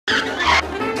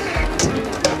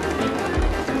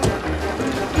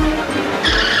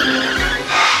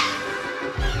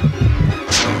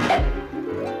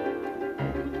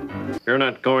You're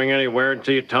not going anywhere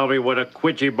until you tell me what a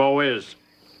quidgy-bow is.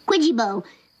 Quidgy-bow.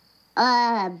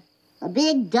 A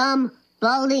big, dumb,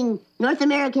 balding North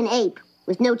American ape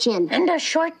with no chin. And a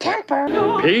short temper.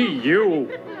 P.U.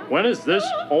 When is this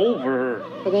over?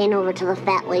 It ain't over till the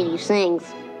fat lady sings.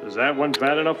 Is that one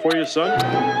bad enough for you, son?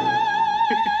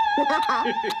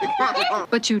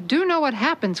 But you do know what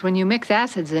happens when you mix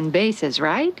acids and bases,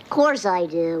 right? Of course I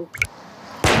do.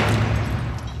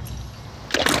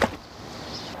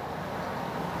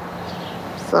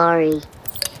 Sorry.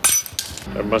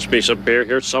 There must be some beer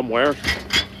here somewhere.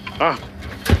 Ah,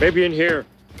 maybe in here.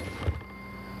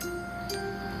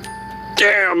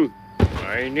 Damn!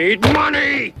 I need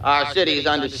money! Our city is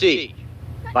under siege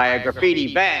by a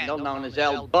graffiti vandal known as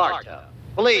El Barto.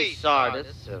 Police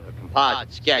artists of a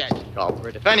composite sketch of the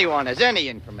culprit. If anyone has any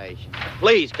information,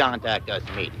 please contact us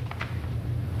immediately.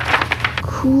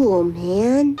 Cool,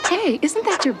 man. Hey, isn't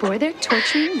that your boy there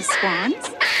torturing the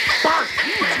swans?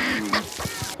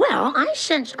 Well, I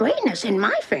sense greatness in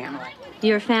my family.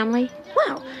 Your family?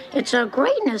 Well, it's a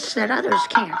greatness that others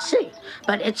can't see,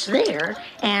 but it's there,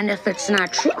 and if it's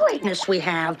not true greatness we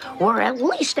have, we're at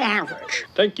least average.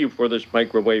 Thank you for this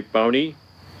microwave bounty,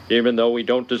 even though we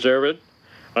don't deserve it.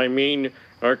 I mean,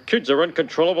 our kids are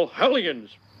uncontrollable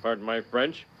hellions, pardon my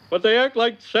French, but they act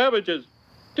like savages.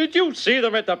 Did you see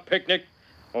them at the picnic?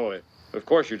 Oh, of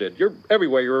course you did. You're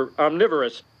everywhere. You're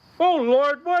omnivorous. Oh,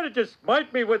 Lord, why did you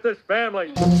smite me with this family?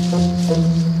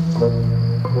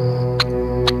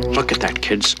 Look at that,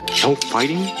 kids. No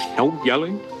fighting, no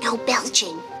yelling. No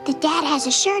belching. The dad has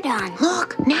a shirt on.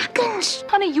 Look, napkins.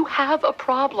 Honey, you have a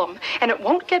problem, and it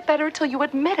won't get better till you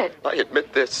admit it. I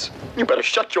admit this. You better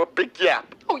shut your big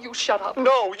yap. Oh, you shut up.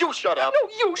 No, you shut up. No,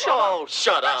 you shut up. Oh,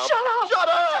 shut up. Shut up. Shut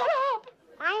up. Shut up.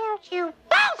 Why don't you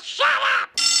both shut up?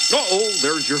 Uh-oh,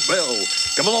 there's your bell.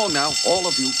 Come along now, all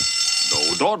of you.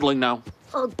 No dawdling now.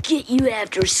 I'll get you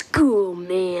after school,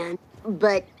 man.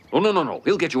 But... Oh, no.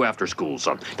 He'll get you after school,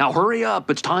 son. Now hurry up.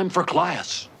 It's time for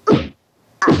class.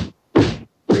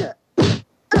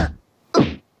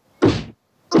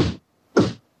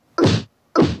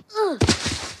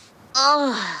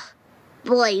 Oh,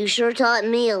 boy, you sure taught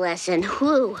me a lesson.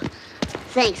 Whew.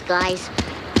 Thanks, guys.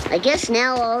 I guess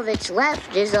now all that's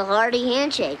left is a hearty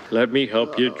handshake. Let me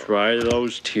help you dry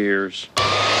those tears.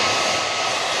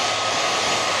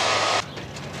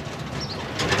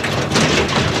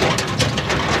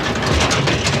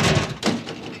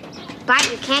 Bart,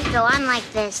 you can't go on like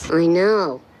this. I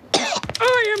know.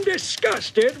 I am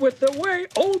disgusted with the way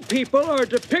old people are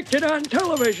depicted on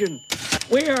television.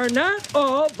 We are not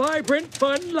all vibrant,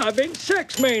 fun-loving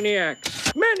sex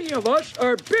maniacs. Many of us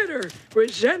are bitter,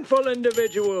 resentful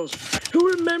individuals who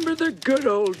remember the good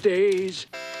old days.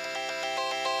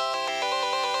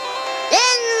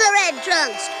 In the red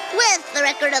trunks, with the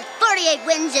record of 48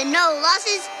 wins and no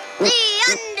losses, the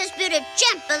undisputed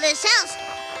champ of this house,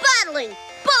 battling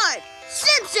Bart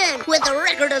Simpson with a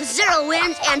record of 0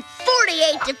 wins and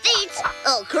 48 defeats.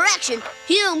 Oh, correction,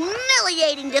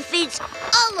 humiliating defeats,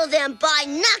 all of them by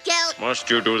knockout. Must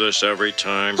you do this every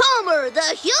time? Homer,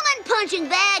 the human punching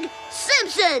bag,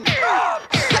 Simpson.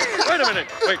 Wait a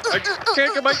minute. Wait, I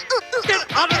can't get my...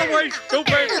 Get out of the way,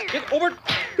 stupid! Get over to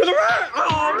the right!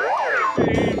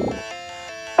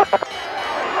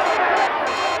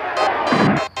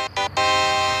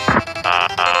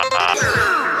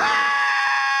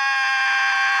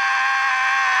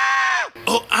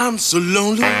 Oh, I'm so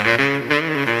lonely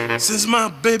since my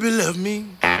baby left me.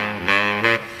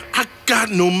 I got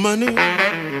no money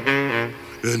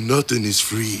and nothing is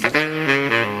free.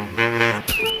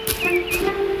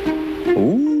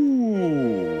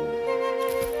 Ooh.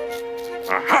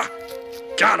 Aha!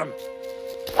 Got him!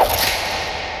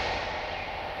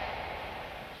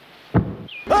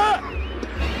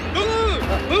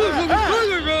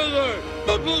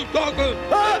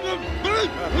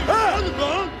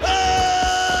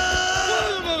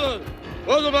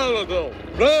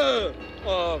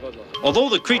 Although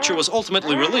the creature was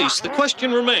ultimately released, the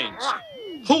question remains,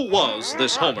 who was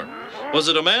this Homer? Was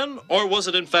it a man, or was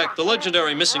it in fact the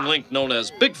legendary missing link known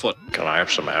as Bigfoot? Can I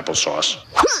have some applesauce?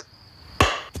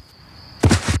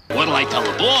 What'll I tell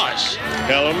the boss?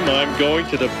 Tell him I'm going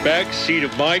to the back seat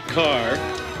of my car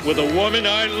with a woman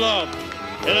I love,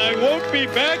 and I won't be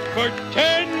back for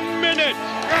 10 minutes.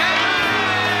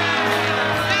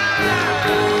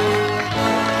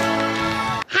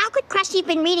 How could Krusty have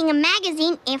been reading a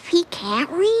magazine if he can't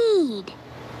read?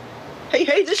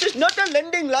 Hey, this is not a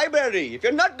lending library. If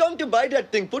you're not going to buy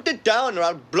that thing, put it down or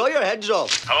I'll blow your heads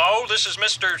off. Hello, this is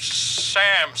Mr.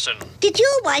 Sampson. Did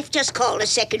your wife just call a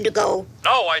second ago?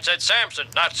 No, I said Sampson,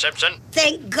 not Simpson.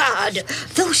 Thank God.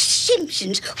 Those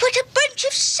Simpsons, what a bunch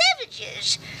of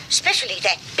savages. Especially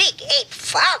that big ape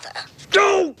father.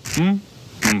 Go!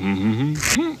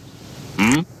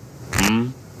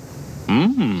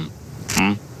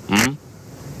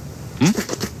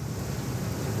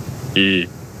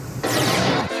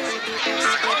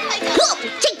 Whoa,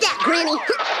 take that, Granny.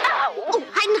 Oh,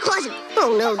 hide in the closet.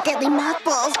 Oh, no, deadly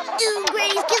mothballs. Ooh,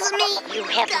 Granny's kissing me. You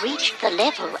have reached the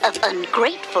level of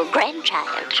ungrateful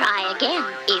grandchild. Try again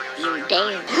if you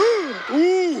dare.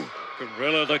 Ooh,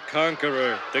 Gorilla the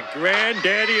Conqueror, the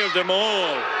granddaddy of them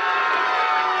all.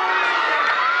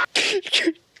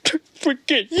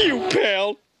 Forget you,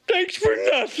 pal. Thanks for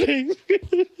nothing.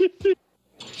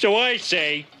 So I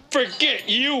say, forget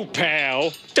you, pal.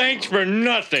 Thanks for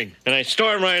nothing. And I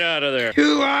storm right out of there.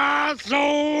 You are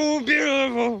so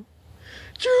beautiful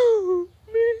to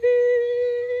me.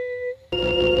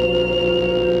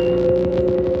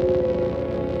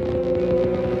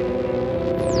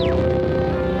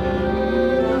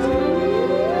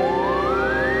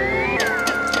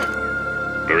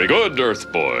 Very good,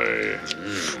 Earth Boy.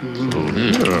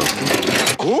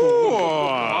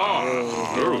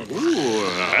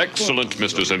 Excellent,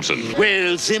 Mr. Simpson.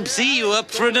 Well, Simpsy, you up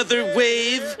for another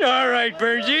wave? All right,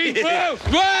 Bergie. Whoa!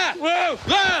 Whoa! Whoa!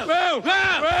 Whoa!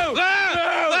 Whoa! Whoa!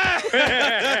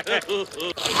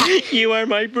 You are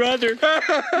my brother.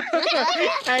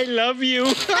 I love you.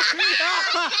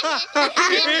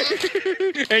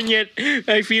 And yet,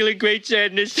 I feel a great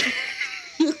sadness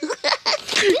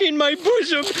in my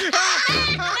bosom.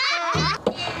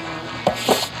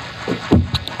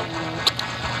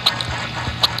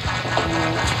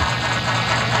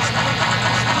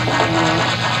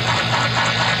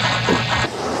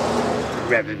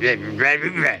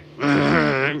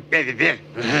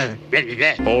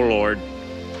 Oh, Lord,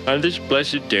 on this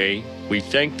blessed day, we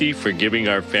thank Thee for giving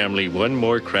our family one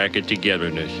more crack at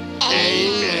togetherness.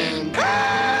 Amen.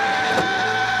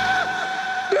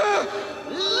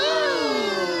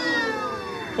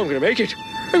 I'm gonna make it.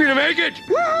 I'm gonna make it.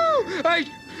 Woo!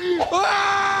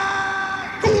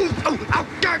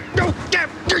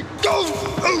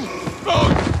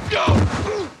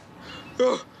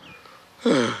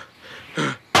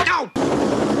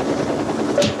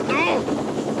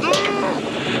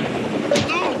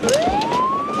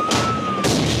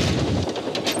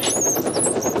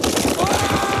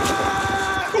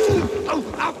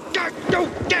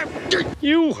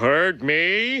 You heard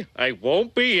me. I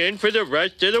won't be in for the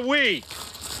rest of the week.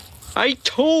 I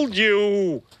told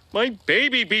you. My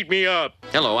baby beat me up.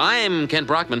 Hello, I'm Kent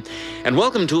Brockman, and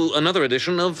welcome to another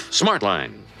edition of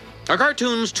Smartline. Are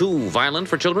cartoons too violent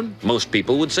for children? Most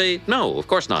people would say no, of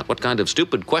course not. What kind of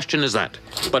stupid question is that?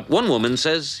 But one woman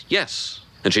says yes,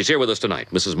 and she's here with us tonight,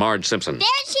 Mrs. Marge Simpson. There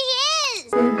she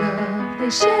is! They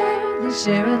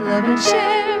share a love and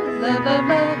share,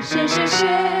 love,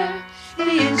 share. The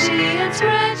Itchy and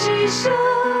Scratchy Show.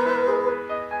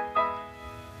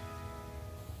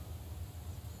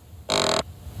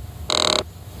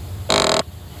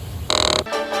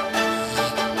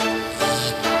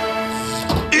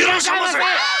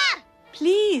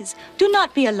 Please, do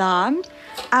not be alarmed.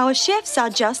 Our chefs are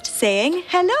just saying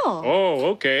hello. Oh,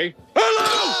 okay.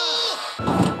 Hello!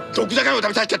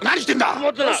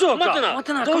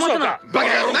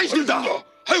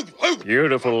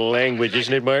 Beautiful language,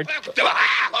 isn't it, Marge?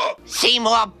 See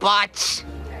more butts?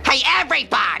 Hey,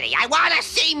 everybody! I want to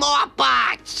see more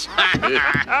butts!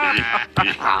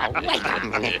 Oh, wait a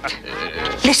minute.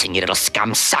 Listen, you little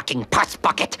scum-sucking puss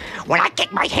bucket. When I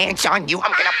get my hands on you,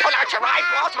 I'm gonna pull out your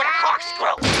eyeballs with a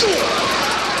corkscrew.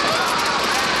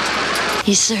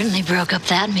 You certainly broke up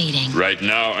that meeting. Right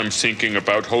now, I'm thinking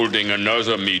about holding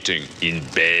another meeting in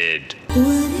bed.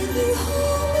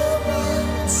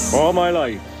 All my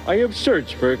life, I have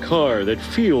searched for a car that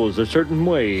feels a certain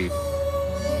way.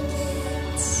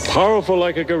 Powerful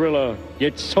like a gorilla,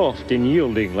 yet soft and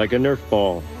yielding like a Nerf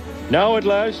ball. Now at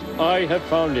last, I have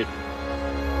found it.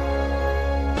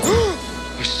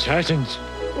 Assassins!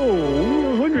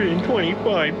 Oh,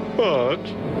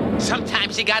 $125.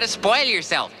 Sometimes you gotta spoil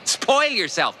yourself. Spoil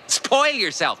yourself. Spoil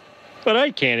yourself. But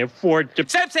I can't afford to...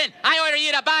 Simpson, I order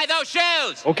you to buy those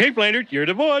shoes! Okay, Flanders, you're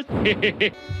the boss.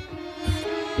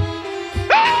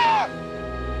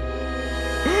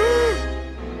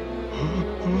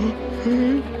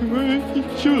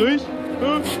 Shoelace.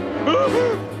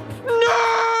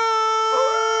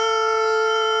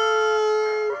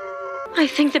 I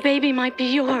think the baby might be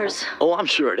yours. Oh, I'm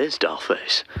sure it is,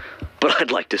 Dollface. but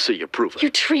I'd like to see you prove it. You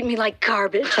treat me like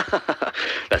garbage.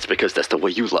 That's because that's the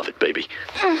way you love it, baby.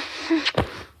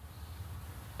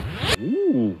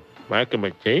 Ooh,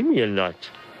 macadamia nuts.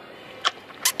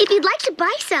 If you'd like to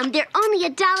buy some, they're only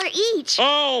 $1 each.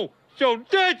 Oh, so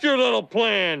that's your little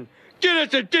plan. Get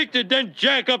us addicted, then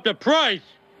jack up the price.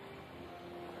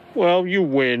 Well, you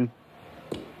win.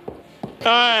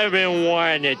 I've been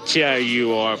wanting to tell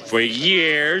you off for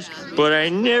years, but I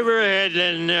never had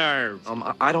the nerve.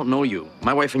 I don't know you.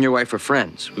 My wife and your wife are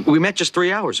friends. We met just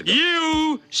 3 hours ago.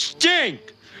 You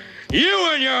stink! You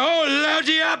and your whole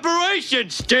lousy operation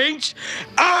stinks!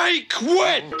 I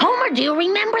quit! Homer, do you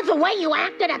remember the way you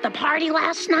acted at the party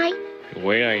last night? The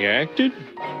way I acted?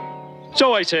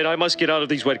 So I said I must get out of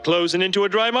these wet clothes and into a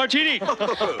dry martini.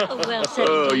 Well said.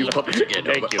 Oh, you puppets again.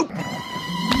 Thank you.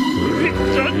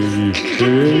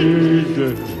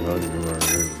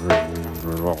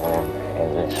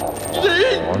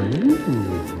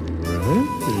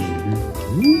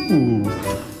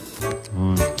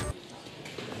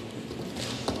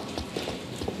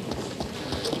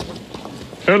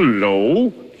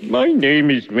 Hello, my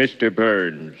name is Mr.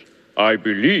 Burns. I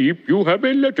believe you have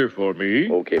a letter for me.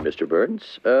 Okay, Mr.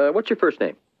 Burns. What's your first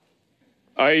name?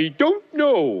 I don't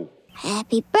know.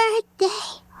 Happy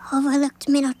birthday, overlooked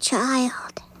middle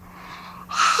child.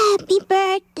 Happy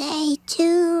birthday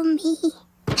to me.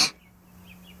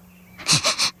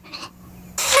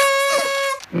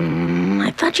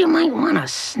 I thought you might want to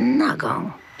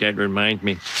snuggle. That reminds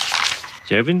me.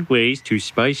 7 ways to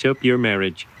spice up your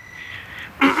marriage.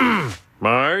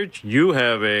 Marge, you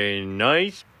have a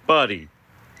nice body.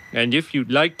 And if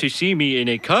you'd like to see me in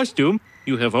a costume,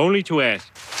 you have only to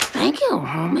ask. Thank you,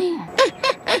 homie.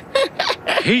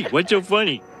 Hey, what's so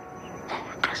funny?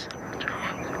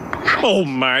 Oh,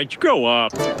 Marge, grow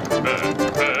up. Come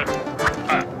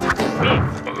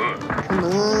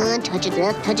on, touch of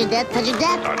death, touch of death, touch of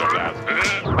death.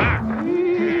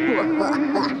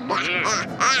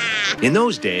 In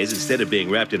those days, instead of being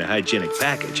wrapped in a hygienic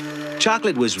package,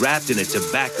 chocolate was wrapped in a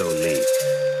tobacco leaf.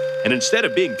 And instead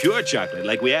of being pure chocolate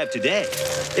like we have today,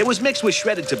 it was mixed with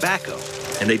shredded tobacco.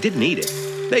 And they didn't eat it.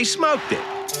 They smoked it.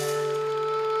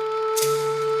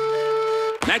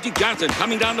 Magic Johnson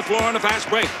coming down the floor on a fast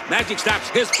break. Magic stops.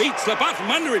 His feet slip out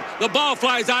from under him. The ball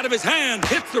flies out of his hand,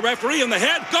 hits the referee in the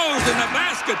head, goes in the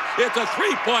basket. It's a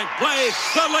 3-point play.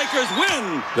 The Lakers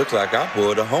win. Looks like I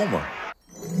pulled a homer.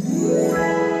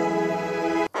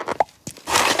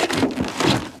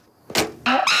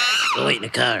 Wait in the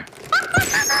car.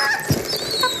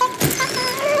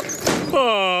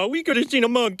 Oh, we could have seen a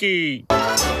monkey.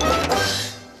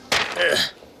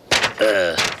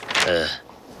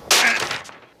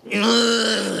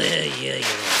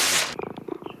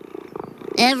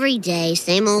 Every day,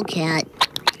 same old cat.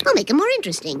 I'll make it more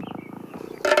interesting.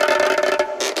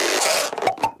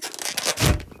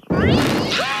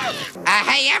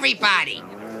 Hey, everybody.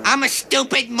 I'm a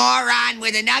stupid moron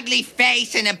with an ugly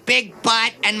face and a big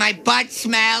butt, and my butt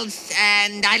smells,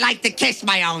 and I like to kiss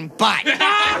my own butt. My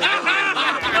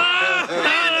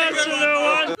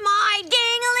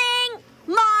ding-a-ling!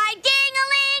 My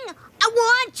ding-a-ling! I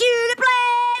want you to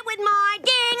play with my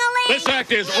ding-a-ling! This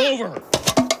act is over.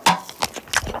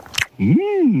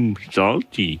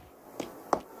 Salty.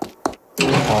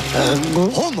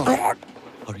 Homer,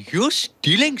 are you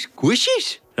stealing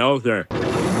squishies? No, sir.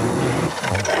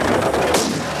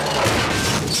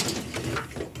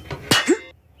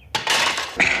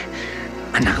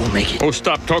 I'm not gonna make it. Oh,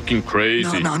 stop talking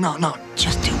crazy. No.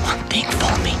 Just do one thing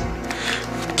for me.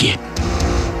 Get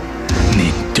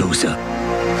Mendoza.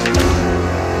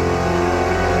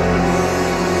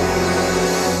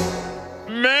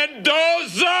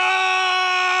 Mendoza!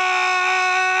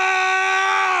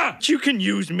 You can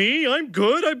use me. I'm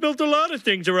good. I built a lot of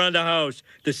things around the house.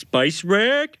 The spice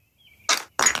rack.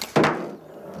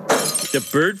 The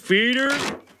bird feeder.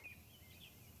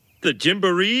 The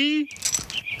jamboree.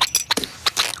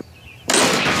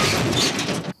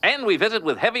 And we visit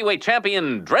with heavyweight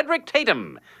champion Dredrick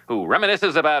Tatum, who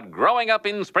reminisces about growing up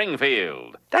in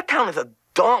Springfield. That town is a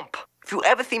dump. If you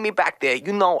ever see me back there,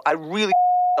 you know I really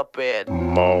up bad.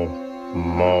 Mo.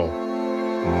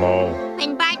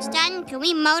 When Bart's done, can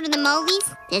we mow to the movies?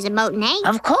 There's a moat name.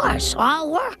 Of course, all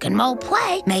work and mo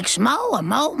play makes mo a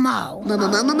mo mo. Mo mo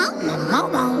mo mo mo. Mo mo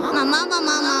mo. Mo mo mo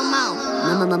mo mo mo.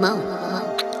 Mo mo mo mo.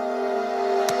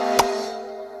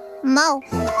 Mo.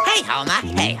 Hey, Homer.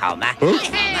 Hey, Homer. Hey, Homer.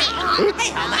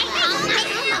 Hey, Homer.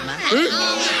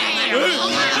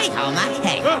 Hey, Homer.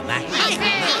 Hey, Homer.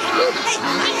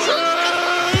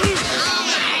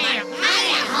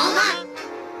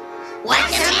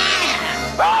 What's the matter?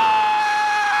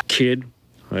 Kid,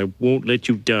 I won't let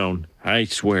you down. I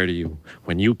swear to you,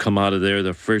 when you come out of there,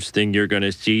 the first thing you're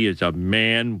gonna see is a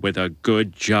man with a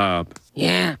good job.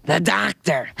 Yeah, the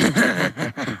doctor.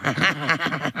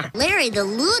 Larry the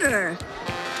looter.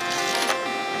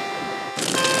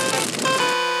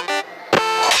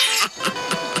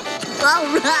 All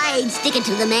right, stick it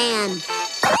to the man.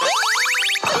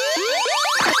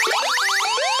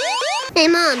 Hey,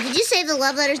 Mom, did you save the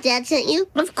love letters Dad sent you?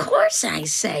 Of course I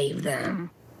saved them.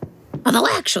 Although,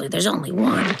 actually, there's only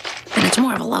one. And it's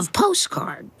more of a love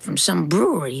postcard from some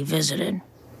brewery he visited.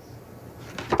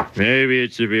 Maybe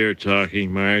it's severe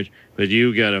talking, Marge, but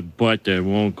you got a butt that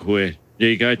won't quit.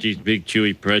 They got these big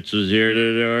chewy pretzels here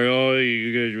that are, oh,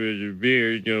 you guys with the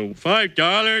beer, you know,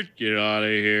 $5? Get out of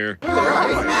here.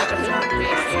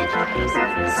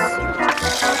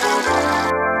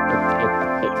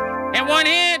 And one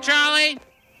here, Charlie.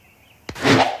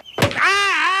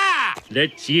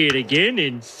 Let's see it again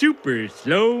in super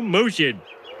slow motion.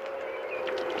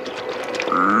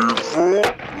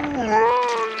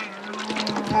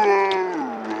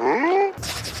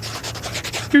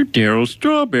 You're Daryl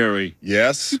Strawberry.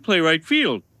 Yes. You play right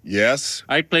field. Yes.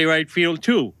 I play right field,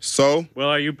 too. So? Well,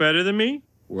 are you better than me?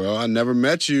 Well, I never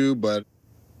met you, but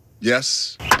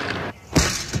yes.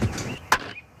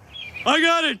 I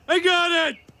got it! I got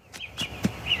it!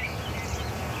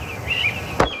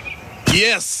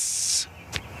 Yes!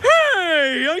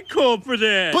 Hey, I called for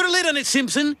that. Put a lid on it,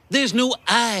 Simpson. There's no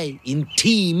I in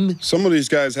team. Some of these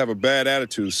guys have a bad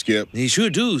attitude, Skip. They sure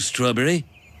do, Strawberry.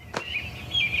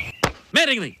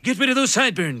 Mattingly, get rid of those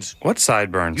sideburns. What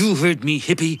sideburns? You heard me,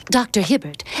 hippie. Dr.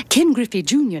 Hibbert, Ken Griffey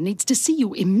Jr. needs to see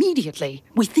you immediately.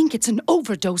 We think it's an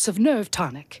overdose of nerve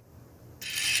tonic.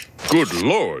 Good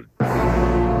Lord.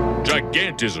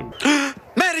 Gigantism.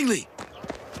 Mattingly!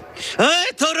 I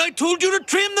thought I told you to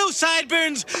trim those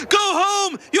sideburns. Go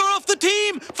home. You're off the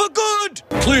team for good.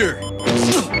 Clear.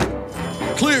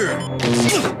 Clear.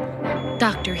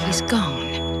 Doctor, he's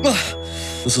gone.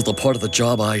 This is the part of the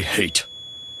job I hate.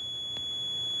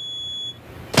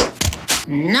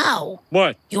 No.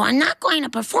 What? You are not going to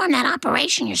perform that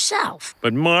operation yourself.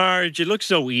 But Marge, it looks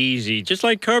so easy, just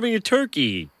like carving a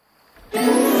turkey.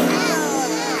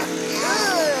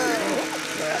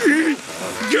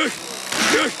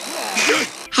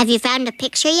 Have you found a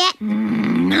picture yet?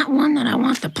 Not one that I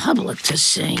want the public to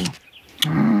see.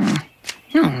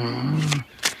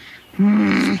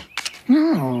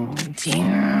 Oh,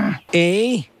 dear.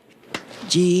 A,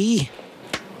 G,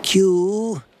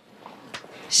 Q,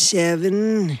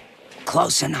 7.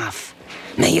 Close enough.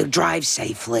 May you drive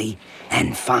safely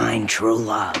and find true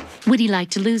love. Would he like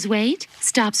to lose weight,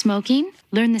 stop smoking,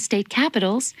 learn the state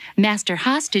capitals, master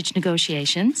hostage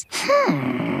negotiations?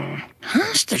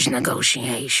 Hostage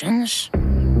negotiations?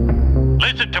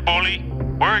 Listen, Taboli,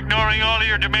 we're ignoring all of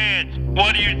your demands.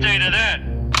 What do you say to that?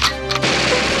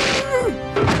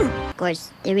 Of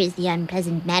course, there is the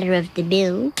unpleasant matter of the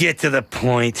bill. Get to the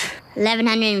point.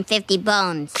 1,150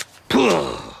 bones.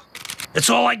 That's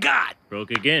all I got.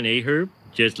 Broke again, eh, Herb?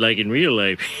 Just like in real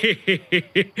life.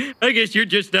 I guess you're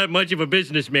just that much of a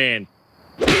businessman.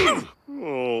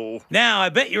 Now, I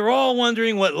bet you're all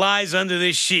wondering what lies under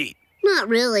this sheet. Not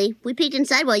really. We peeked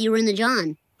inside while you were in the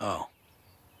John. Oh.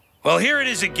 Well, here it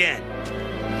is again.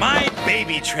 My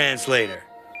baby translator.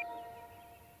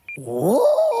 Whoa.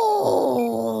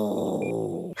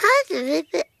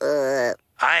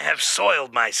 I have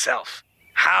soiled myself.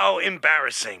 How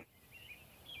embarrassing.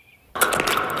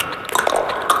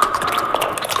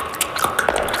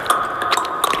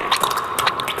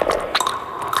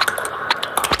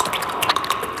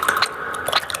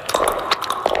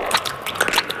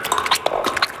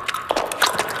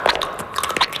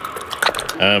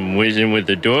 I'm whizzing with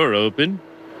the door open,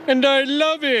 and I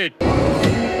love it.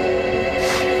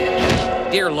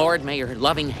 Dear Lord, may your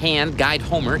loving hand guide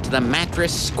Homer to the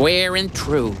mattress square and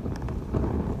true.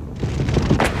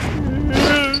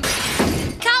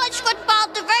 College football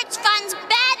diverts funds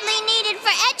badly needed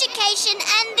for education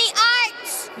and the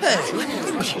arts.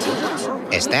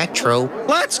 Is that true?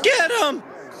 Let's get him!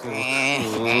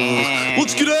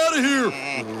 Let's get out of here!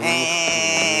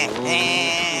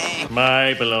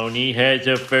 My baloney has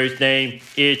a first name,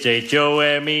 it's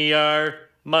H-O-M-E-R.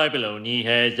 My baloney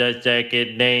has a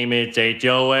second name, it's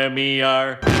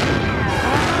H-O-M-E-R.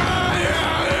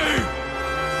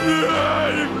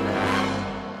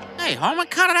 Hey, Homer,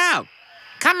 cut it out.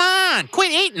 Come on,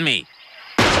 quit eating me.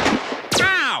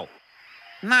 Ow!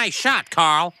 Nice shot,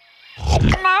 Carl.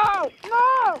 No!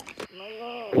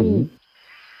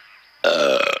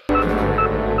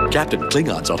 Captain,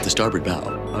 Klingons off the starboard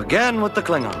bow. Again with the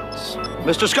Klingons.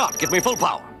 Mr. Scott, give me full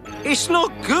power. It's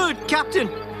not good, Captain.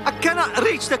 I cannot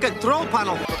reach the control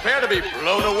panel. Prepare to be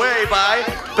blown away by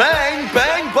Bang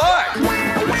Bang Bart.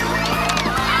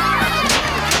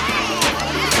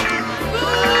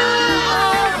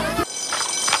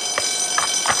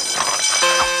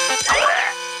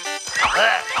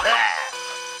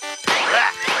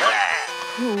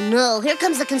 Oh no, here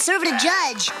comes the conservative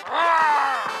judge.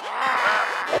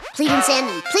 Plead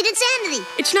insanity. Plead insanity.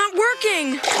 It's not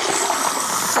working.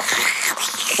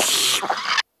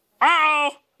 Uh-oh!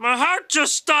 My heart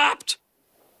just stopped!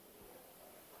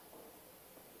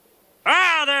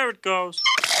 Ah, there it goes.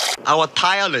 Our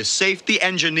tireless safety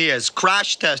engineers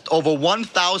crash test over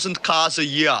 1,000 cars a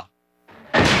year.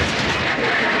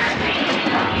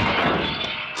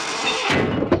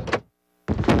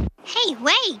 Hey,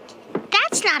 wait.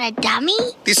 That's not a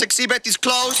dummy. This exhibit is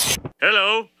closed.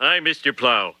 Hello, I'm Mr.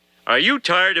 Plow. Are you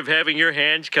tired of having your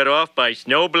hands cut off by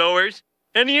snow blowers?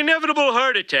 And the inevitable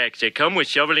heart attacks that come with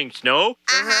shoveling snow?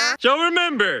 Uh-huh. So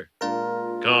remember,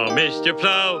 call Mr.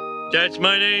 Plow. That's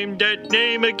my name. That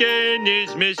name again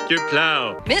is Mr.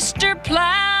 Plow. Mr.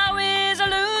 Plow is a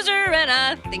loser, and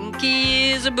I think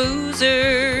he is a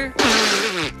boozer.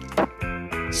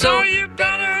 So you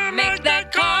better make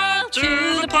that call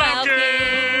to the Plow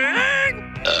King.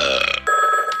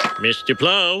 Mr.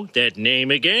 Plow, that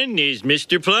name again is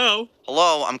Mr. Plow.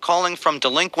 Hello, I'm calling from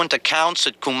delinquent accounts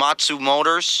at Komatsu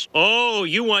Motors. Oh,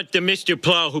 you want the Mr.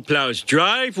 Plow who plows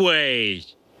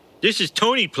driveways. This is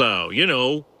Tony Plow, you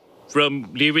know,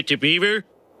 from Leave It to Beaver.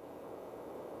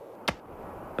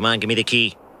 Come on, give me the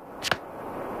key.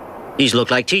 These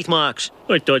look like teeth marks.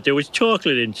 I thought there was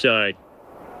chocolate inside.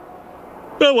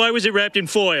 Well, why was it wrapped in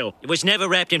foil? It was never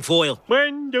wrapped in foil.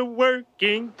 When the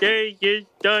working day is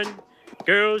done,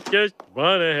 girls just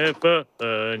wanna have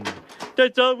fun.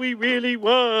 That's all we really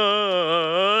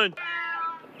want.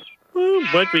 Well,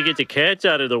 once we get the cats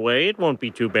out of the way, it won't be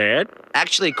too bad.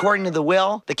 Actually, according to the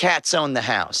will, the cats own the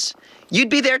house. You'd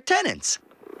be their tenants.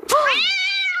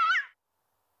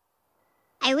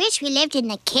 I wish we lived in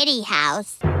the kitty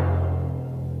house.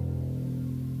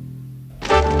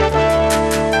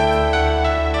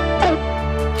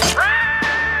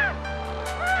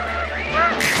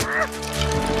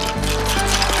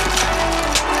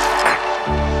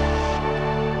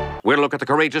 We'll look at the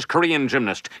courageous Korean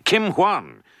gymnast, Kim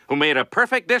Hwan, who made a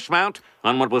perfect dismount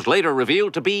on what was later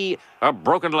revealed to be a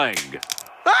broken leg.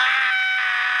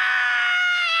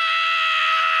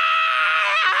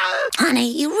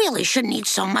 Honey, you really shouldn't eat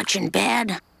so much in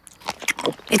bed.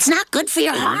 It's not good for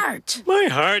your heart. My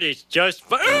heart is just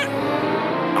Homie,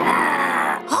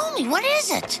 what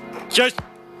is it? just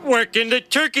working the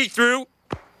turkey through.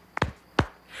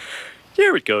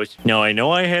 There it goes. Now, I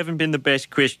know I haven't been the best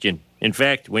Christian. In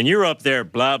fact, when you're up there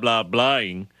blah, blah,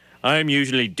 blahing, I'm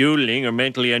usually doodling or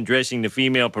mentally undressing the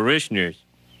female parishioners.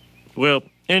 Well,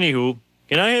 anywho,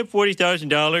 can I have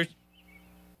 $40,000?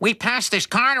 We passed this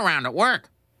card around at work.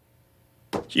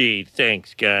 Gee,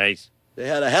 thanks, guys. They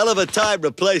had a hell of a time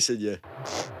replacing you.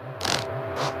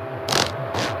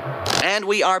 And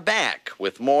we are back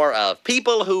with more of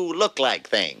People Who Look Like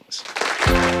Things.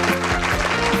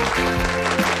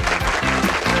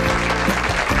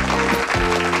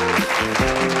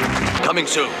 Coming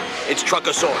soon, it's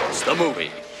Truckosaurus, the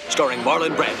movie, starring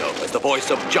Marlon Brando as the voice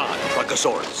of John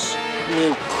Truckosaurus.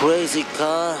 You crazy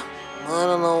car. I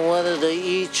don't know whether to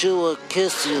eat you or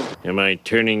kiss you. Am I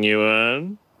turning you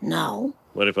on? No.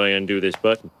 What if I undo this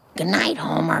button? Good night,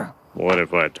 Homer. What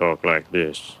if I talk like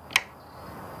this?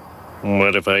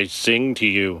 What if I sing to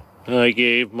you? I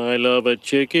gave my love a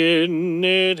chicken,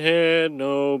 it had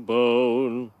no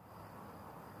bone.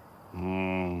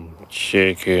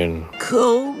 Chicken.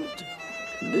 Cold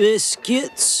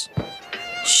biscuits,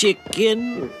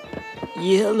 chicken,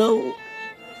 yellow,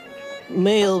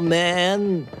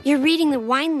 mailman. You're reading the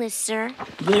wine list, sir.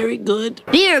 Very good.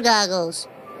 Beer goggles.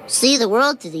 See the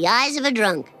world through the eyes of a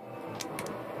drunk.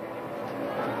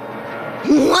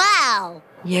 Wow!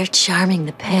 You're charming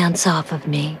the pants off of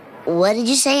me. What did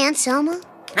you say, Aunt Selma?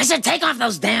 I said take off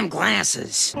those damn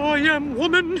glasses. I am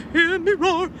woman, hear me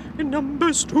roar, and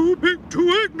numbers too big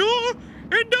to ignore,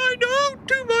 and I know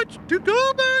too much to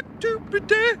go back to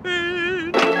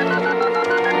pretend.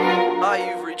 Hi,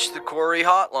 you've reached the Corey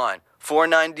hotline.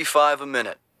 $4.95 a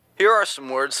minute. Here are some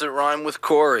words that rhyme with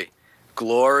Corey.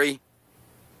 Glory,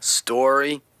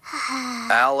 story,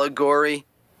 allegory,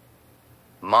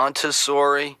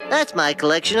 Montessori. That's my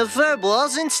collection of fur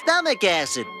balls and stomach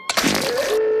acid.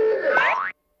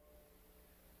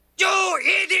 You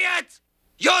idiot!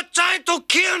 You're trying to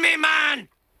kill me, man!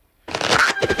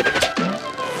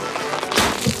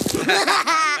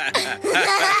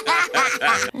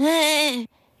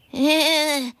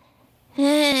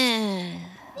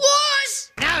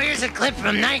 Here's a clip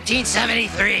from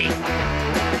 1973.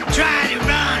 Try to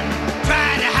run,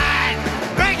 try to hide,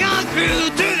 break on through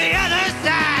to the other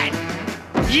side.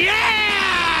 Yeah!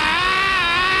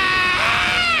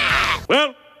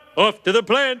 Well, off to the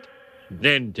plant,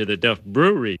 then to the Duff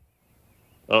Brewery.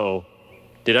 Uh-oh.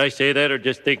 Did I say that or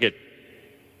just think it?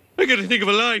 I gotta think of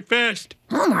a line fast.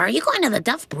 Homer, are you going to the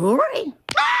Duff Brewery?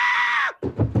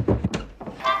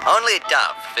 Only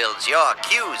Duff fills your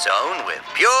Q zone with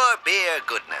pure beer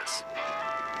goodness.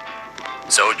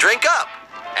 So drink up,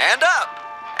 and up,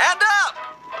 and up!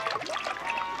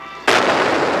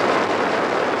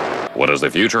 What does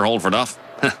the future hold for Duff?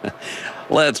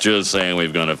 Let's just say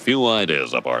we've got a few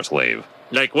ideas up our sleeve.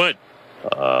 Like what?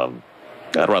 I'd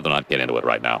rather not get into it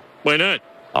right now. Why not?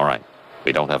 All right.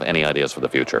 We don't have any ideas for the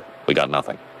future. We got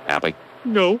nothing. Happy?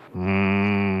 No.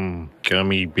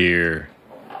 Gummy beer.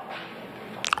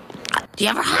 Do you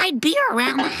ever hide beer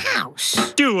around the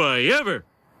house? Do I ever?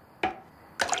 Do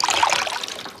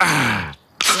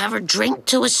you ever drink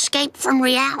to escape from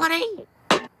reality?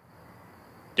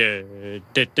 When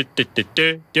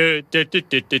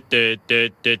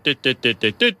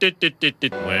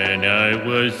I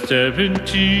was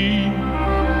 17,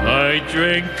 I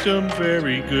drank some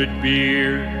very good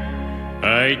beer.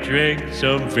 I drank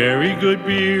some very good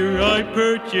beer I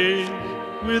purchased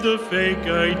with a fake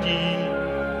ID.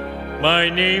 My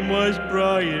name was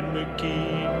Brian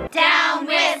McKee. Down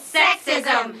with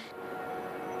sexism!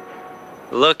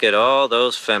 Look at all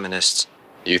those feminists.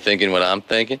 You thinking what I'm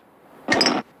thinking?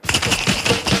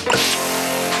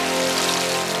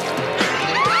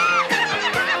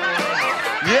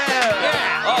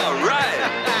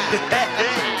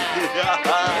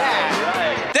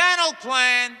 Dental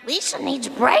plan. Lisa needs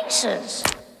braces.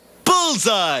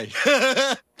 Bullseye.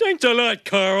 Thanks a lot,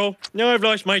 Carl. Now I've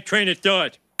lost my train of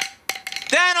thought.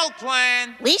 Dental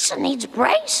plan. Lisa needs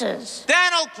braces.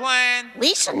 Dental plan.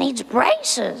 Lisa needs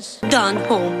braces. Don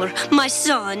Homer, my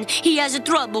son, he has a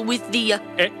trouble with the...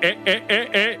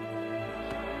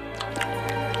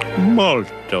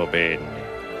 Molto bene.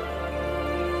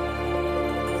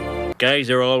 Guys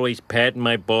are always patting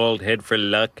my bald head for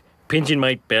luck, pinching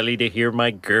my belly to hear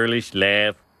my girlish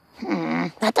laugh.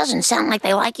 That doesn't sound like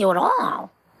they like you at all.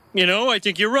 You know, I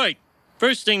think you're right.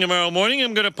 First thing tomorrow morning,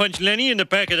 I'm gonna punch Lenny in the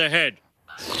back of the head.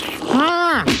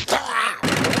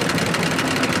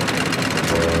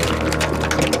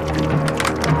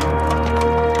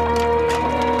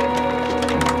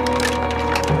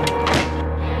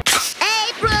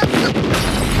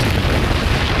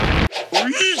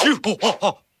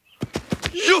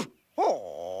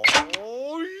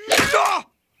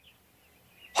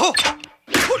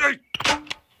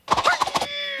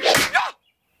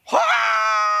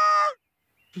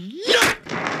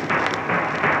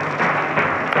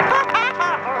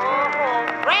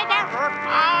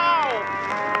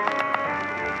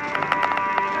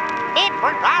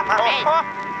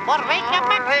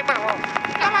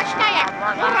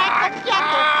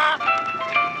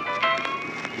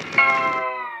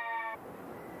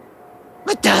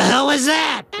 What the hell was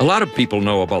that? A lot of people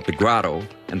know about the grotto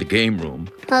and the game room,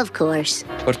 Of course.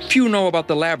 but few know about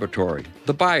the laboratory,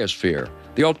 the biosphere,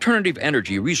 the Alternative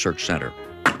Energy Research Center.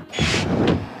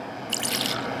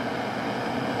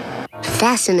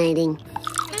 Fascinating.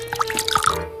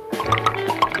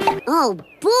 Oh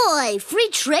boy, free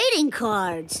trading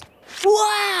cards.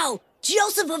 Wow!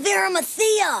 Joseph of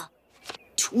Arimathea!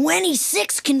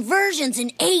 26 conversions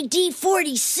in AD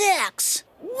 46.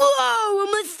 Whoa, a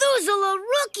Methuselah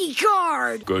rookie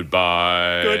card!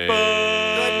 Goodbye.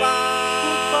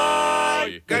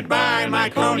 Goodbye, my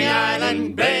Coney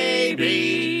Island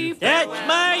baby. That's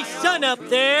my son up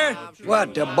there.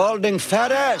 What, the balding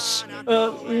fat ass?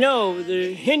 No,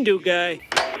 the Hindu guy.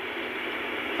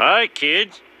 Hi,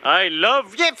 kids. I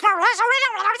love you.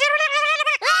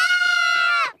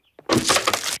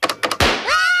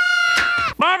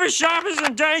 Barbershop is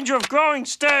in danger of growing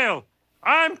stale.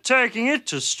 I'm taking it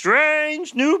to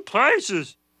strange new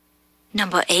places.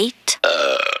 Number 8.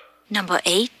 Number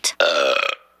 8.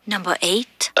 Number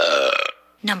 8.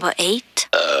 Number 8.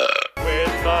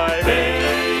 With my baby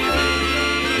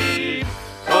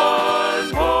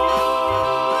on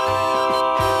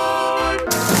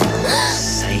board.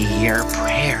 Say your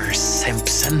prayers,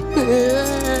 Simpson.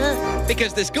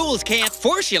 Because the schools can't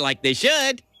force you like they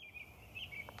should.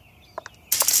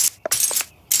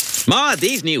 Ma,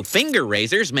 these new finger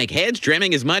razors make hedge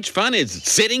trimming as much fun as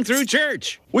sitting through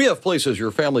church. We have places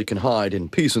your family can hide in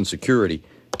peace and security.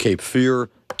 Cape Fear,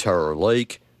 Terror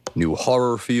Lake, New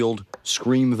Horror Field,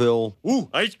 Screamville. Ooh,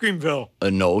 Ice Creamville.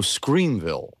 No,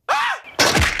 Screamville.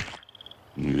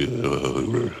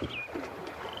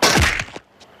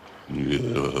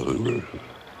 The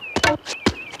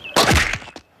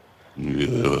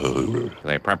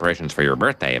preparations for your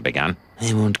birthday have begun.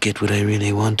 I won't get what I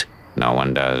really want. No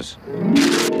one does.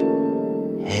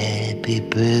 Happy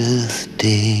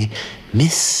birthday,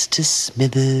 Mr.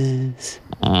 Smithers.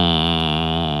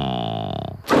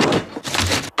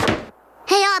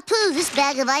 Hey, Apu, this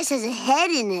bag of ice has a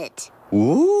head in it.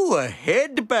 Ooh, a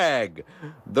head bag.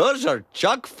 Those are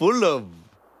chock full of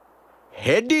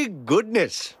heady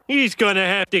goodness. He's gonna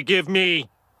have to give me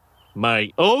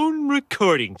my own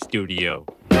recording studio.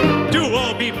 2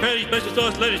 all beef patties, special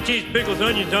sauce, lettuce, cheese, pickles,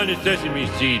 onions on a sesame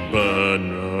seed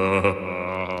bun.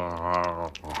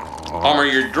 Homer,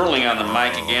 you're drooling on the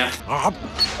mic again.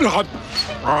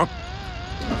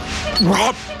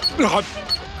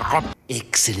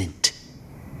 Excellent.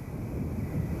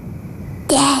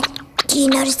 Dad, do you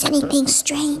notice anything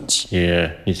strange?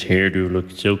 Yeah, his hairdo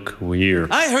looks so queer.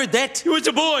 I heard that. It was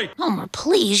a boy. Homer,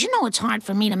 please, you know it's hard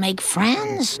for me to make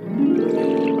friends.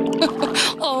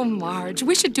 Oh, Marge,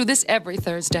 we should do this every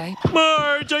Thursday.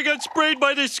 Marge, I got sprayed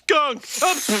by the skunk.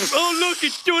 Oh, look,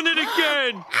 it's doing it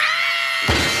again.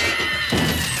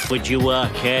 Would you,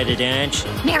 care to dance?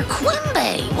 Mayor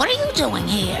Quimby, what are you doing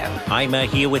here? I'm,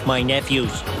 here with my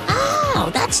nephews. Oh,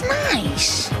 that's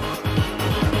nice.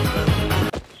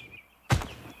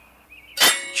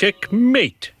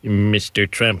 Checkmate, Mr.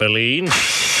 Trampoline.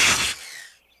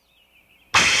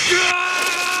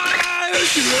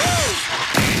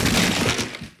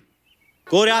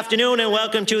 Good afternoon and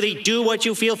welcome to the Do What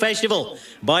You Feel Festival.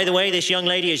 By the way, this young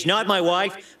lady is not my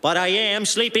wife, but I am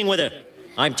sleeping with her.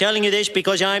 I'm telling you this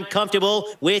because I'm comfortable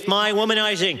with my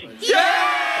womanizing.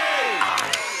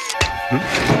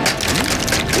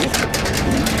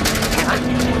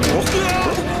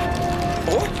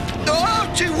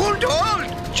 Oh, she won't hold.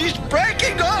 She's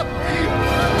breaking up.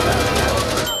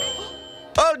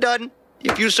 All done.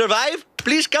 If you survive,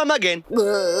 please come again. What's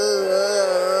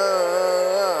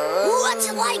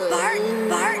it like, Bart?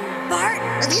 Bart?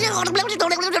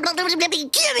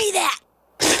 Give me that!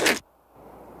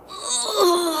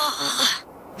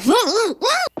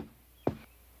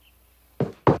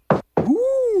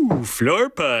 Ooh, floor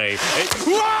pie.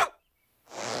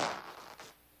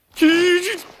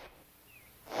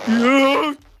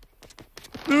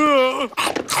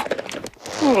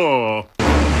 Oh.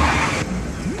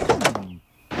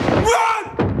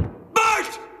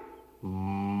 Bart!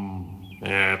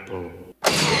 Apple.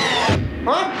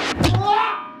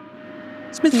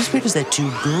 Smithers, where does that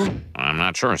tube go? I'm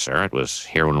not sure, sir. It was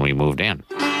here when we moved in.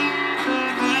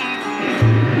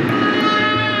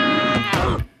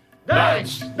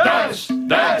 Dance, dance,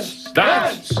 dance,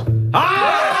 dance.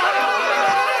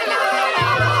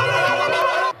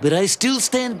 But I still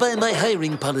stand by my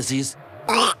hiring policies.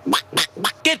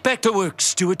 Get back to work,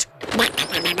 Stuart. Your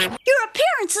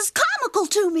appearance is comical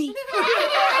to me.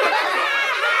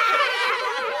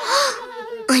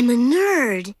 I'm a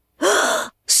nerd.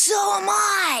 So am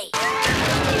I.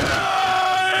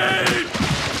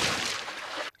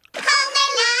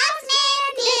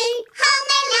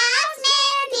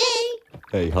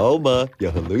 Hey, Homer,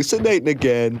 you're hallucinating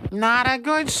again. Not a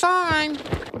good sign.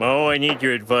 Mo, I need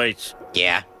your advice.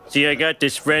 Yeah? See, I got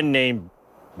this friend named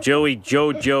Joey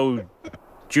Jojo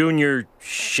Jr.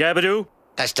 Shabadoo.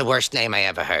 That's the worst name I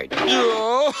ever heard.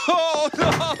 Oh,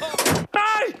 no.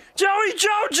 Hey, Joey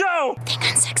Jojo! Think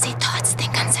on sexy thoughts,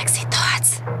 think on sexy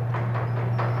thoughts.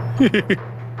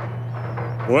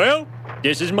 Well,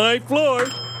 this is my floor.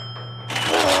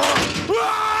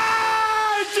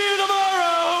 See you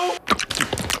tomorrow!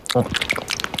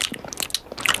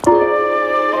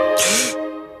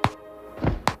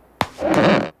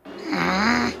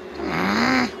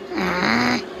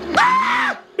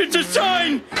 It's a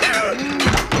sign!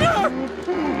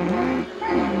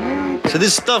 So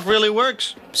this stuff really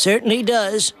works? Certainly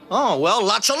does. Oh, well,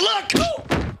 lots of luck.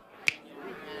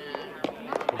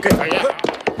 Okay,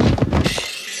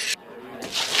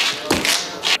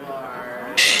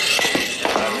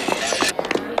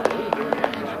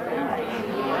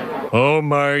 Oh,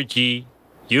 Margie,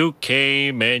 you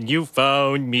came and you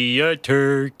found me a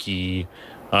turkey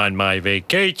on my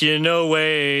vacation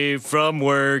away from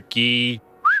worky.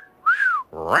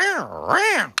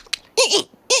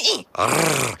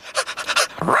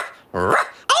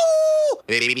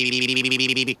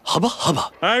 Hubba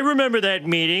hubba. I remember that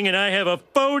meeting, and I have a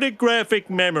photographic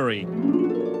memory.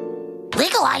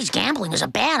 Legalized gambling is a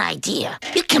bad idea.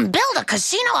 You can build a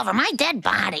casino over my dead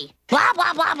body. Blah,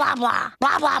 blah, blah, blah, blah.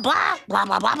 Blah, blah, blah. Blah,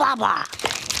 blah, blah, blah, blah.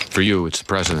 For you, it's the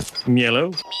president.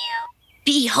 Yellow.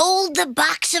 Behold the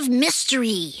box of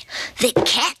mystery. The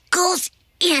cat goes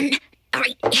in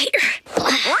right here.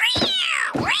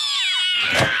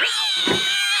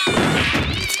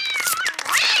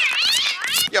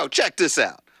 check this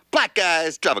out. Black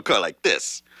guys drive a car like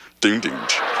this. Ding, ding,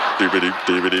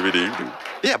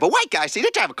 yeah, but white guys, see, they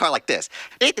drive a car like this.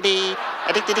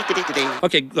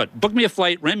 Okay, good. Book me a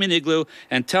flight, rent me an igloo,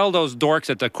 and tell those dorks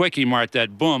at the Quickie Mart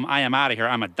that, boom, I am out of here.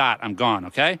 I'm a dot. I'm gone,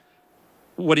 okay?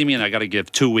 What do you mean I got to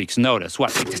give 2 weeks' notice?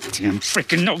 What? Damn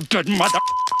freaking no good mother...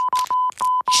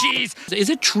 Jeez. Is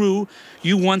it true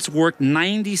you once worked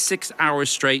 96 hours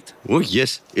straight? Oh,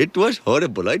 yes. It was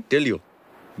horrible, I tell you.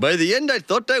 By the end, I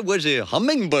thought I was a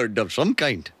hummingbird of some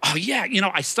kind. Oh, yeah. You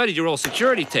know, I studied your old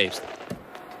security tapes.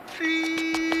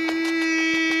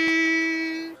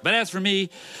 But as for me,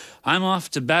 I'm off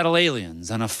to battle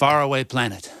aliens on a faraway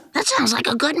planet. That sounds like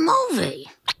a good movie.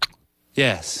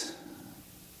 Yes.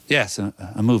 Yes,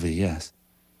 a movie, yes.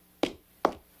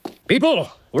 People,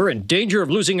 we're in danger of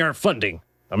losing our funding.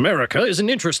 America isn't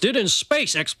interested in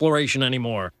space exploration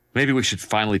anymore. Maybe we should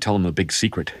finally tell them the big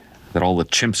secret. That all the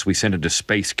chimps we sent into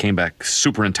space came back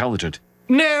super intelligent.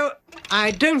 No,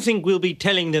 I don't think we'll be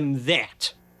telling them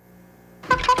that.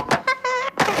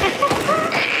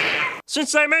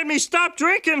 Since they made me stop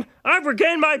drinking, I've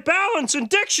regained my balance and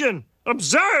diction.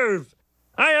 Observe!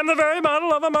 I am the very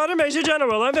model of a modern Major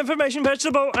General of information,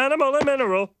 vegetable, animal, and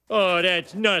mineral. Oh,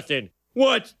 that's nothing.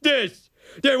 What's this?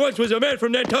 There once was a man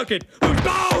from Nantucket who's...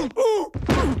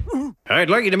 I'd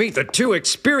like you to meet the 2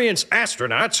 experienced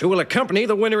astronauts who will accompany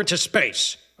the winner into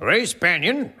space. Ray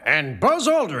Spanion and Buzz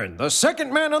Aldrin, the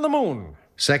second man on the moon.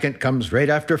 Second comes right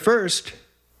after first.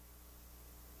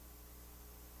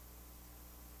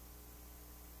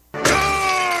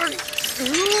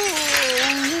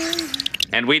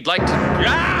 And we'd like to...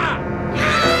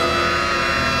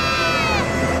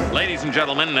 Ladies and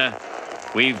gentlemen,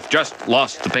 we've just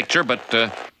lost the picture, but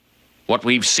what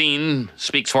we've seen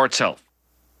speaks for itself.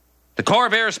 The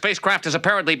Corvair spacecraft has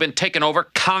apparently been taken over,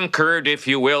 conquered, if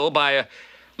you will, by a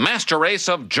master race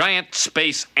of giant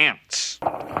space ants. The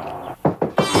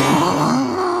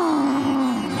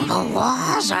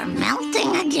walls are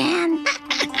melting again.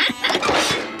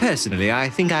 Personally, I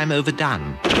think I'm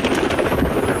overdone.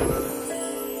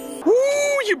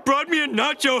 Ooh, you brought me a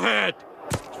nacho hat.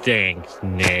 Thanks,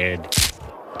 Ned.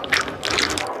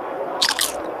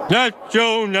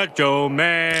 Nacho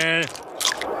man.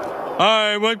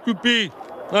 I want to be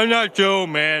a nacho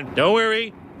man. Don't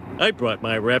worry, I brought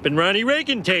my Rappin' Ronnie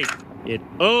Reagan tape. It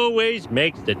always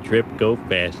makes the trip go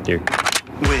faster.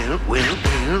 Well.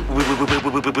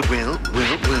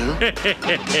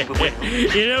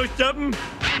 You know something?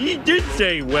 He did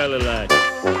say well a lot.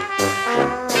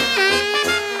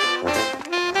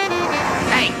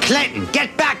 Hey, Clinton,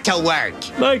 get back to work.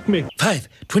 Like me. 5,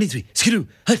 23, skidoo,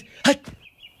 hut.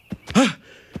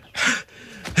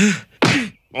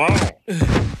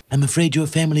 I'm afraid your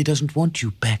family doesn't want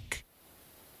you back.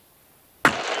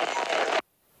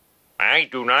 I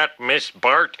do not miss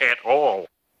Bart at all.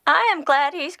 I am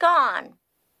glad he's gone.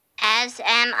 As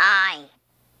am I.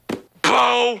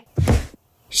 Bo!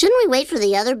 Shouldn't we wait for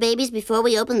the other babies before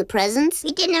we open the presents?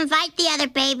 We didn't invite the other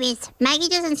babies. Maggie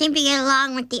doesn't seem to get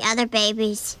along with the other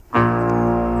babies.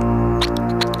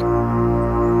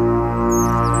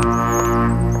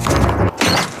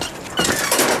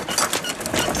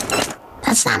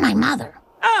 That's not my mother.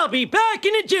 I'll be back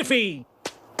in a jiffy.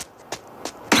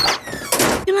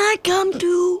 Can I come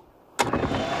too?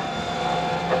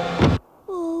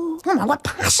 Mama, what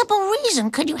possible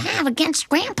reason could you have against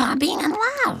Grandpa being in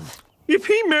love? If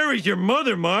he marries your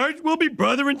mother, Marge, we'll be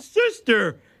brother and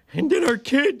sister. And then our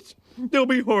kids, they'll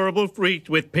be horrible freaks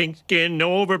with pink skin,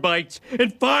 no overbites,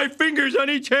 and 5 fingers on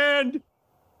each hand.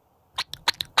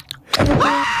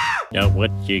 Now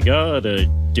what you gotta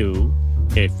do,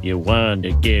 if you want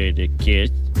to get a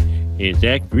kiss, is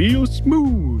act real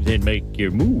smooth and make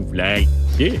your move like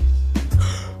this.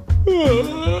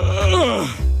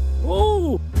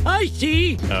 Oh, I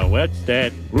see. Now what's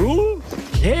that rule?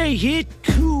 Play it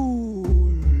cool.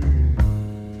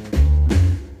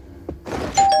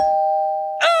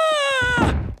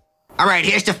 All right,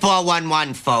 here's the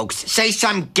 411, folks. Say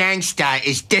some gangster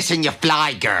is dissing your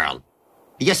fly girl.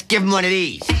 You just give him one of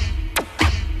these.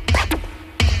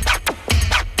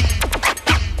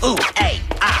 Ooh, hey,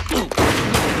 ooh.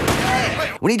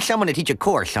 We need someone to teach a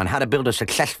course on how to build a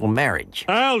successful marriage.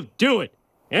 I'll do it.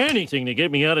 Anything to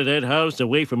get me out of that house,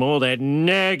 away from all that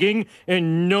nagging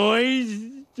and noise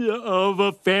of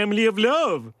a family of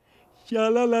love.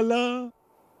 Sha-la-la-la.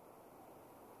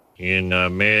 In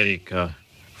America,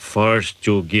 first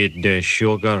you get the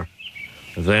sugar,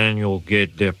 then you'll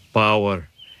get the power,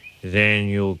 then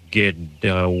you'll get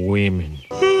the women.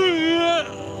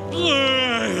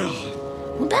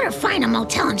 We better find a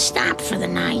motel and stop for the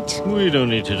night. We don't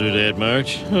need to do that,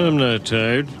 March. I'm not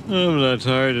tired. I'm not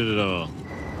tired at all.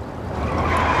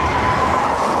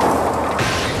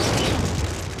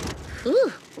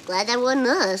 glad that wasn't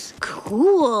us.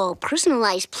 Cool.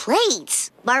 Personalized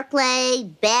plates. Barclay,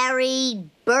 Barry,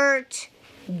 Bert,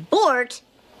 Bort.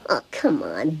 Oh, come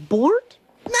on, Bort?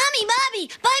 Mommy, buy me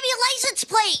a license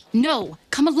plate. No,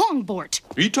 come along, Bort.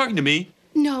 Are you talking to me?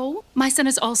 No, my son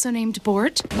is also named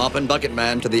Bort. Mop and Bucket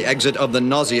Man to the exit of the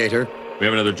Nauseator. We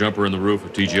have another jumper in the roof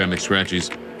of TGI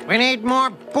McScratchies. We need more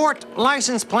Bort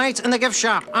license plates in the gift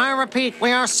shop. I repeat,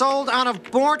 we are sold out of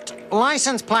Bort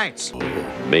license plates.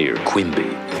 Mayor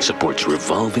Quimby supports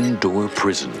revolving door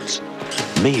prisons.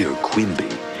 Mayor Quimby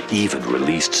even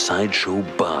released Sideshow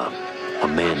Bob, a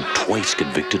man twice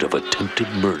convicted of attempted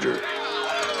murder.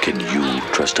 Can you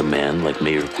trust a man like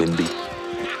Mayor Quimby?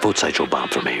 Vote Sideshow Bob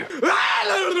for mayor.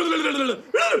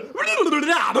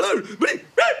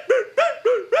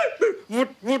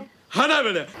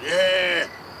 Yeah.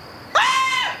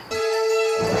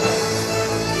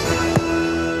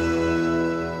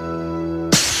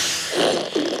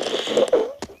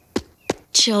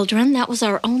 Children, that was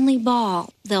our only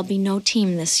ball. There'll be no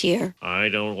team this year. I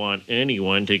don't want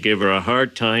anyone to give her a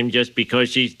hard time just because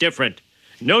she's different.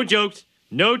 No jokes,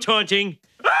 no taunting.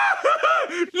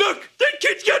 Look, that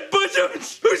kid's got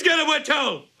bosoms. Who's got a wet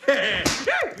towel?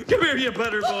 Come here, you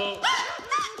butterball.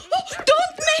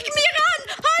 Don't make me run!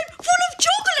 I'm full of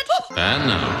chocolate! And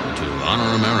now, to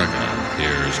honor America,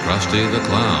 here's Krusty the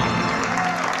Clown.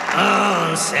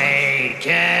 Oh, say,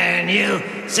 can you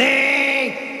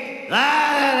sing? Light.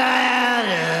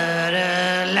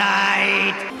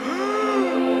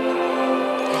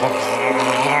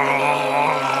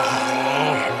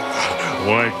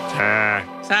 What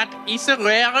the? That is the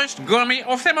rarest gummy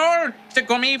of them all. The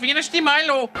gummy Venus de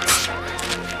Milo.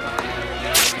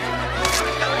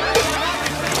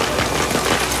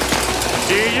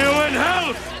 See you in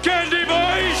hell, candy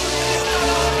boys!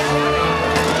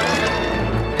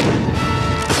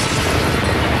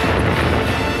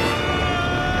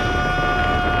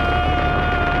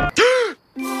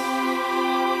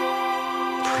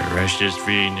 Precious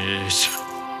Venus.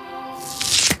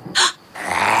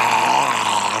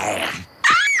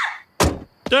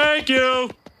 Thank you.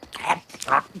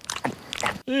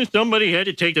 Somebody had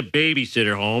to take the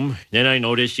babysitter home. Then I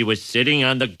noticed she was sitting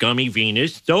on the gummy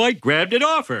Venus, so I grabbed it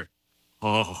off her.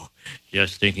 Oh,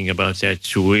 just thinking about that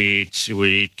sweet,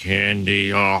 sweet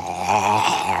candy. Oh,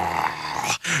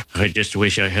 I just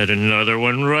wish I had another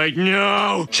one right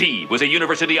now. She was a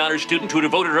university honors student who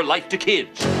devoted her life to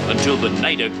kids until the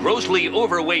night a grossly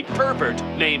overweight pervert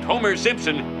named Homer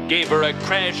Simpson gave her a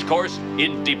crash course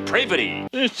in depravity.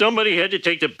 Somebody had to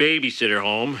take the babysitter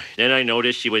home. Then I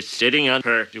noticed she was sitting on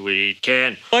her sweet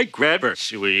can. I grabbed her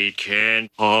sweet can.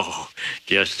 Oh,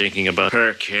 just thinking about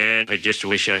her can. I just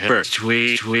wish I had her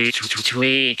sweet, sweet,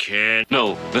 sweet can.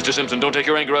 No, Mr. Simpson, don't take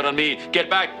your anger out on me. Get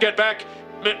back, get back.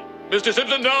 Mr.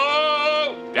 Simpson,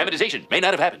 no! Dramatization may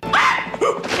not have happened.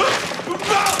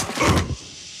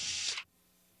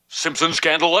 Simpson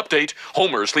scandal update.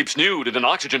 Homer sleeps nude in an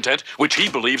oxygen tent, which he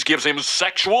believes gives him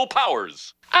sexual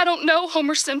powers. I don't know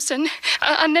Homer Simpson.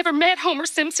 I never met Homer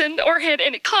Simpson or had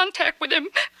any contact with him,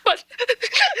 but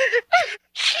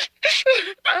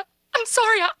I'm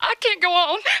sorry, I can't go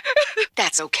on.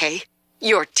 That's okay.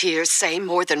 Your tears say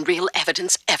more than real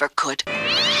evidence ever could.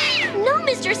 No,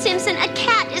 Mr. Simpson, a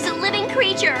cat is a living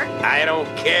creature. I don't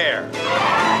care.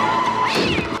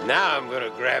 Now I'm gonna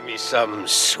grab me something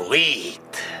sweet.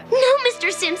 No,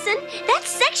 Mr. Simpson, that's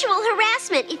sexual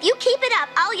harassment. If you keep it up,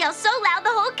 I'll yell so loud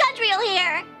the whole country will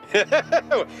hear.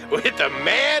 With the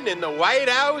man in the White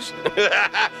House?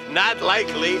 Not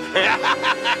likely.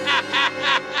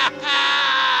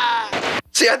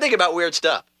 See, I think about weird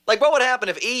stuff. Like, what would happen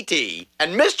if E.T.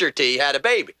 and Mr. T had a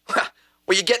baby?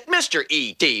 Well, you'd get Mr.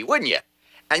 E.T., wouldn't you?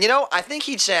 And you know, I think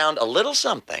he'd sound a little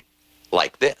something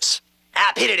like this.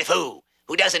 I pity the fool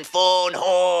who doesn't phone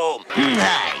home.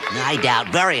 I doubt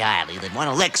very highly that one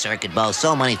elixir could boast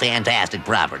so many fantastic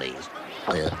properties.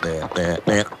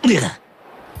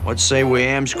 What say we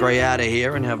amscray out of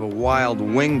here and have a wild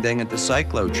wingding at the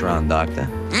cyclotron, Doctor?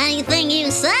 Anything you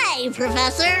say,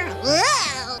 Professor.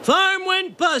 Whoa. Farm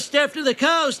went bust after the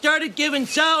cow started giving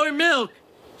sour milk.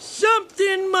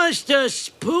 Something must have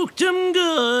spooked him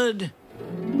good.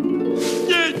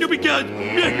 Oh my God.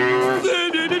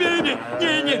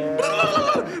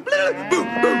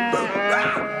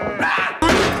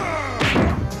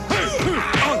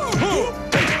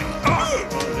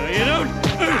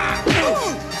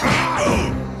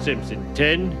 Simpson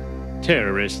 10,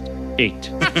 terrorist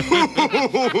 8.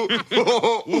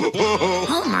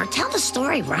 Homer, tell the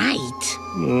story right.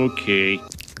 Okay.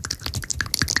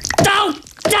 Don't!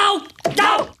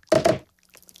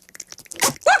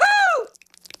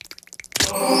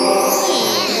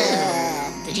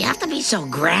 Did you have to be so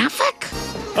graphic?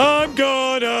 I'm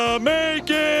gonna make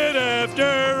it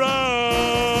after all.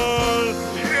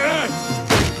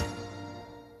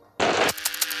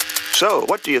 So,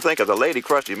 what do you think of the Lady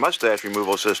Krusty mustache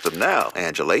removal system now,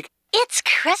 Angelique? It's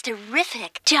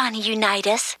crusterific, Johnny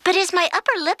Unitas. But is my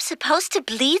upper lip supposed to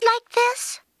bleed like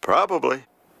this? Probably.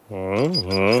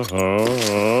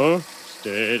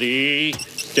 Steady,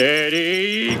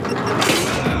 steady.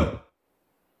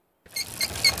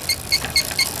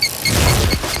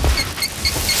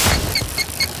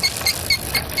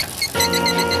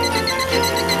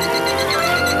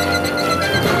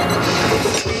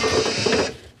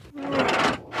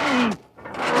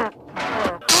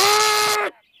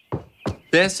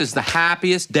 This is the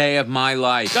happiest day of my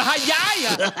life. Got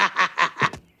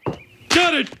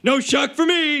it! No shock for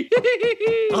me!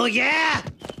 Oh, yeah?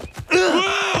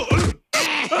 Whoa!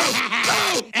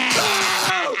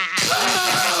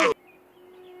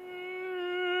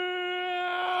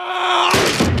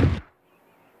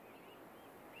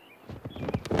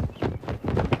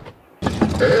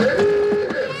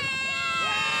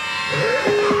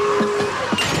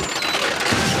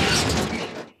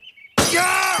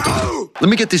 Let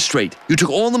me get this straight. You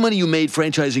took all the money you made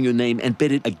franchising your name and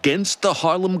bet it against the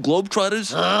Harlem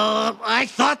Globetrotters? I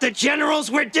thought the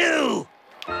generals were due.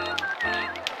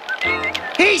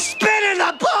 He's spinning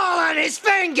the ball on his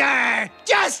finger.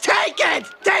 Just take it.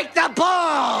 Take the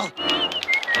ball.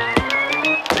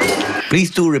 Please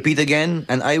to repeat again,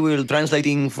 and I will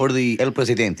translating for the El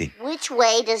Presidente. Which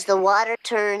way does the water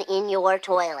turn in your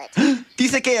toilet?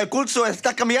 Dice que el curso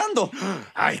está cambiando.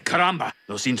 ¡Ay, caramba!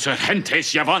 Los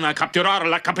insurgentes ya van a capturar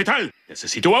la capital.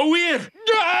 Necesito huir.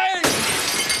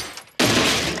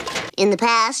 In the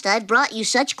past, I've brought you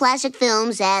such classic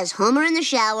films as Homer in the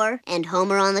Shower and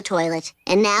Homer on the Toilet.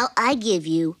 And now I give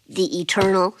you The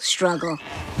Eternal Struggle.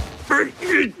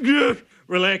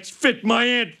 Relax, fit my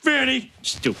Aunt Fanny.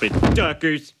 Stupid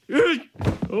duckers.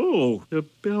 Oh, the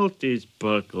belt is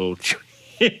buckled.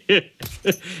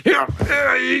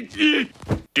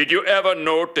 Did you ever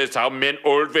notice how men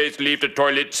always leave the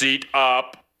toilet seat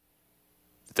up?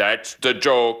 That's the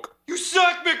joke. You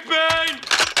suck, McBain!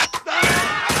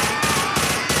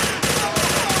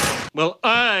 Well,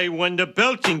 I won the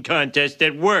belching contest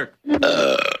at work.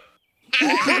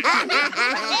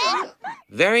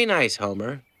 Very nice,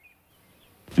 Homer.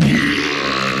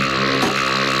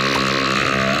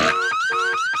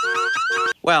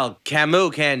 Well,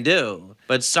 Camus can do,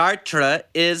 but Sartre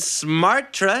is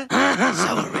smartre.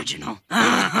 So original.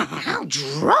 How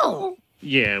droll.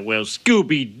 Yeah, well,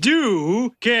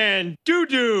 Scooby-Doo can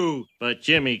doo-doo, but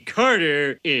Jimmy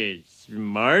Carter is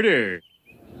smarter.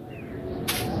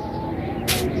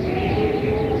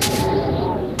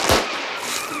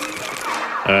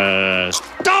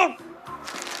 Don't!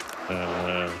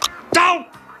 Don't!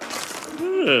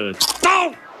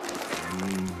 Don't!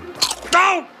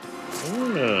 Don't!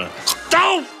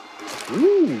 Don't!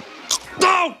 Ooh.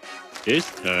 Don't! This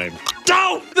time.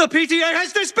 Don't! The PTA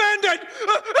has disbanded!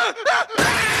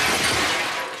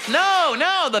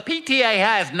 No, the PTA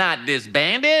has not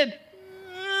disbanded.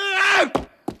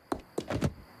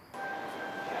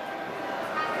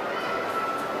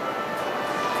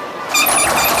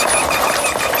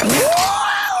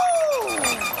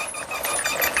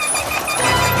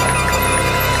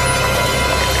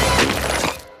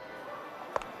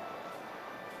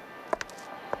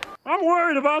 I'm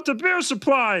worried about the beer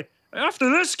supply. After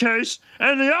this case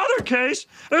and the other case,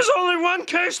 there's only one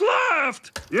case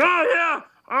left. Yeah,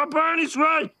 Barney's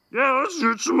right. Yeah, let's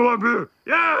get some more beer.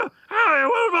 Yeah, hey,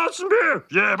 what about some beer?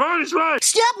 Yeah, Barney's right.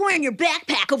 Stop wearing your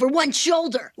backpack over one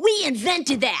shoulder. We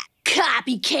invented that.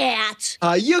 Copycats.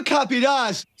 You copied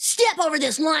us. Step over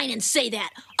this line and say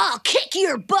that. I'll kick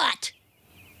your butt.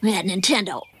 At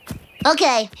Nintendo.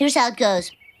 Okay, here's how it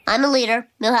goes. I'm a leader.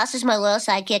 Milhouse is my loyal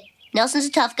sidekick. Nelson's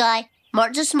a tough guy.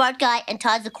 Martin's a smart guy. And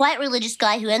Todd's the quiet religious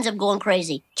guy who ends up going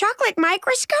crazy. Chocolate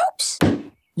microscopes?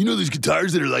 You know these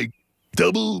guitars that are like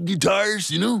double guitars,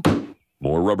 you know?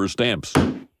 More rubber stamps.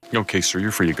 Okay, sir,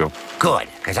 you're free to go. Good,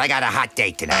 because I got a hot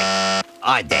date tonight.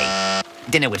 Odd date.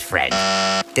 Dinner with friends.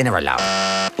 Dinner alone.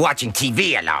 Watching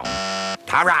TV alone.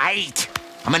 All right.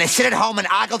 I'm gonna sit at home and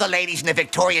ogle the ladies in the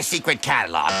Victoria's Secret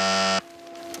catalog.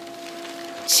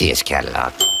 Sears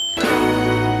catalog.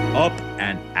 Up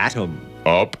and atom.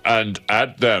 Up and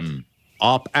at them.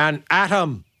 Up and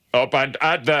atom. Up and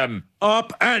at them.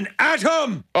 Up and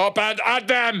atom. Up and at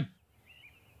them.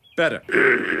 Better.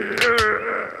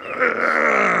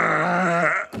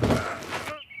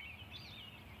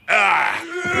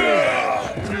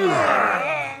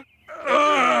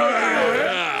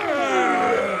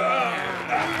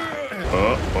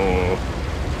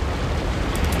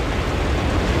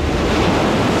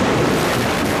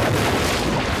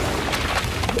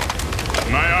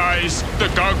 the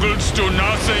goggles do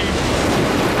nothing.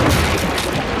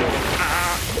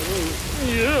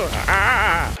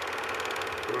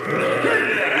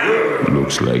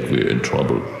 Looks like we're in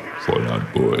trouble for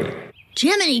that boy.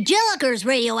 Jiminy Jillikers,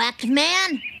 radioactive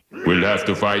man. We'll have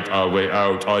to fight our way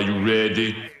out. Are you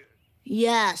ready?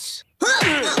 Yes.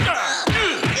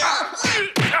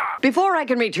 Before I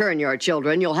can return your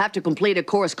children, you'll have to complete a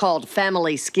course called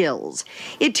Family Skills.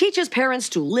 It teaches parents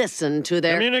to listen to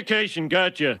their... Communication,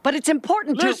 gotcha. But it's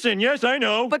important to... Listen, yes, I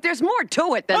know. But there's more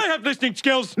to it than... I have listening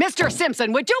skills. Mr.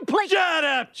 Simpson, would you please... Shut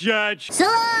up, Judge. So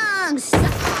long.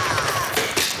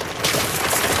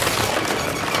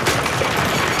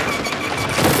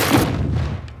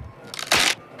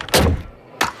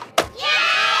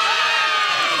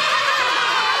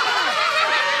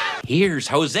 Here's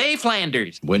Jose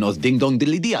Flanders. Buenos ding dong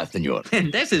dilly dia, senor.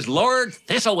 And this is Lord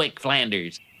Thistlewick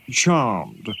Flanders.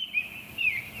 Charmed.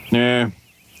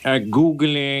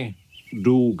 Googly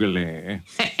doogly.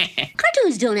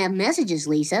 Cartoons don't have messages,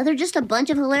 Lisa. They're just a bunch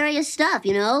of hilarious stuff,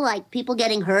 you know, like people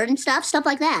getting hurt and stuff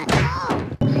like that.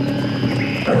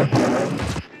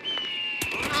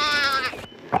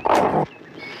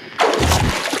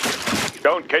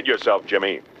 Don't kid yourself,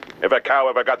 Jimmy. If a cow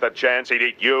ever got the chance, he'd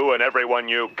eat you and everyone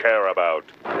you care about.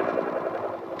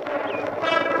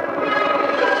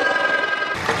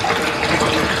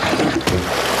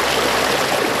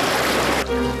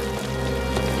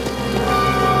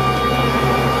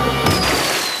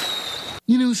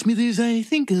 You know, Smithers, I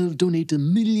think I'll donate $1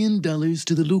 million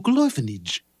to the local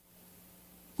orphanage.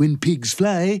 When pigs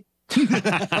fly...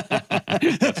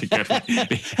 That's a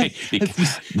good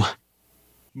one.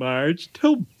 Marge,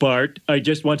 tell Bart I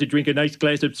just want to drink a nice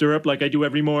glass of syrup like I do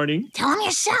every morning. Tell him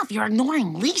yourself. You're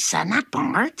ignoring Lisa, not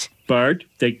Bart. Bart,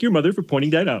 thank your mother for pointing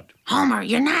that out. Homer,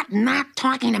 you're not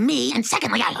talking to me. And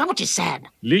secondly, I heard what you said.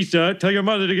 Lisa, tell your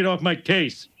mother to get off my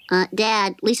case.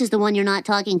 Dad, Lisa's the one you're not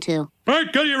talking to.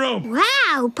 Bart, go to your room.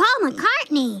 Wow, Paul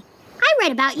McCartney. I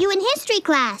read about you in history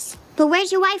class. But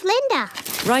where's your wife, Linda?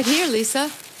 Right here,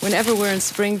 Lisa. Whenever we're in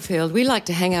Springfield, we like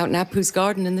to hang out in Apu's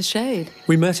garden in the shade.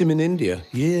 We met him in India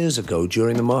years ago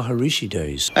during the Maharishi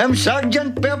days. I'm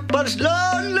Sergeant Pepper's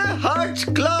Lonely Hearts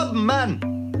Club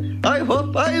Man. I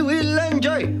hope I will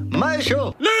enjoy my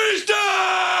show. Lisa!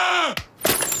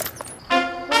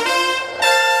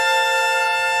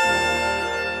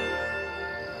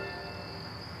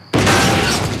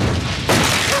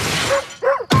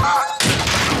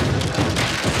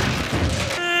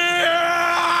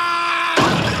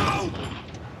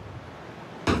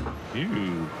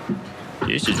 Ew,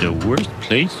 this is the worst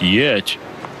place yet.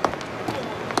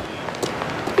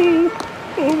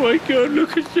 Oh my God,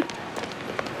 look at that.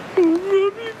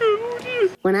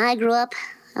 When I grow up,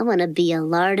 I want to be a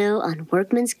lardo on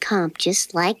workman's comp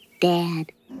just like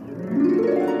Dad.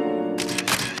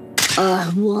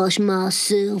 I wash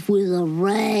myself with a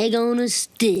rag on a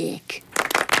stick.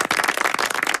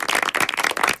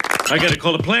 I gotta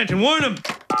call the plant and warn them.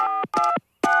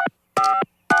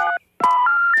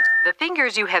 The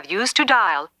fingers you have used to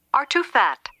dial are too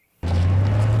fat.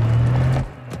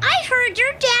 I heard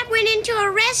your dad went into a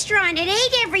restaurant and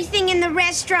ate everything in the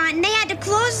restaurant, and they had to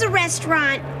close the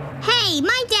restaurant. Hey,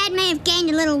 my dad may have gained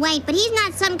a little weight, but he's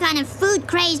not some kind of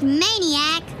food-crazed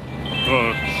maniac.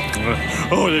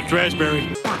 Oh, the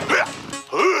raspberry.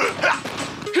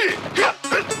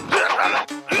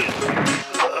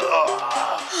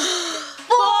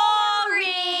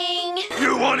 Boring!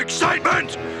 You want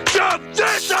excitement? Shove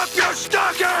this up your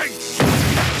stocking!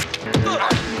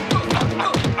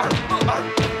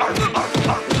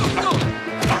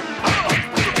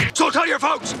 So tell your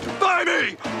folks, buy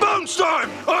me, Bone Storm,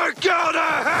 or go to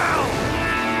hell!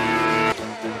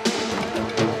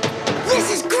 This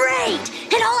is great!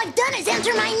 And all I've done is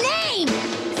enter my name!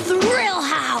 Thrill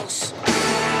House!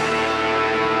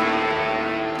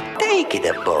 Take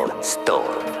it, Bone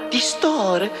Storm. The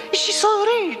store, she's so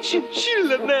rich,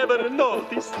 she'll never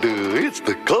notice. It's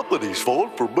the company's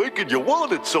fault for making you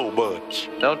want it so much.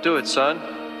 Don't do it, son.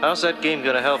 How's that game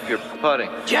gonna help your putting?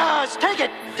 Just take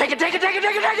it! Take it, take it, take it,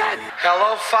 take it, take it!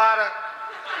 Hello, Father.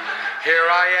 Here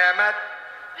I am at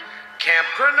Camp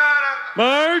Granada.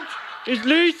 Marge, it's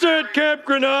Lisa at Camp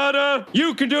Granada.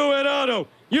 You can do it, Otto.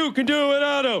 You can do it,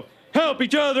 Otto. Help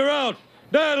each other out.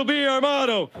 That'll be our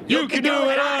motto. You can do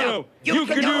it, Otto. You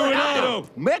can do it, Otto.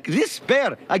 Make this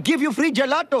fair. I give you free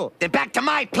gelato. Then back to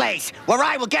my place, where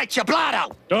I will get your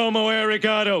blotto. Domo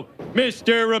arigato,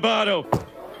 Mr. Roboto.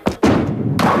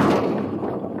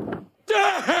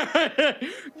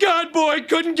 God boy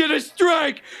couldn't get a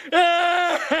strike.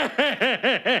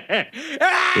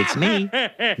 It's me,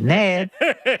 Ned.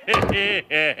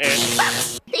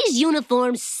 These These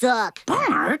uniforms suck.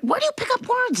 Bart, where do you pick up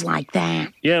words like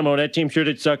that? Yeah, Mo, that team sure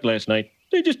did suck last night.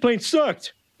 They just plain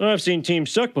sucked. I've seen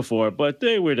teams suck before, but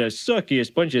they were the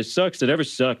suckiest bunch of sucks that ever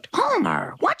sucked.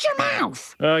 Homer, watch your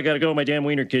mouth. I gotta go. My damn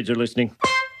wiener kids are listening.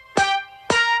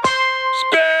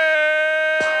 Spin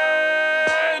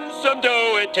some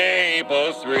dough at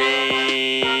table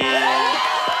 3.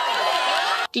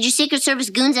 Did your Secret Service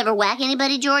goons ever whack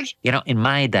anybody, George? You know, in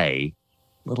my day,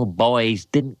 little boys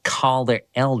didn't call their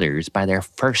elders by their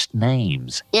first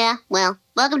names. Yeah, well,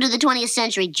 welcome to the 20th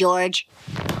century, George.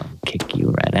 I'll kick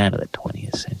you right out of the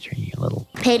 20th century, you little...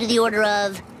 Pay to the order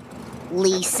of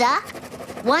Lisa,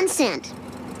 1 cent,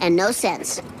 and no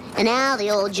sense. And now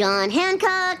the old John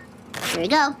Hancock. Here you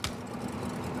go.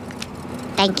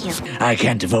 Thank you. I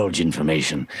can't divulge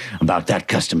information about that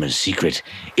customer's secret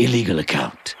illegal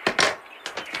account.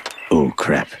 Oh,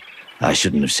 crap. I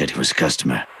shouldn't have said it was a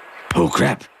customer. Oh,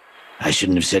 crap. I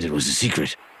shouldn't have said it was a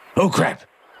secret. Oh, crap.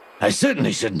 I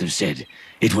certainly shouldn't have said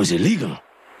it was illegal.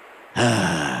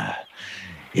 Ah,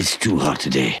 it's too hot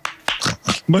today.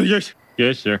 Yes.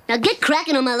 Yes, sir. Now get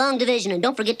cracking on my long division and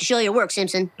don't forget to show your work,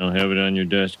 Simpson. I'll have it on your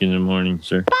desk in the morning,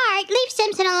 sir. Bart, leave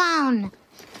Simpson alone.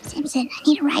 Simpson, I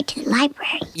need a ride to the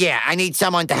library. Yeah, I need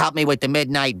someone to help me with the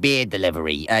midnight beer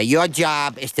delivery. Your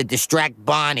job is to distract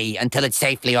Barney until it's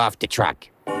safely off the truck.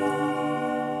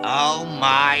 Oh,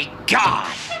 my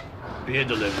God! Beer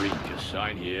delivery. Just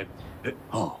sign here.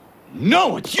 Oh,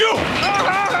 no, it's you!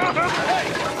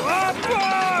 Hey! Oh,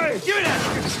 boy! Give me that!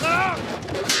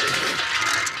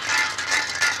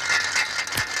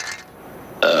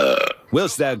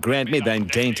 Wilt thou grant me thine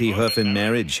dainty hoof in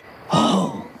marriage?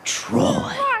 Oh,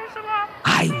 Troy,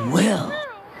 I will.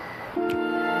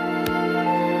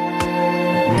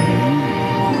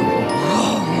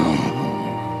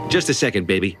 Just a second,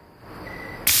 baby.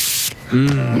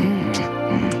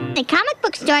 The comic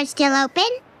book store's still open.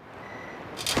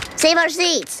 Save our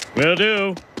seats. Will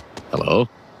do. Hello?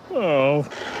 Oh.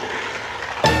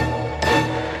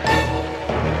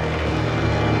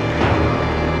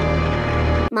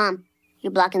 Mom,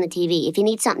 you're blocking the TV. If you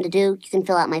need something to do, you can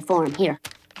fill out my form. Here.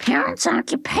 Parent's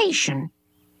occupation.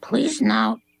 Please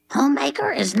note,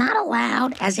 homemaker is not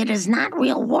allowed as it is not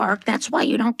real work. That's why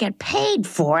you don't get paid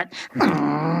for it.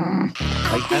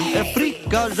 I am a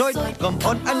freakazoid. Come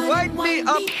on and wind me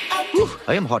up. Whew,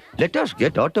 I am hot. Let us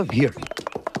get out of here.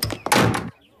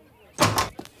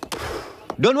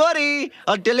 Don't worry.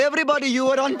 I'll tell everybody you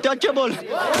are untouchable.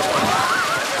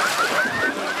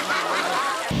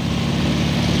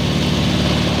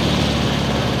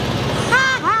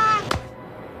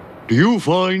 Do you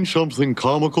find something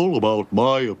comical about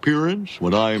my appearance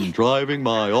when I'm driving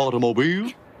my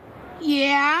automobile?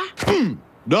 Yeah?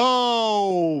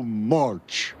 Now,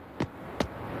 march.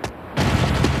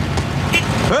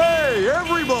 Hey,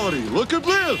 everybody, look at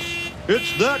this.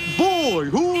 It's that boy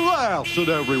who laughs at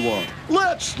everyone.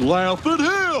 Let's laugh at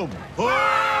him.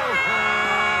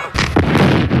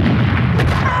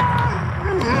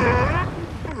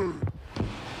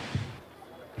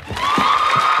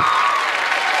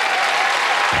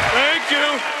 Thank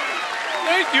you.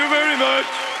 Thank you very much.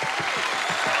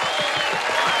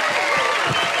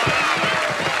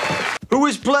 Who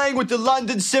is playing with the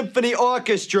London Symphony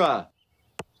Orchestra?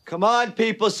 Come on,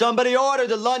 people. Somebody order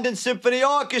the London Symphony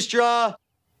Orchestra.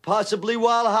 Possibly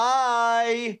while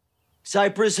high.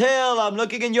 Cypress Hill, I'm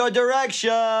looking in your direction.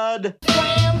 Now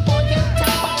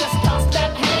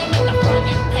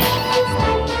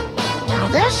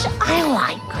this I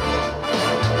like.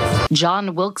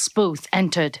 John Wilkes Booth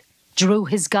entered, drew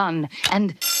his gun,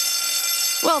 and...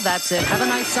 Well, that's it. Have a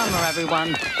nice summer,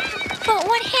 everyone. But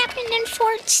what happened in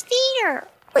Ford's Theater?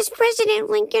 Was President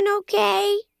Lincoln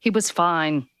okay? He was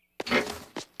fine.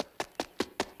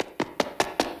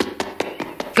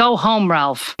 Go home,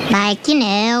 Ralph. Like, you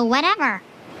know, whatever.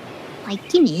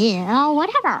 Like, you know,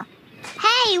 whatever.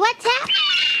 Hey, what's happening?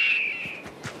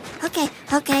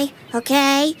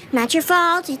 Okay. Not your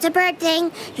fault. It's a bird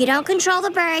thing. You don't control the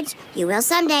birds. You will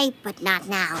someday, but not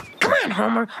now. Come on,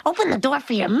 Homer. Open the door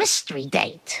for your mystery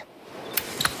date.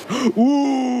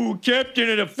 Ooh, captain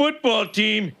of the football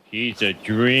team. He's a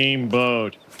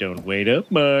dreamboat. Don't wait up,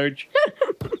 Marge.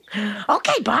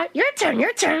 Okay, Bart, your turn.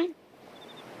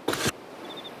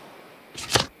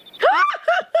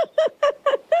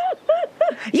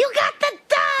 You got the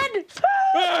dud!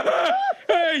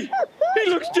 Hey, he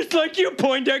looks just like you,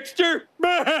 Poindexter.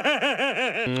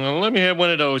 Let me have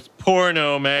one of those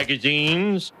porno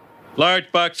magazines.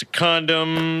 Large box of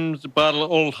condoms, a bottle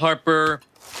of Old Harper,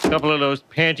 a couple of those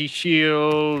panty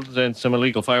shields, and some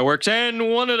illegal fireworks,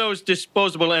 and one of those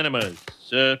disposable enemas.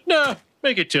 No,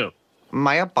 make it 2.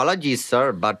 My apologies,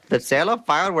 sir, but the sale of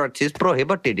fireworks is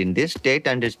prohibited in this state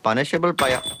and is punishable by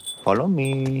a... Follow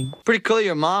me. Pretty cool of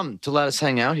your mom to let us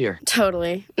hang out here.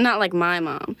 Totally. Not like my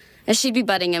mom. As she'd be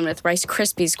butting in with Rice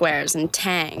Krispie squares and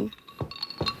Tang.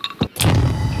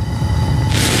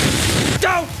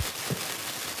 Don't!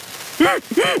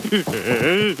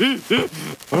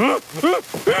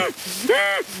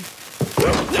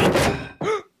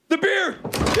 The beer!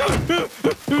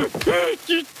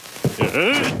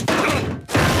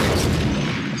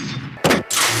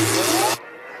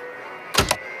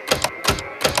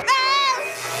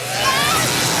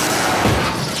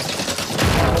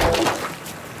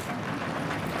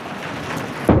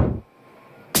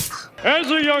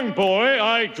 As a young boy,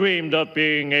 I dreamed of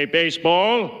being a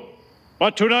baseball.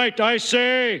 But tonight I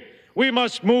say we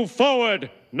must move forward,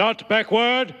 not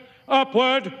backward,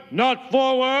 upward, not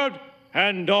forward,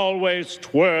 and always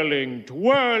twirling,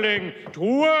 twirling,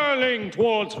 twirling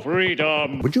towards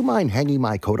freedom. Would you mind hanging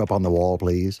my coat up on the wall,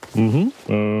 please? Let's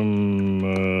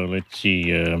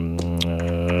see,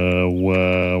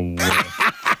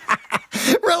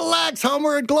 Relax,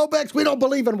 Homer. At Globex, we don't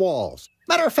believe in walls.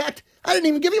 Matter of fact, I didn't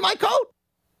even give you my coat.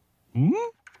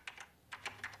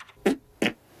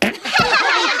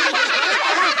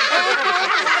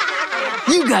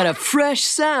 You got a fresh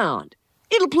sound.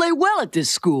 It'll play well at this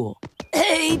school.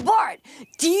 Hey, Bart,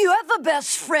 do you have a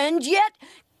best friend yet?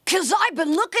 'Cause I've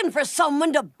been looking for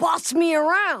someone to boss me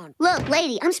around. Look,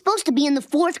 lady, I'm supposed to be in the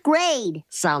 4th grade.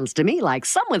 Sounds to me like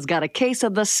someone's got a case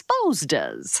of the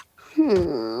Sposdas.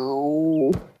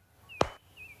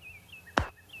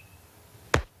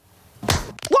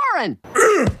 Warren!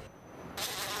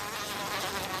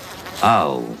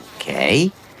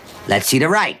 Okay. Let's see the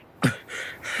right.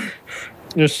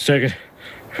 Just a second.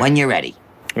 When you're ready.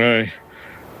 All right.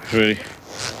 Ready.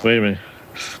 Wait a minute.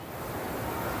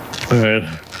 All right.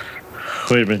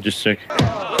 Wait a minute, just a second.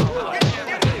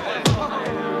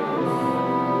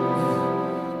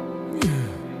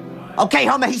 Okay,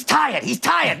 Homer, he's tired. He's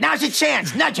tired. Now's your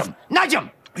chance. Nudge him. Nudge him.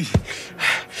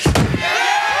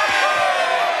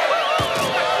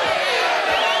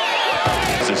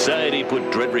 Society put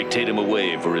Dredrick Tatum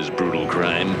away for his brutal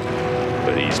crime,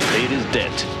 but he's paid his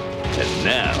debt, and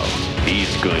now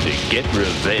he's going to get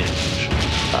revenge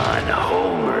on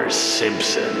Homer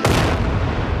Simpson.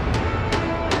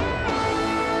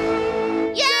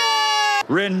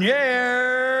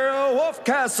 Rainier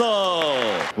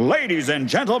Wolfcastle! Ladies and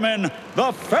gentlemen,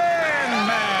 the Fan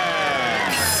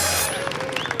Man!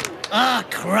 Ah,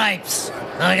 cripes.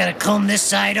 Now I gotta comb this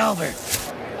side over.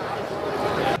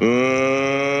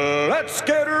 Let's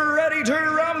get ready to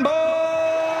rumble!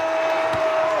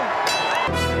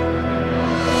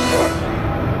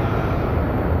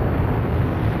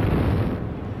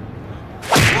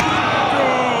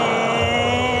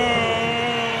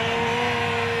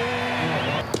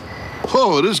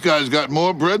 Oh, this guy's got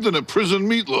more bread than a prison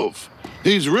meatloaf.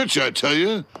 He's rich, I tell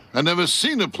you. I never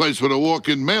seen a place with a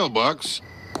walk-in mailbox.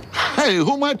 Hey,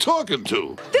 who am I talking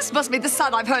to? This must be the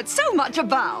son I've heard so much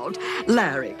about.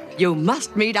 Larry, you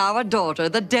must meet our daughter,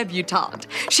 the debutante.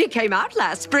 She came out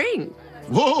last spring.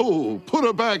 Whoa, put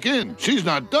her back in. She's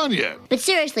not done yet. But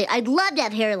seriously, I'd love to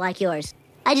have hair like yours.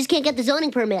 I just can't get the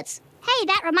zoning permits. Hey,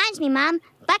 that reminds me, Mom.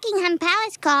 Buckingham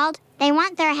Palace called. They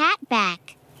want their hat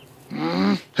back.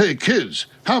 Hey, kids,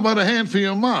 how about a hand for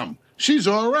your mom? She's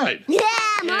all right. Yeah,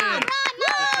 Mom!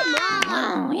 Mom!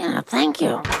 Oh, yeah, thank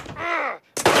you.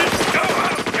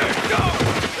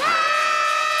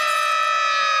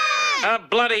 A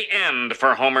bloody end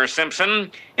for Homer Simpson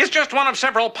is just one of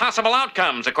several possible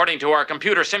outcomes according to our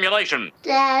computer simulation.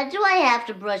 Dad, do I have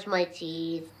to brush my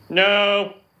teeth?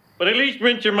 No, but at least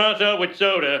rinse your mouth out with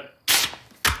soda.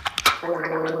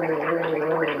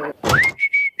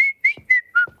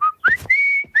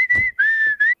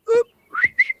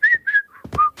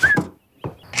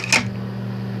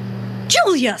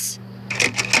 Julius!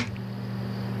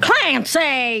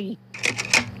 Clancy!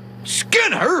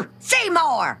 Skinner!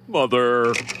 Seymour!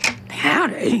 Mother.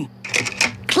 Patty!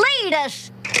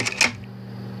 Cletus!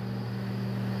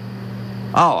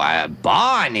 Oh,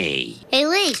 Barney. Hey,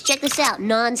 Lise, check this out.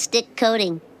 Non-stick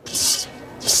coating.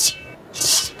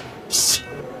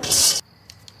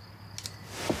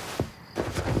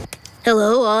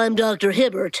 Hello, I'm Dr.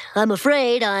 Hibbert. I'm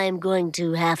afraid I'm going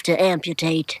to have to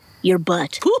amputate your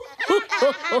butt.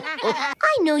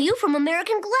 I know you from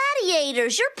American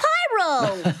Gladiators. You're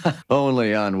Pyro.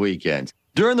 Only on weekends.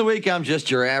 During the week, I'm just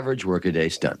your average workaday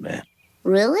stuntman.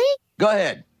 Really? Go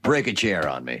ahead, break a chair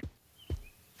on me.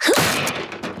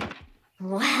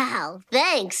 Wow,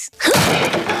 thanks.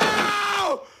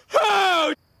 Ow!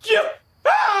 Ow!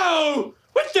 Ow!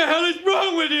 What the hell is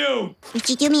wrong with you? Would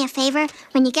you do me a favor?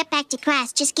 When you get back to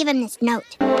class, just give him this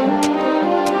note.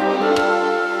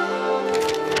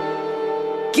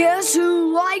 Guess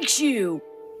who likes you?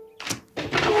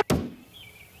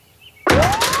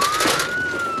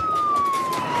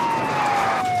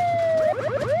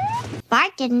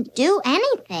 Bart didn't do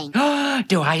anything.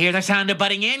 Do I hear the sound of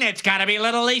butting in? It's gotta be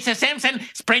little Lisa Simpson,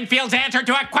 Springfield's answer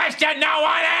to a question no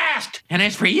one asked! And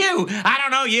as for you, I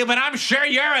don't know you, but I'm sure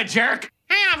you're a jerk.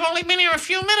 Hey, I've only been here a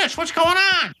few minutes. What's going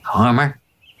on? Homer,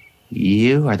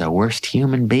 you are the worst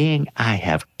human being I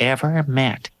have ever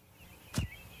met.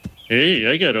 Hey,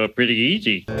 I got off pretty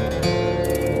easy.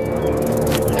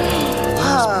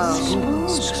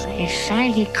 He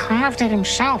said he carved it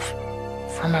himself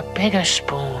from a bigger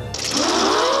spoon.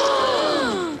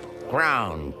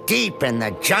 Grown deep in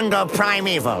the jungle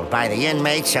primeval by the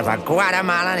inmates of a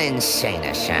Guatemalan insane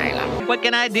asylum. What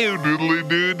can I do? Doodly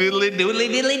doo, diddly doodly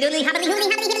diddly doodly hobbly hoobly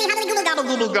hobbly hoobly hobbly gobble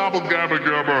gobble gobble gobble gabba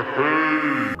gabba.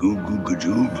 Hey, goo goo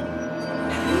gajoob.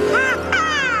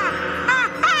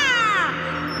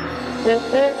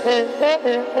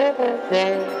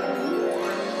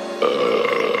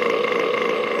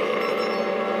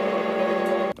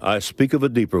 I speak of a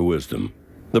deeper wisdom.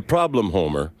 The problem,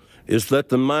 Homer, is that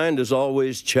the mind is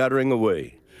always chattering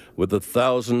away with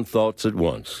 1,000 thoughts at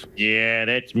once. Yeah,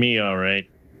 that's me, all right.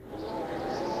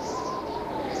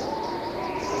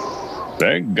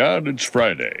 Thank God it's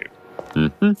Friday.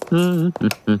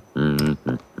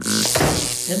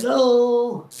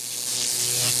 Hello?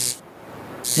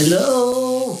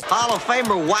 Hello? Hall of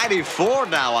Famer Whitey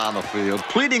Ford now on the field,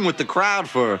 pleading with the crowd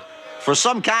for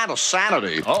some kind of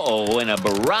sanity. Uh-oh, and a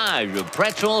barrage of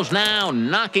pretzels now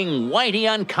knocking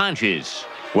Whitey unconscious.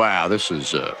 Wow, this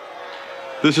is a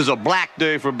black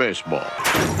day for baseball.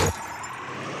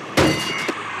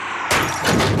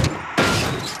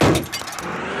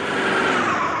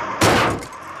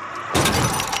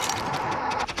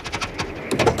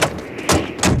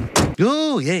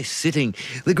 Oh, yes, sitting.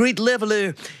 The great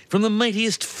leveler, from the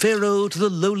mightiest pharaoh to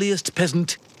the lowliest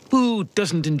peasant. Who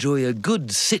doesn't enjoy a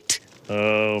good sit?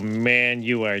 Oh, man,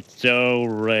 you are so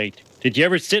right. Did you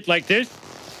ever sit like this?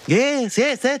 Yes,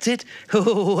 that's it.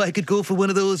 Oh, I could go for one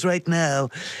of those right now.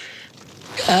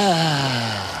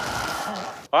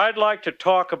 I'd like to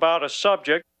talk about a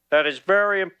subject that is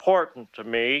very important to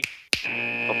me.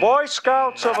 The Boy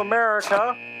Scouts of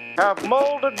America have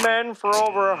molded men for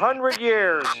over 100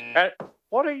 years. And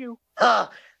what are you?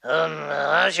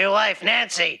 How's your wife,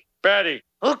 Nancy? Betty.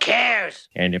 Who cares?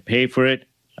 And to pay for it,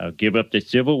 I'll give up the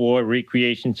Civil War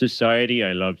Recreation Society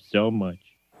I love so much.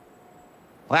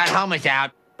 Well, Homer's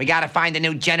out. We gotta find the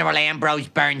new General Ambrose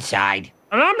Burnside.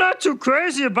 And I'm not too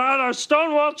crazy about our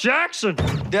Stonewall Jackson.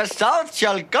 The South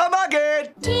shall come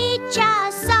again. Teach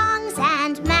us songs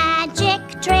and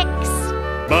magic tricks.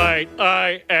 Might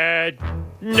I add,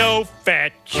 no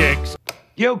fat chicks.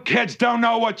 You kids don't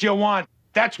know what you want.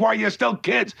 That's why you're still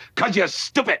kids, 'cause you're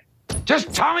stupid.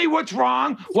 Just tell me what's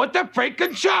wrong with the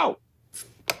freaking show.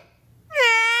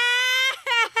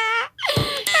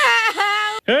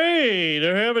 Hey,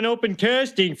 they're having open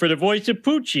casting for the voice of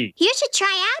Poochie. You should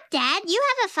try out, Dad. You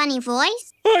have a funny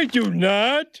voice. I do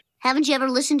not. Haven't you ever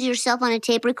listened to yourself on a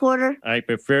tape recorder? I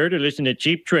prefer to listen to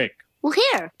Cheap Trick. Well,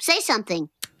 here, say something.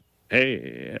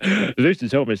 Hey, this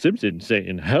is Homer Simpson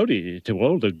saying howdy to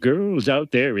all the girls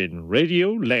out there in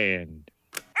Radio Land.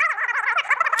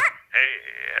 Hey,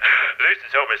 this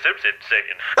is Homer Simpson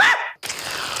saying...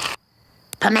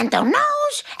 Pimento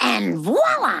nose, and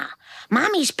voila!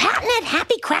 Mommy's patented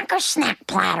Happy Cracker snack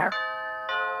platter.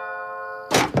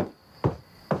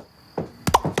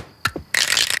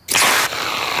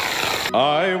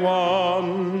 I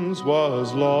once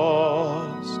was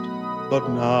lost, but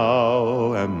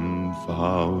now am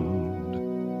found.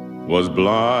 Was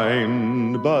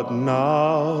blind, but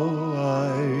now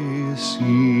I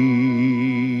see.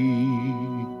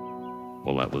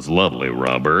 Well, that was lovely,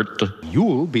 Robert.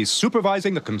 You'll be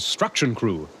supervising the construction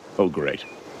crew. Oh, great.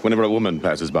 Whenever a woman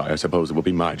passes by, I suppose it will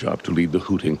be my job to lead the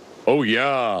hooting. Oh,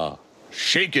 yeah.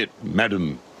 Shake it,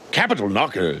 madam. Capital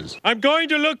knockers. I'm going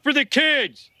to look for the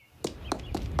kids.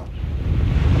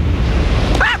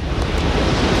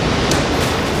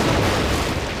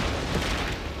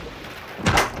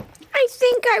 I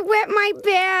think I wet my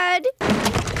bed.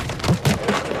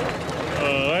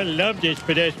 Oh, I love this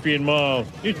pedestrian mall.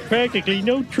 There's practically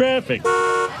no traffic.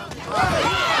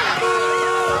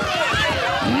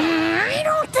 I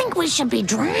don't think we should be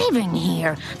driving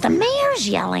here. The mayor's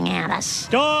yelling at us.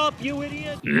 Stop, you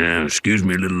idiot! Yeah, excuse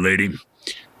me, little lady.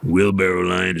 Wheelbarrow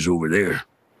line is over there.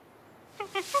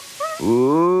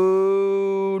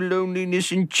 Oh,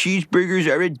 loneliness and cheeseburgers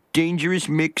are a dangerous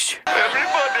mix.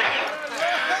 Everybody!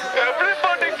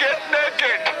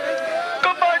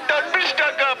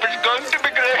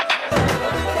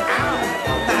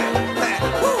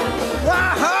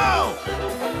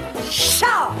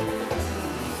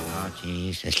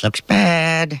 This looks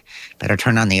bad. Better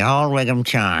turn on the old Wiggum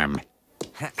charm.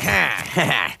 And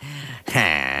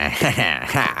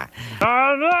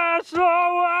that's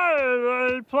the way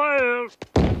they play it.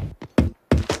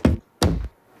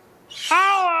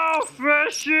 Hello,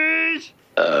 fishies!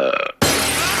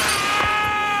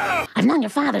 I've known your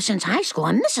father since high school,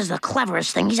 and this is the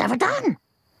cleverest thing he's ever done.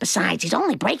 Besides, he's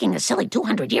only breaking a silly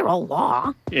 200-year-old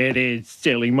law. It is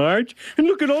silly, Marge. And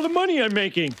look at all the money I'm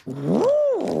making.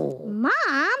 Ooh.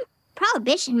 Mom,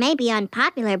 prohibition may be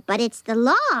unpopular, but it's the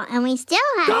law, and we still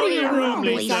have... Go to your room,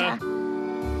 Lisa.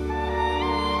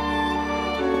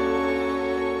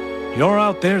 You're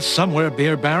out there somewhere,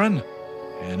 Beer Baron,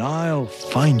 and I'll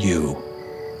find you.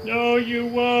 No, you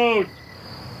won't.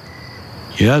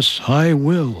 Yes, I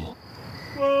will.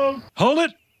 Won't. Hold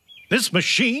it! This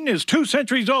machine is 2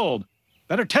 centuries old.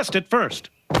 Better test it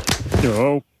first.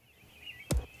 No.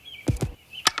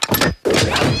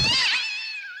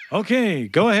 Okay,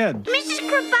 go ahead. Mrs.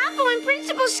 Krabappel and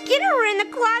Principal Skinner were in the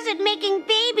closet making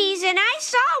babies, and I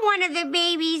saw one of the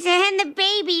babies, and the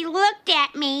baby looked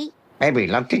at me. Baby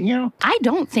looked at you? I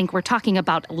don't think we're talking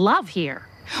about love here.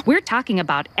 We're talking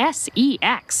about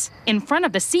S-E-X in front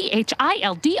of the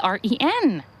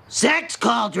C-H-I-L-D-R-E-N. Sex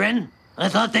cauldron? I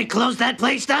thought they closed that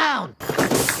place down.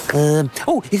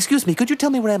 Oh, excuse me, could you tell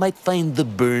me where I might find the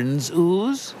Burns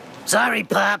ooze? Sorry,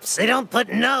 Pops. They don't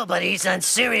put nobodies on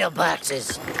cereal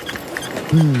boxes.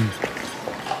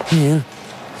 Yeah.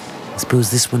 I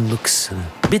suppose this one looks a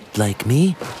bit like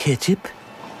me. Ketchup.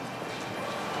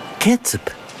 Ketchup.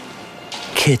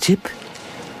 Ketchup.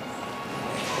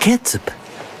 Ketchup.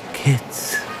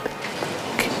 Ketchup.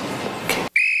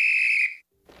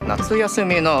 夏休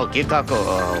みの企画を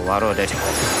終わろうでしょ。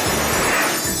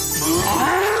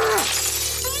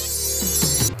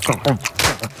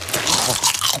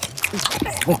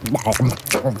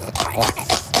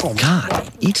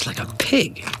God, he eats like a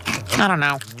pig. I don't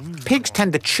know. Pigs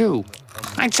tend to chew.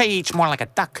 I'd say he eats more like a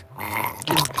duck.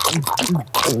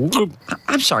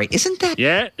 I'm sorry, isn't that...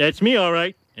 Yeah, that's me, all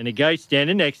right. And the guy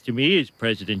standing next to me is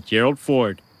President Gerald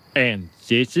Ford. And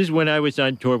this is when I was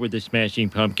on tour with the Smashing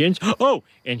Pumpkins. Oh,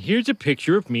 and here's a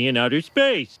picture of me in outer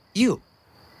space. You?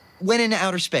 When in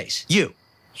outer space? You?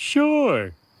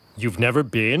 Sure. You've never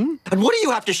been? And what do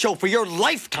you have to show for your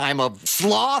lifetime of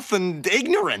sloth and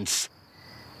ignorance?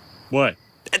 What?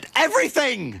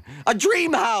 Everything! A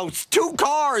dream house, 2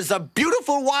 cars, a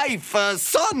beautiful wife, a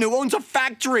son who owns a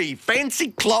factory, fancy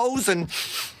clothes, and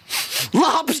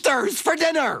lobsters for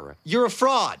dinner! You're a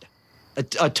fraud.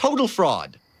 A total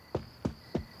fraud.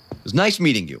 It was nice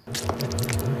meeting you.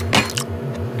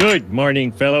 Good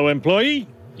morning, fellow employee.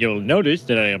 You'll notice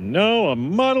that I am now a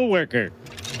model worker.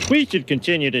 We should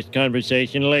continue this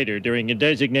conversation later during a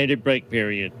designated break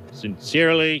period.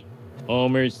 Sincerely,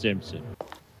 Homer Simpson.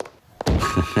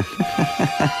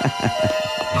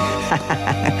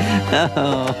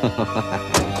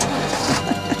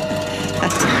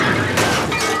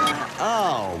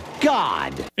 Oh,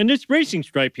 God. And this racing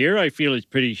stripe here I feel is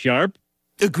pretty sharp.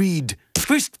 Agreed.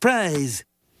 First prize.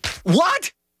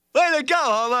 What? Way to go,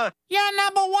 Homer. You're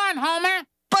number 1, Homer.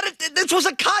 But this was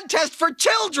a contest for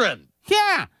children.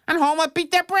 Yeah, and Homer beat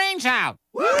their brains out.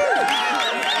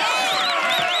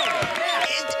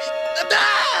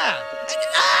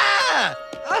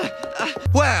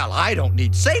 Well, I don't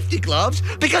need safety gloves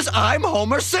because I'm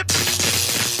Homer Simpson.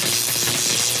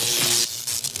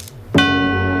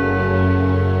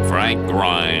 Frank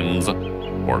Grimes,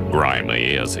 or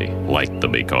Grimy as he liked to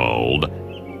be called,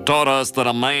 taught us that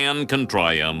a man can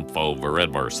triumph over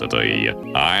adversity.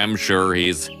 I am sure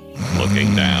he's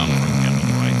looking down from heaven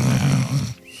right now.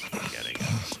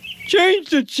 Change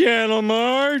the channel,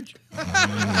 Marge. That's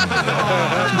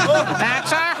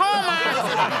our Homer.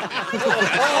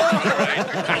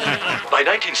 By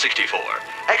 1964,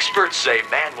 experts say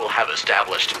man will have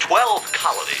established 12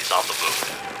 colonies on the moon,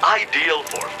 ideal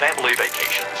for family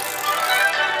vacations.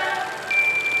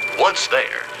 Once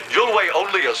there, you'll weigh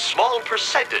only a small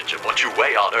percentage of what you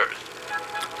weigh on Earth.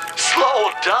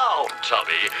 Slow down,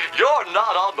 Tubby. You're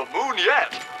not on the moon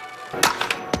yet.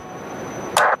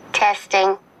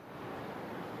 Testing.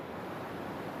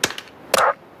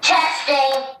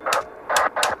 Testing.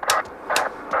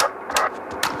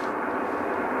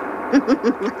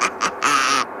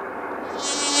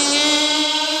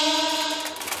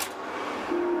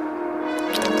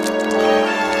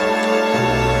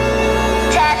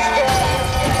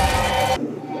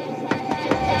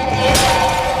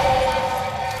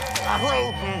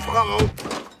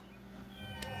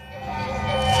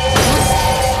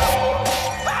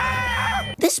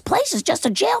 This place is just a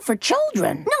jail for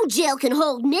children. No jail can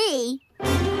hold me.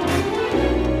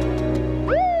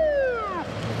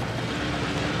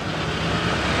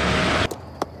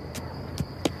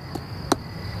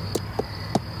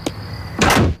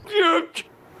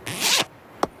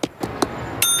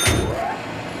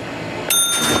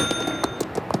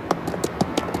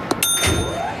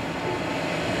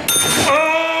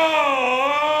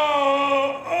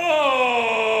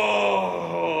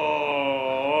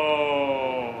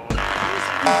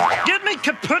 me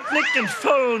Kaputnik and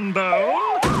Phone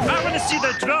Bone. I want to see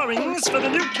the drawings for the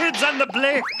new kids on the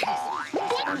Blick.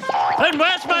 And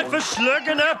where's my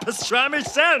Verschluggener pastrami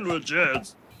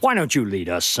sandwiches? Why don't you lead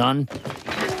us, son?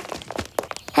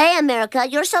 Hey, America,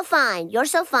 you're so fine. You're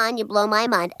so fine, you blow my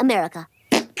mind. America.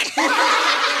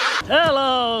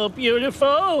 Hello,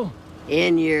 beautiful.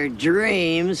 In your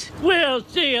dreams. We'll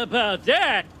see about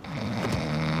that.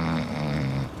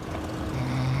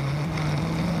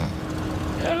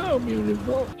 Hello,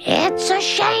 beautiful. It's a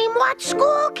shame what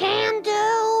school can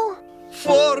do.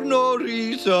 For no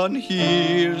reason,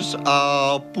 here's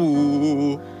a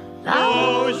boo.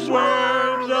 Those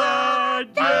were the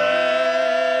days.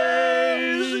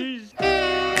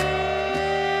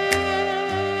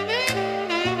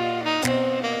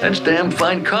 That's damn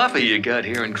fine coffee you got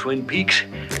here in Twin Peaks.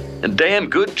 And damn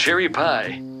good cherry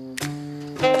pie.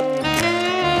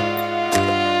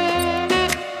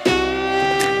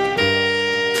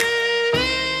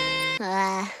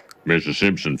 Mrs.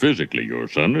 Simpson, physically, your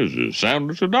son is as sound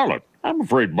as a dollar. I'm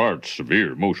afraid Bart's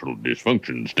severe emotional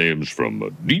dysfunction stems from a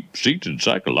deep-seated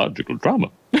psychological trauma.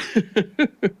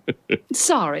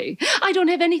 Sorry, I don't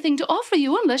have anything to offer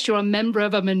you unless you're a member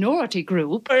of a minority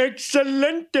group.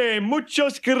 Excelente.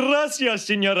 Muchas gracias,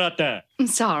 señorita.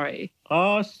 Sorry.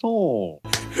 So.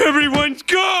 Everyone's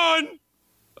gone.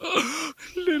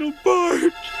 Little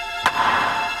Bart.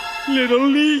 Little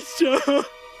Lisa.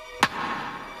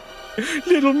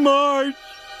 Little Marge.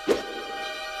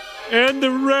 And the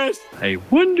rest. I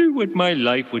wonder what my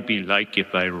life would be like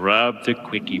if I robbed the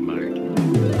Quickie Mart.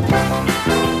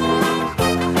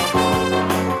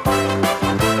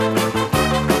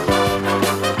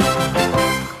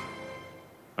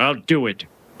 I'll do it.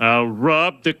 I'll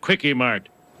rob the Quickie Mart.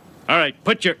 All right,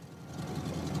 put your...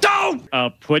 Don't!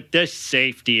 I'll put the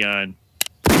safety on.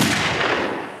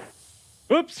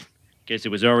 Oops. Guess it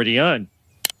was already on.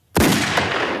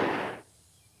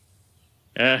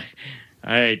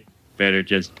 I'd better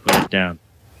just put it down.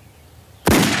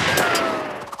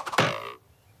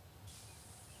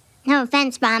 No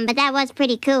offense, Mom, but that was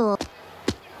pretty cool.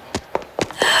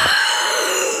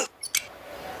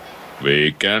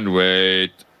 We can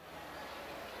wait.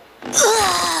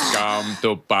 Come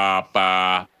to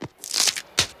Papa.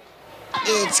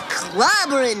 It's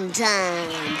clobbering time.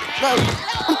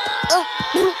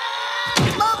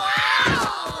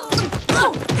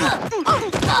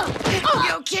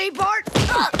 You okay, Bart?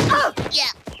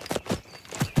 Yeah.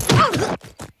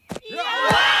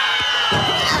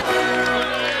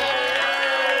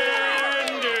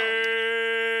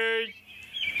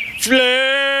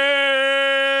 Flanders!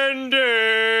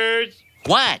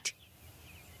 What?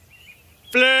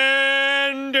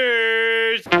 Flanders!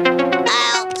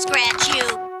 I'll scratch you.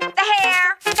 The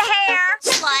hair! The hair!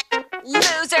 Slut.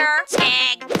 Loser!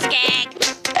 Skag. Skag.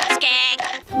 Skag.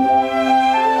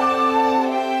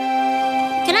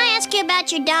 Can I ask you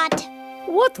about your dot?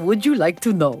 What would you like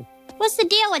to know? What's the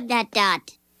deal with that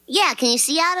dot? Yeah, can you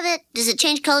see out of it? Does it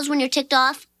change colors when you're ticked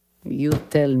off? You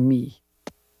tell me.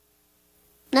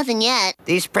 Nothing yet.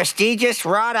 These prestigious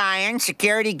wrought iron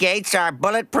security gates are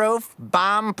bulletproof,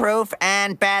 bomb-proof,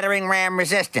 and battering ram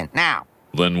resistant. Now,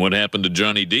 Then what happened to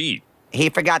Johnny D? he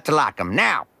forgot to lock them.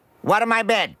 Now, what am my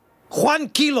bed? 1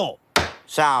 kilo.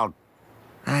 So,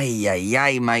 Ay, ay,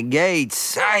 ay, my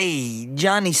gates. Ay,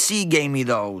 Johnny C gave me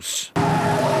those.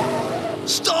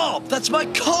 Stop! That's my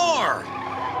car!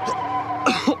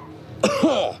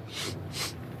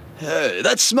 Hey,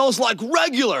 that smells like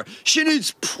regular. She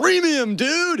needs premium,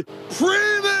 dude!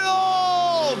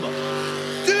 Premium!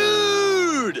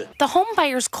 Dude! The home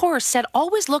buyer's course said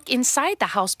always look inside the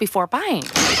house before buying.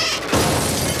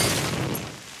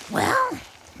 Well,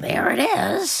 there it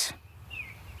is.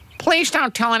 Please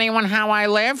don't tell anyone how I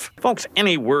live. Folks,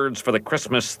 any words for the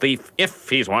Christmas thief if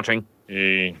he's watching?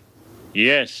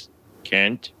 Yes,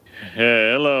 Kent.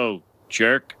 Hello,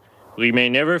 jerk. We may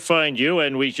never find you,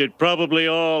 and we should probably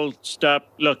all stop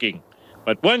looking.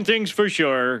 But one thing's for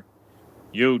sure,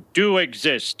 you do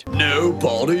exist.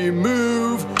 Nobody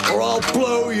move, or I'll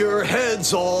blow your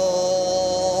heads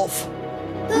off.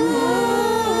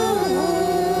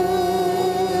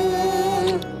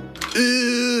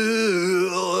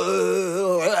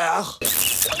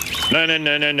 Na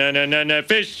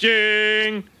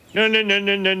fishing! Na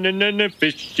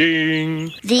fishing!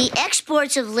 The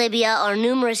exports of Libya are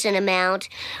numerous in amount.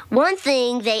 One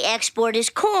thing they export is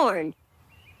corn,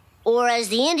 or as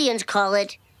the Indians call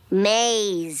it,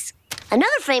 maize.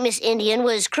 Another famous Indian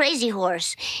was Crazy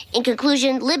Horse. In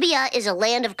conclusion, Libya is a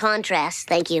land of contrasts.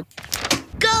 Thank you.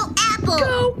 Go apple!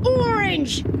 Go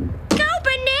orange! Go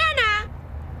banana!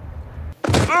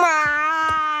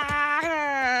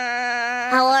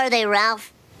 How are they,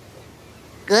 Ralph?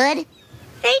 good?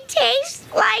 They taste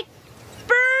like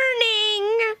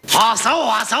burning.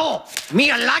 Also, me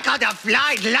lack of the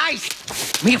flight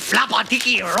lice. Me flap a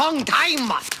dicky wrong time.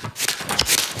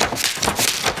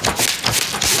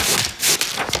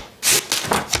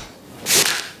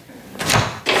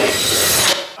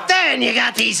 Then you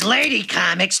got these lady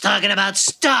comics talking about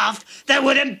stuff that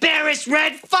would embarrass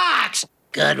Red Fox.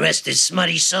 God rest his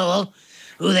smutty soul.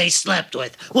 Who they slept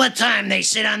with, what time they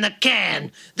sit on the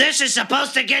can. This is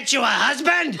supposed to get you a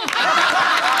husband?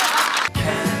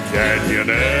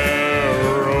 Canyonero.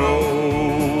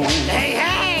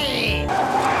 Hey!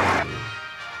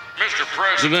 Mr.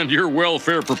 President, your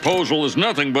welfare proposal is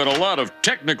nothing but a lot of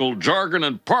technical jargon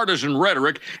and partisan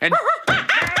rhetoric and...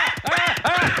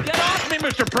 Get off me,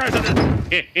 Mr. President!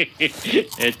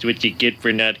 That's what you get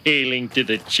for not hailing to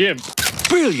the chimp.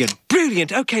 Brilliant,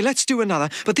 brilliant. Okay, let's do another.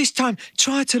 But this time,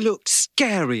 try to look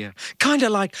scarier. Kind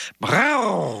of like...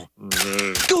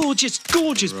 Gorgeous,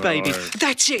 gorgeous, baby.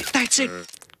 That's it, that's it.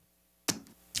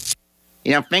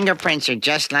 Your fingerprints are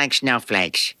just like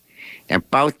snowflakes. They're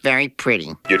both very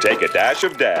pretty. You take a dash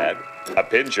of Dad, a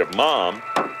pinch of Mom,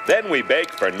 then we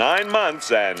bake for 9 months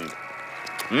and...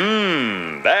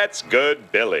 that's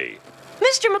good, Billy.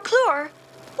 Mr. McClure,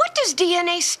 what does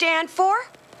DNA stand for?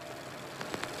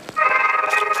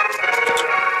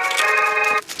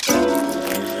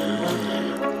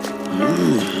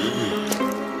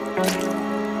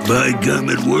 By gum,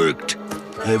 it worked.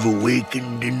 I've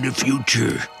awakened in the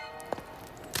future.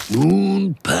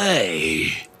 Moon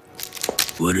pie.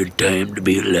 What a time to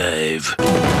be alive.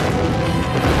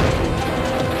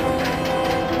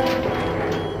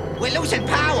 We're losing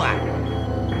power.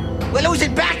 We're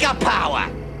losing backup power.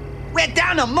 We're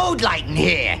down to mood lighting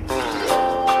here.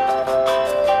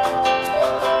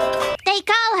 They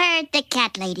call her the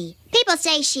cat lady. People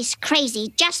say she's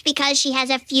crazy just because she has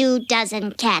a few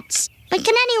dozen cats. But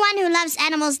can anyone who loves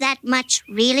animals that much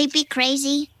really be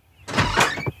crazy?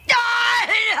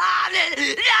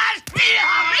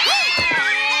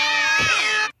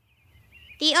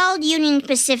 The old Union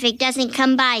Pacific doesn't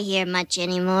come by here much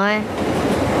anymore.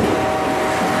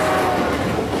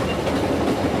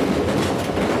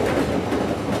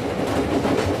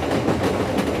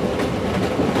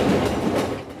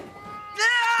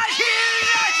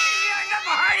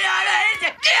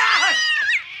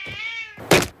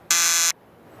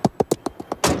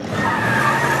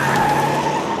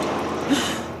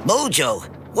 Mojo,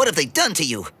 what have they done to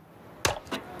you?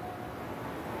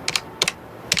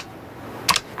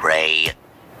 Pray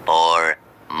for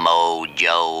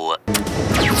Mojo.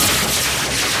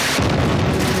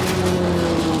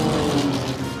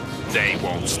 They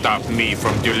won't stop me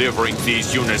from delivering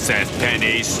these UNICEF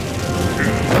pennies.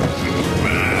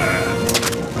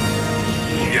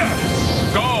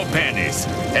 Go, pennies.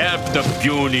 Help the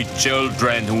puny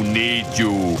children who need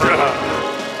you.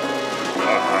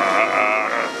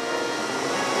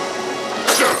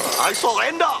 I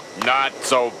surrender. Not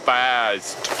so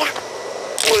fast.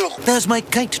 How's my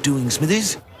kite doing,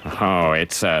 Smithers? Oh,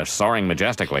 it's soaring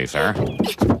majestically, sir.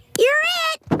 You're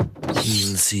it!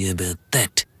 We'll see about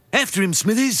that. After him,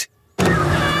 Smithers. You're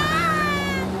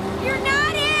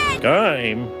not it!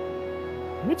 Gime?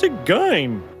 What's a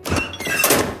gime?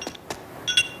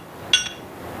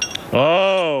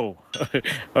 Oh,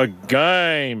 a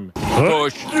gime.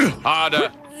 Push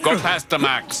harder. Go past the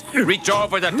max. Reach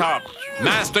over the top.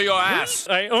 Master your ass.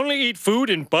 I only eat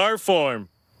food in bar form.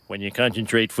 When you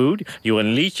concentrate food, you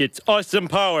unleash its awesome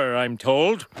power, I'm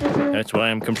told. That's why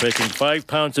I'm compressing 5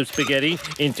 pounds of spaghetti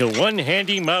into one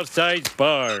handy mouth-sized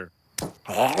bar.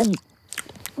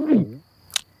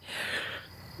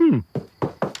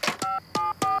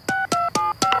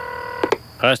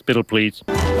 Hospital, please.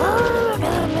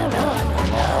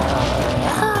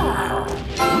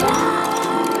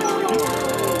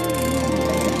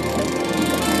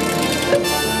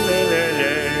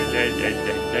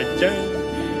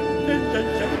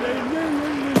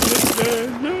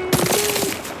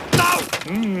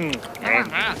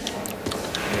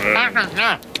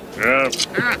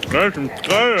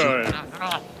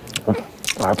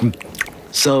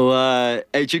 So,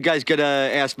 ain't you guys gonna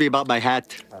ask me about my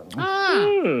hat?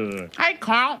 Hey,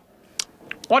 Carl.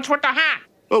 What's with the hat?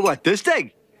 Well, what, this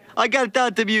thing? I got it down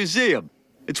at the museum.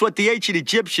 It's what the ancient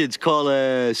Egyptians call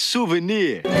a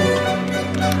souvenir.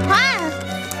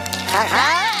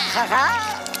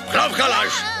 Glove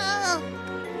colors.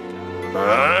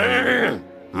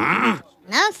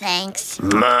 No, thanks.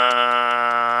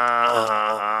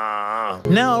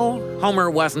 No, Homer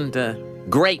wasn't a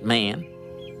great man,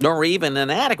 nor even an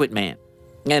adequate man.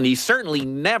 And he certainly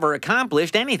never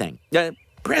accomplished anything.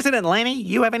 President Laney,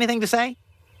 you have anything to say?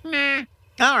 Nah,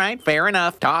 All right, fair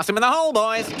enough. Toss him in the hole,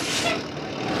 boys.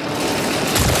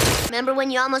 Remember when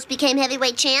you almost became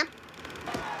heavyweight champ?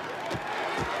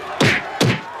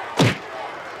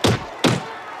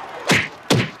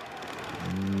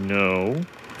 No.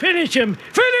 Finish him!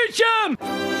 Finish him!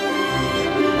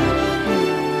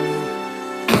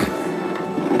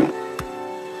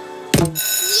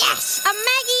 Yes, a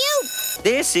Maggie-oop.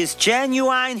 This is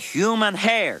genuine human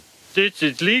hair. This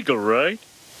is legal, right?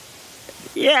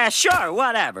 Yeah, sure,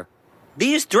 whatever.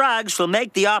 These drugs will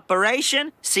make the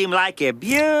operation seem like a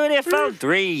beautiful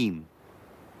dream.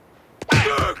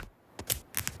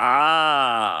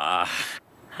 Ah.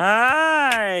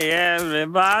 Hi,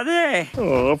 everybody.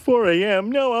 Oh, 4 a.m.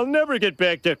 No, I'll never get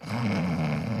back to...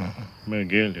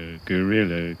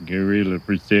 Gorilla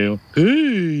for sale. Hey,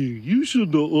 you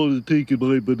should not ought to take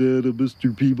my banana,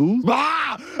 Mr. Peebles.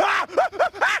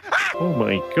 Oh,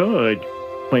 my God.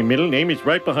 My middle name is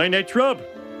right behind that shrub.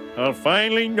 I'll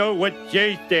finally know what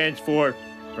J stands for.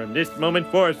 From this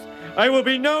moment forth, I will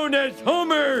be known as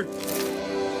Homer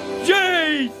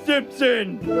J.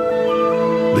 Simpson.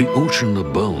 The ocean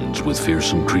abounds with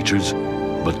fearsome creatures,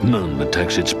 but none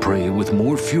attacks its prey with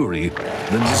more fury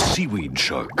than the seaweed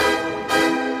shark.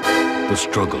 The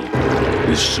struggle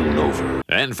is soon over.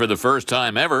 And for the first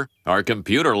time ever, our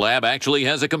computer lab actually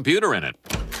has a computer in it.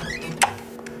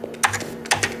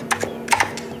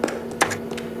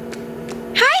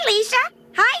 Hi, Lisa.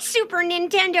 Hi, Super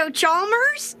Nintendo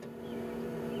Chalmers.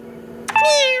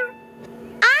 Meow.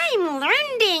 I'm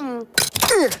learning.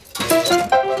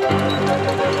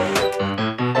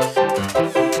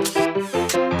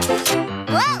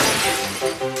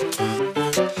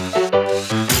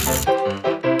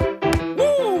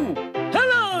 Woo!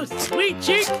 Hello, sweet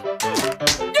chick!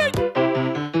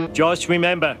 Just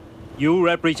remember, you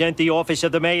represent the office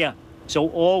of the mayor, so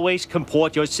always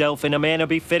comport yourself in a manner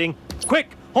befitting. Quick,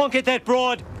 honk at that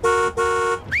broad!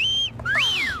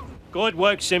 Good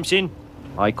work, Simpson.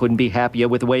 I couldn't be happier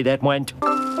with the way that went.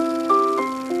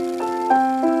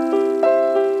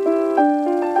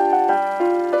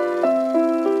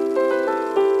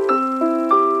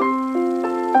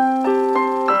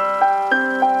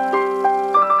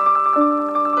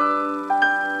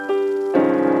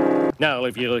 Now,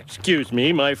 if you'll excuse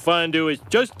me, my fondue is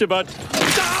just about...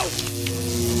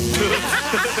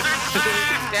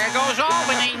 There goes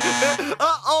Albany.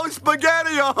 Uh-oh,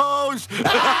 SpaghettiOs!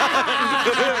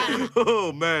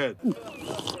 Oh, man.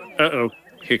 Uh-oh.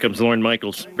 Here comes Lorne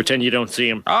Michaels. Pretend you don't see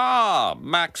him. Ah,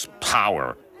 Max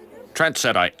Power. Trent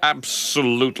said I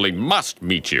absolutely must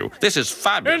meet you. This is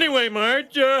fabulous. Anyway,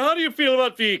 Marge, how do you feel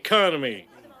about the economy?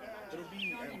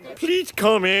 Please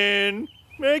come in.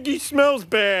 Maggie smells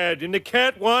bad, and the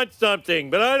cat wants something,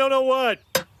 but I don't know what.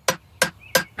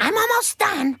 I'm almost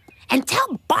done. And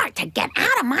tell Bart to get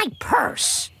out of my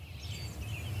purse.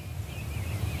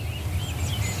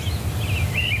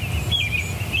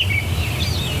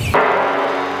 Cut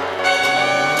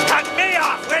me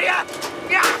off, will ya?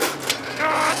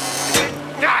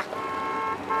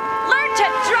 Learn to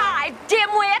drive,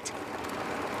 dimwit!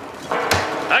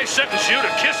 I sentence you to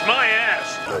kiss my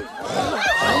ass.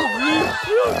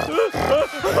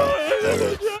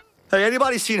 Hey,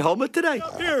 anybody seen Homer today?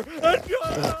 Here.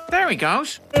 There he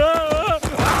goes.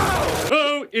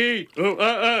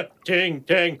 Ting,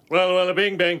 tang, walla,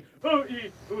 bing, bang.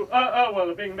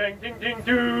 Walla, bing, bang, ding, ding,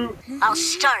 doo. I'll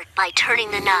start by turning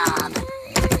the knob.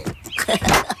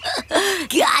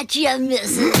 Gotcha,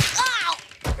 missus. Ow!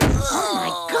 Oh, my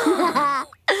God.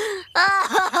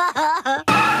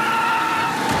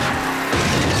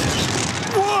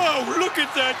 Whoa, look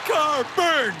at that car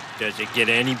burn. Does it get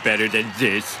any better than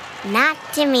this? Not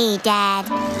to me, Dad.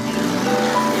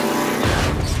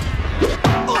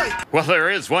 Well, there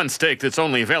is one steak that's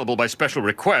only available by special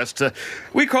request.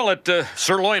 We call it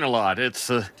sirloin-a-lot. It's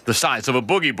the size of a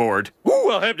boogie board. Ooh,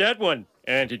 I'll have that one.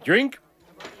 And to drink?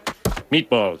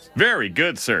 Meatballs. Very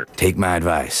good, sir. Take my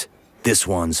advice. This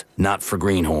one's not for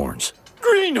greenhorns.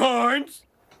 Greenhorns?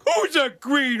 Who's a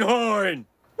greenhorn?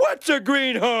 What's a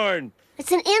greenhorn?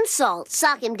 It's an insult.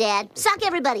 Sock him, Dad. Sock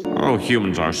everybody. Oh,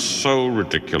 humans are so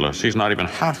ridiculous. He's not even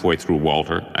halfway through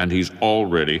Walter, and he's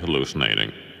already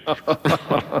hallucinating.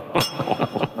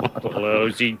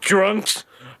 Lousy drunks.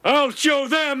 I'll show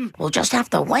them. We'll just have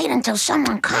to wait until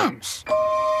someone comes.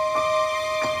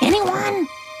 Anyone?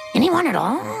 Anyone at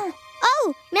all?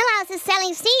 Oh, Millhouse is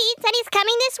selling seeds, and he's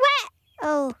coming this way.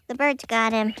 Oh, the birds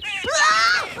got him. Not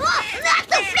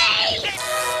the face!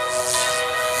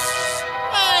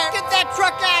 Hey, get that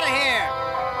truck out of here!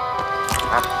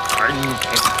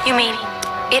 You mean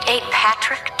it ate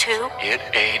Patrick, too? It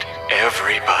ate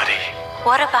everybody.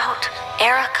 What about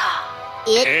Erica?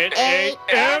 It ate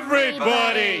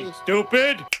everybody,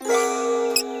 stupid!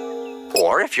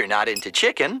 Or if you're not into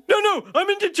chicken. No, I'm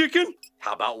into chicken.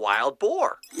 How about wild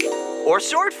boar? Or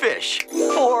swordfish?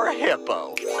 Or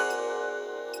hippo?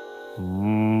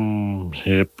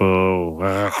 Hippo.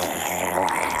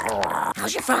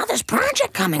 How's your father's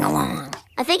project coming along?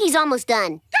 I think he's almost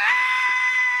done.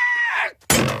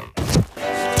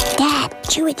 Dad,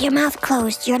 chew with your mouth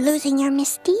closed. You're losing your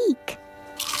mystique.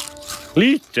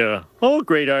 Lisa, all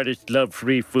great artists love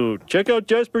free food. Check out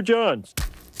Jasper Johns.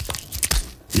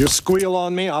 You squeal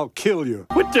on me, I'll kill you.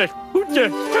 What the? Who the?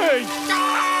 Hey!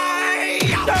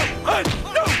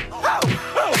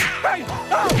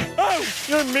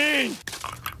 You're mean.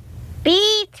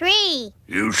 B3.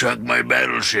 You sunk my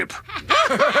battleship.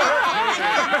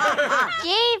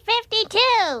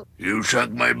 G52. You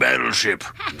sunk my battleship.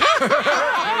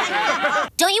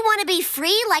 Don't you want to be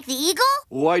free like the eagle?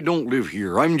 Oh, I don't live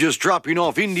here. I'm just dropping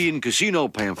off Indian casino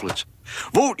pamphlets.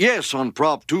 Vote yes on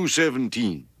Prop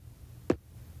 217.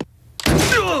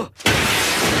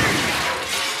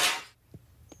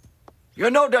 You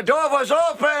know the door was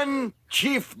open.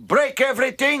 Chief, break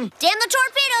everything. Damn the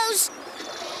torpedoes!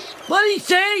 What'd he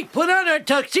say? Put on our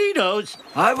tuxedos.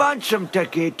 I want some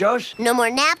taquitos. No more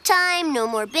nap time, no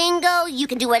more bingo. You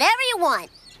can do whatever you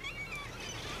want.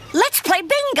 Let's play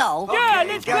bingo. Yeah,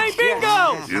 let's play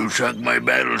bingo. You sunk my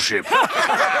battleship. Hey,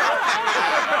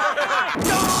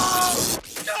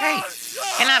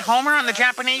 isn't that Homer on the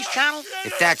Japanese channel?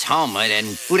 If that's Homer,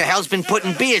 then who the hell's been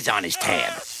putting beers on his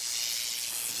tab?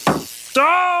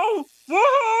 So,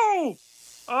 woohoo!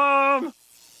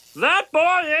 That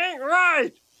boy ain't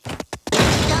right.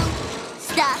 Don't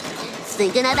stop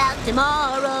thinking about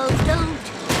tomorrow. Don't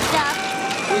stop.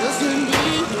 It'll soon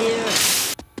be here.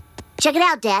 Check it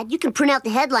out, Dad. You can print out the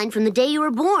headline from the day you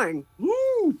were born.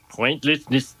 Woo! Pointless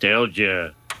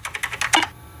nostalgia.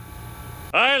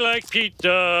 I like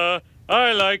pizza.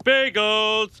 I like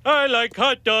bagels. I like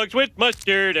hot dogs with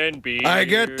mustard and beer. I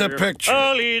get the picture.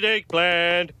 I'll eat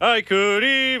eggplant. I could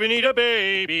even eat a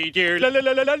baby deer. La la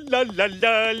la la la la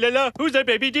la la la. Who's that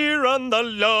baby deer on the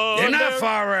lawn? Enough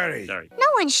already. Sorry. No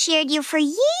one sheared you for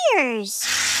years.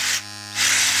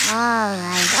 All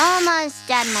right, almost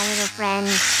done, my little friend.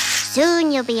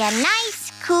 Soon you'll be a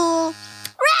nice, cool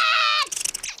rat!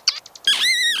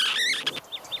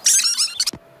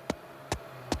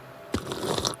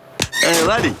 Hey,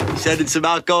 Lenny, sending some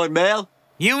outgoing mail?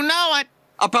 You know it.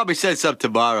 I'll probably send some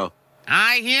tomorrow.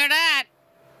 I hear that.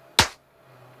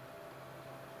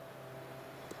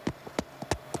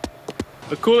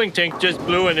 A cooling tank just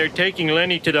blew and they're taking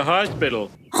Lenny to the hospital.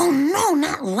 Oh, no,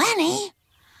 not Lenny.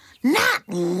 Not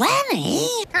Lenny.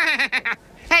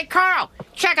 Hey, Carl,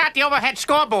 check out the overhead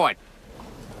scoreboard.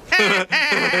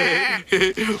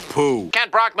 Pooh.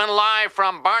 Kent Brockman live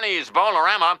from Barney's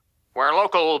Bowlerama, where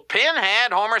local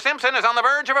pinhead Homer Simpson is on the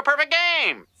verge of a perfect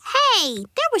game. Hey,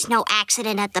 there was no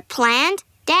accident at the plant.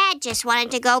 Dad just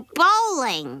wanted to go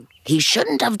bowling. He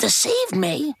shouldn't have deceived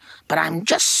me, but I'm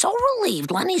just so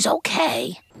relieved Lenny's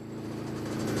okay.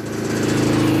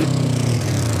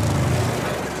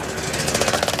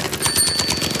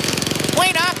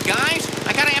 Wait up, guys.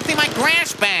 I gotta empty my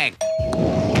grass bag.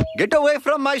 Get away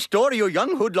from my store, you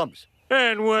young hoodlums.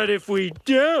 And what if we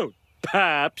don't,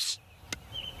 Pops?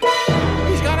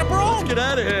 He's got a broom. Let's get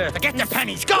out of here. Forget the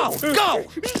pennies. Go! Go!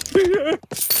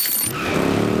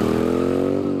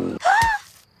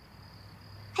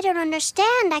 I don't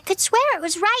understand. I could swear it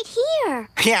was right here.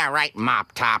 Yeah, right,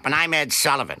 Mop Top, and I'm Ed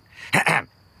Sullivan.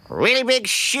 Really big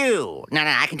shoe. No,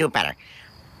 I can do it better.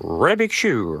 Really big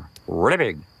shoe. Really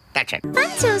big. That's it. I'm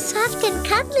so soft and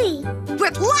cuddly.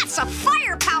 With lots of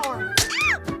firepower.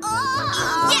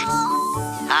 Yes!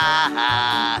 Ha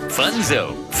ha.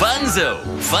 Funzo, Funzo,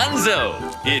 Funzo.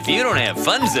 If you don't have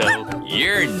Funzo,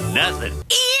 you're nothing.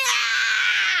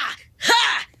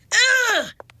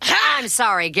 I'm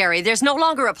sorry, Gary. There's no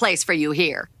longer a place for you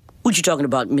here. What you talking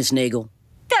about, Miss Nagel?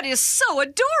 That is so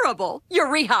adorable. You're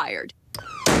rehired.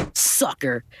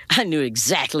 Sucker. I knew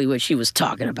exactly what she was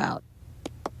talking about.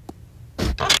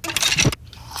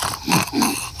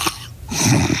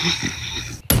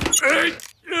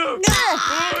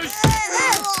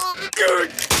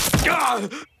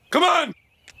 Come on!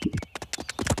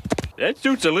 That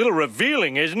suit's a little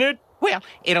revealing, isn't it? Well,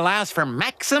 it allows for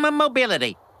maximum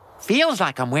mobility. Feels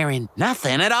like I'm wearing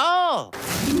nothing at all.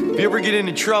 If you ever get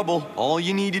into trouble, all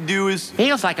you need to do is...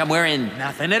 Feels like I'm wearing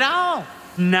nothing at all.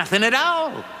 Nothing at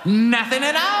all. Nothing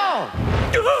at all.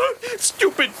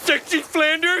 Stupid sexy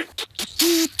Flanders!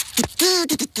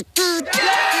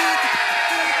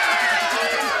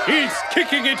 He's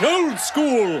kicking it old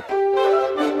school!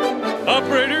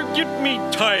 Operator, get me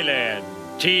Thailand.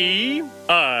 T,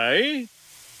 I,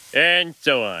 and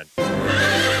so on.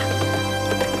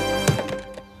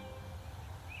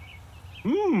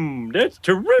 That's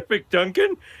terrific,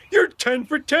 Duncan. You're 10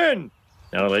 for 10.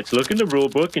 Now let's look in the rule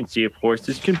book and see if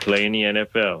horses can play in the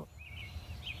NFL.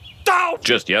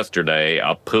 Just yesterday,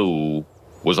 Apu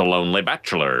was a lonely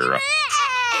bachelor.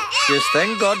 Just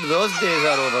thank God those days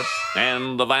are over.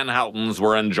 And the Van Houtens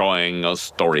were enjoying a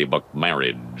storybook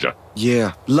marriage.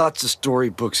 Yeah, lots of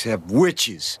storybooks have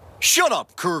witches. Shut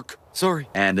up, Kirk. Sorry.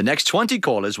 And the next 20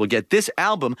 callers will get this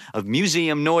album of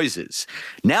museum noises.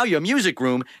 Now your music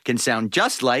room can sound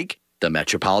just like the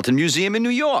Metropolitan Museum in New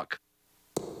York.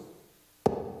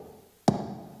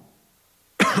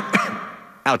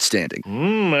 Outstanding.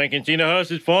 I can see the house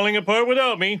is falling apart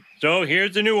without me. So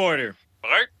here's the new order.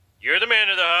 Bart, you're the man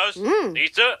of the house.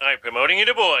 Lisa, I'm promoting you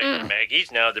to boy.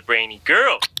 Maggie's now the brainy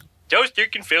girl. Toaster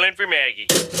can fill in for Maggie.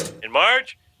 And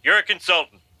Marge, you're a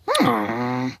consultant.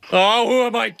 Oh, who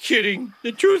am I kidding?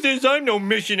 The truth is, I'm no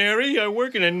missionary. I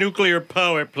work in a nuclear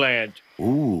power plant.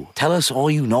 Ooh, tell us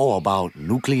all you know about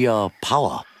nuclear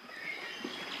power.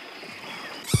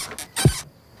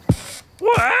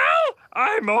 Well,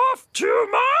 I'm off to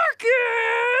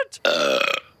market!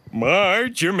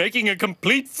 Marge, you're making a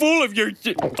complete fool of your...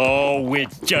 Oh,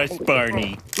 it's just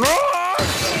Barney.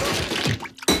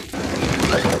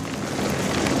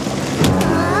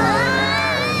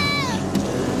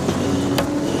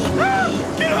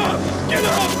 Get up! Get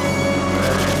up!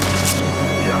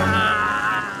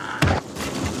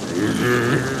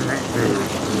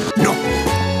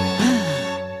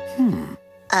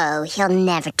 Oh, he'll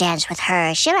never dance with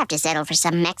her. She'll have to settle for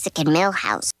some Mexican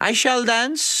millhouse. I shall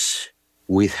dance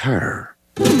with her.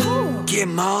 Que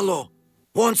malo.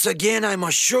 Once again, I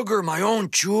must sugar my own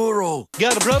churro.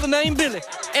 Got a brother named Billy,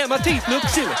 and my teeth look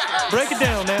silly. Break it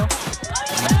down now.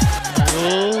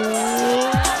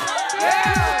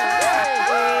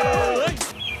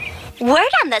 Word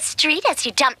on the street as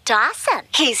you dump Dawson.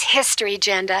 He's history,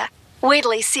 Jenda. Wait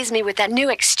till he sees me with that new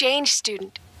exchange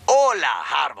student. Hola,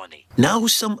 Harmony. Now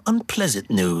some unpleasant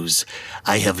news.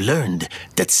 I have learned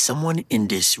that someone in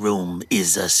this room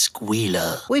is a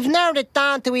squealer. We've narrowed it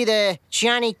down to either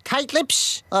Johnny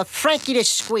Tight-Lips or Frankie the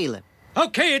Squealer.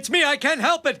 Okay, it's me. I can't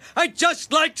help it. I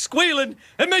just like squealing.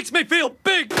 It makes me feel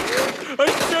big. I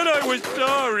said I was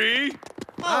sorry.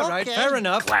 All right, fair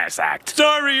enough. Class act.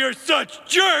 Sorry you're such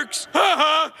jerks.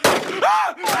 Ha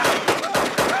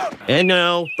ha. And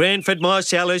now, Branford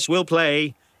Marcellus will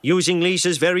play using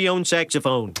Lisa's very own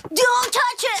saxophone. Don't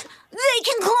touch it! They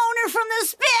can clone her from the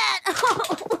spit!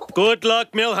 Good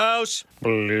luck, Millhouse.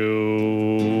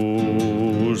 Blue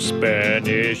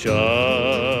Spanish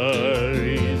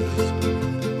eyes.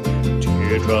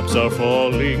 Teardrops are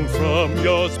falling from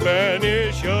your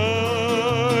Spanish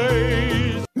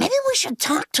eyes. Maybe we should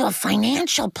talk to a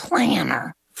financial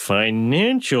planner.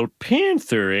 Financial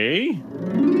Panther, eh?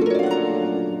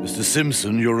 Mr.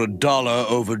 Simpson, you're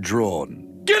 $1 overdrawn.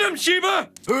 Get him, Sheba!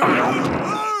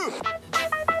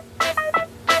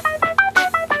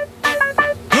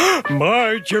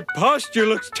 Marge, your posture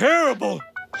looks terrible.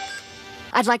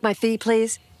 I'd like my fee,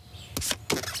 please.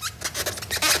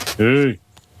 Hey.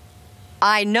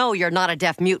 I know you're not a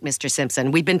deaf mute, Mr. Simpson.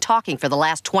 We've been talking for the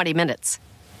last 20 minutes.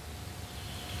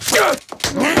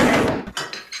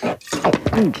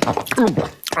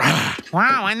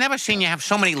 Wow, I never seen you have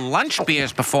so many lunch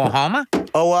beers before, Homer.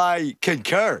 Oh, I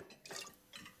concur.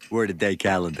 Word of day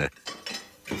calendar.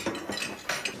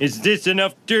 Is this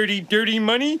enough dirty, dirty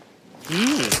money?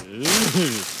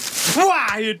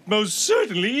 Why, it most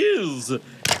certainly is.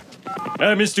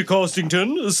 Mr.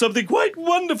 Costington, something quite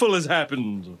wonderful has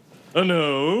happened.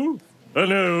 No?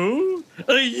 No?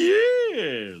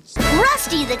 Yes.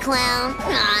 Rusty the Clown.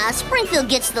 Springfield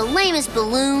gets the lamest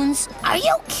balloons. Are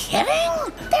you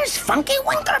kidding? There's Funky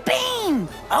Winkerbean.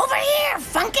 Over here,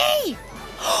 Funky.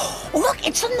 Look,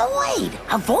 it's a Noid.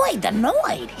 Avoid the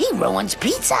Noid. He ruins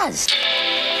pizzas.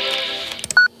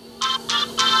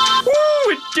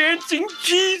 Ooh, a dancing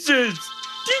Jesus.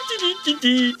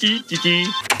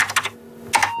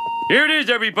 Here it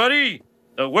is, everybody.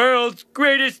 The world's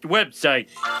greatest website.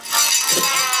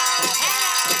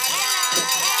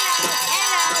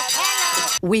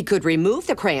 We could remove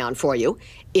the crayon for you.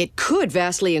 It could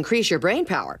vastly increase your brain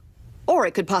power. Or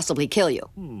it could possibly kill you.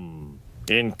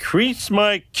 Increase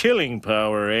my killing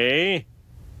power, eh?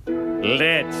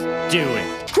 Let's do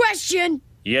it. Question!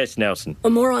 Yes, Nelson. A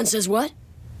moron says what?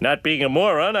 Not being a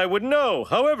moron, I wouldn't know.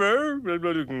 However,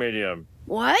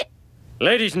 What?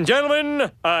 ladies and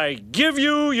gentlemen, I give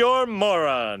you your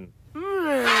moron.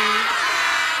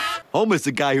 Homer's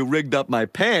the guy who rigged up my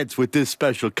pants with this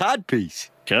special codpiece.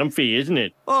 comfy, isn't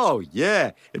it? Oh,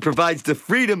 yeah. It provides the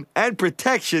freedom and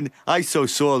protection I so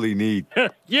sorely need.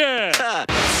 Yeah!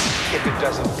 If it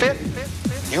doesn't fit,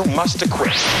 you must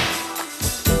acquit.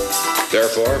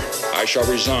 Therefore, I shall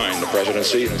resign the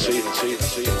presidency.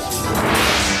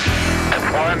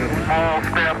 One small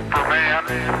step for man,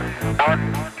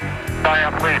 one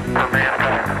giant leap for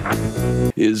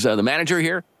mankind. Is the manager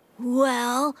here?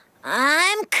 Well,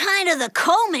 I'm kind of the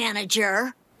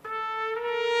co-manager.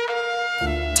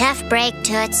 Tough break,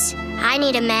 Toots. I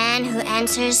need a man who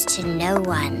answers to no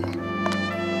one.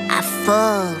 A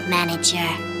full manager.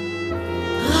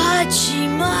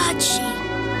 Hachi-machi.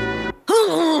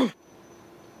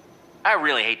 I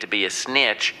really hate to be a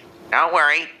snitch. Don't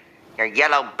worry. Your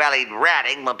yellow-bellied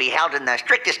ratting will be held in the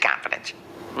strictest confidence.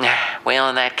 Well,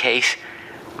 in that case,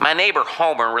 my neighbor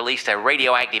Homer released a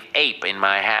radioactive ape in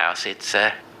my house. It's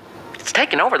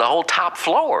taken over the whole top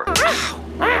floor.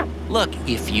 Look,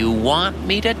 if you want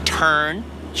me to turn,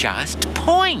 just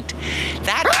point.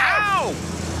 Ow!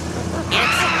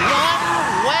 It's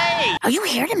one way! Are you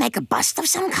here to make a bust of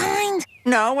some kind?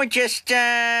 No, we're just,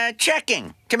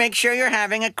 checking to make sure you're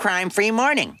having a crime-free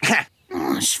morning.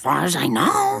 As far as I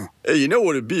know. Hey, you know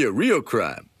what'd be a real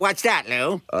crime? What's that,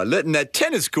 Lou? Letting that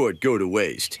tennis court go to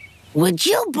waste. Would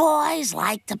you boys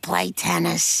like to play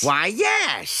tennis? Why,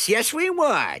 yes. Yes, we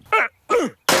would. Uh-oh.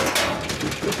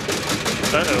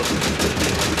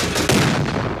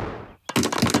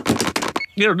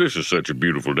 You know, this is such a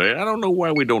beautiful day. I don't know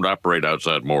why we don't operate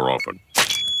outside more often.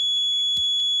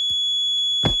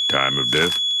 Time of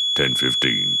death,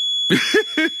 10:15. Take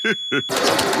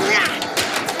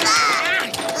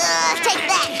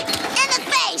that! In the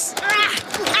face!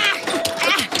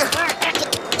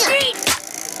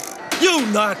 You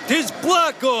knocked his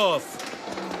block off!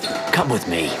 Come with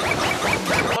me.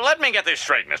 Well, let me get this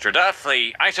straight, Mr. Duff.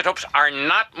 The isotopes are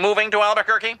not moving to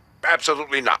Albuquerque?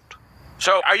 Absolutely not.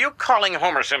 So, are you calling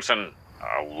Homer Simpson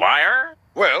a liar?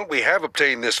 Well, we have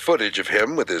obtained this footage of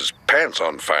him with his pants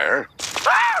on fire.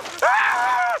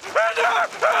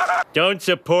 Don't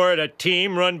support a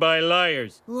team run by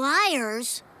liars.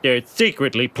 Liars? They're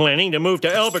secretly planning to move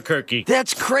to Albuquerque.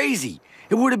 That's crazy.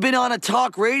 It would have been on a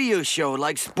talk radio show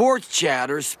like Sports Chat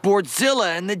or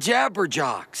Sportzilla and the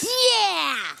Jabberjocks.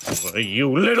 Yeah!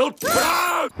 You little...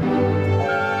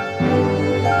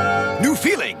 New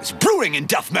feelings brewing in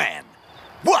Duff Man.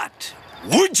 What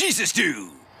would Jesus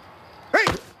do? Hey!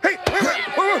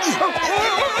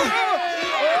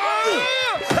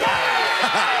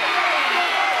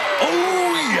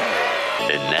 Oh,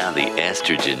 yeah! And now the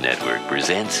Estrogen Network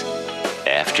presents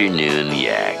Afternoon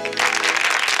Yak.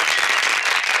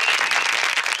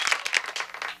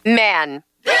 Man.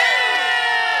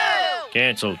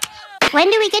 Canceled. When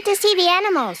do we get to see the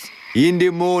animals? In the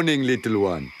morning, little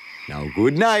one. Now,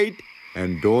 good night,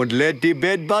 and don't let the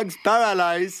bedbugs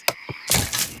paralyze.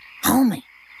 Homie,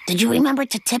 did you remember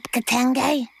to tip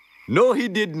Katenge? No, he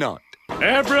did not.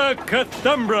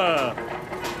 Abracadabra!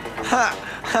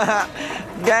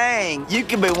 Dang, you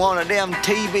could be one of them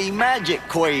TV magic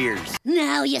queers.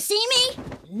 Now you see me,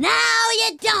 now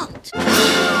you don't.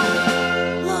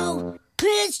 Whoa,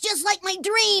 it's just like my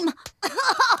dream.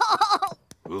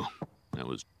 Oh, that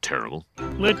was terrible.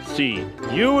 Let's see.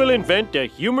 You will invent a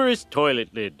humorous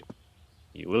toilet lid.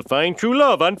 You will find true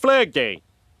love on Flag Day.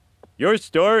 Your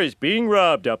store is being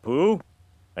robbed, Apu.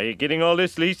 Are you getting all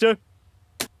this, Lisa?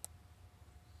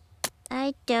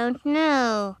 I don't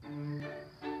know.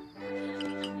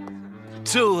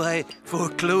 So I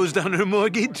foreclosed on her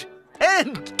mortgage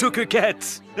and took her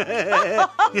cats. Great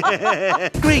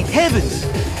heavens!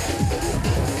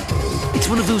 It's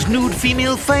one of those nude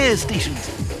female fire stations.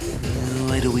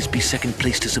 Oh, I'd always be second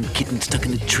place to some kitten stuck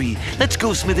in a tree. Let's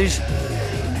go, Smithers.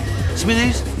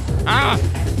 Smithers?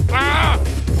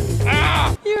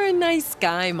 You're a nice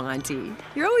guy, Monty.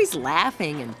 You're always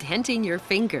laughing and tenting your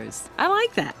fingers. I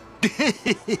like that.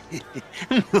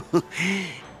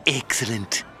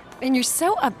 Excellent. And you're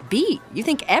so upbeat. You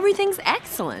think everything's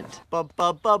excellent.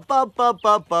 Mr.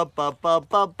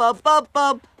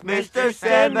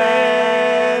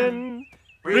 Sandman,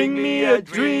 bring me a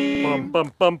dream.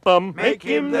 Make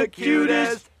him the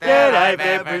cutest that I've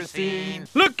ever seen.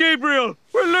 Look, Gabriel!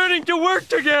 We're learning to work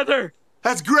together!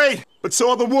 That's great, but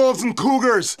so are the wolves and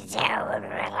cougars.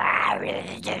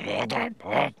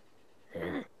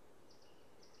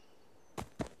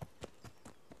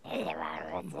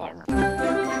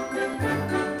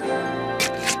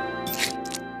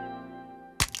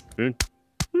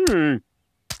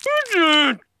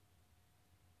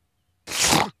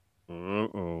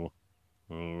 Uh-oh.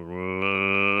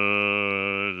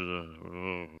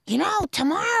 You know,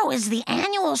 tomorrow is the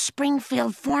annual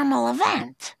Springfield formal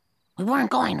event. We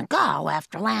weren't going to go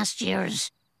after last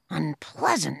year's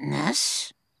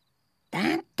unpleasantness.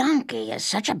 That donkey is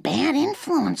such a bad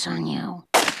influence on you.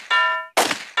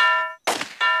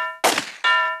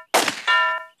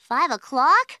 5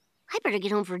 o'clock? I better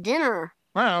get home for dinner.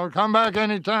 Well, come back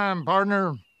anytime,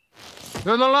 partner. To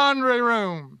the laundry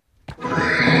room.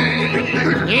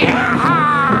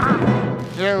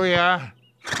 Here we are.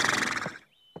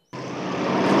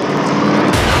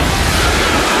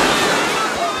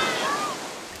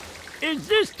 Is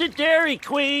this the Dairy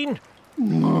Queen?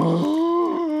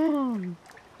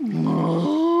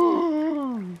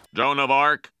 Joan of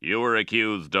Arc, you were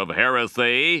accused of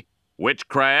heresy,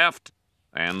 witchcraft,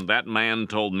 and that man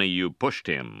told me you pushed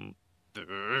him. Look,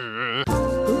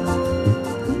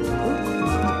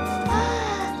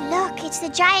 it's the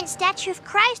giant statue of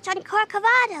Christ on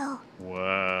Corcovado.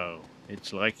 Wow.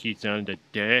 It's like he's on the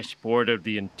dashboard of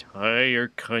the entire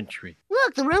country.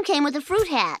 Look, the room came with a fruit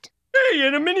hat. Hey,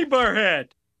 and a minibar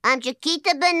hat. I'm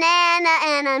Chiquita Banana,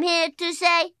 and I'm here to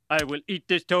say... I will eat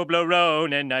this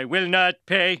Toblerone, and I will not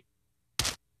pay.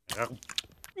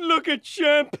 Look at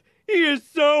Shemp. He is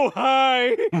so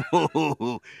high.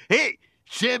 Hey,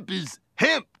 Shemp is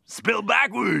hemp, spelled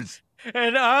backwards.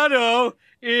 And Otto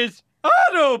is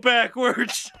Otto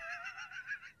backwards.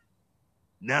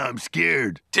 Now I'm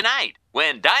scared. Tonight,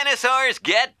 when dinosaurs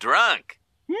get drunk.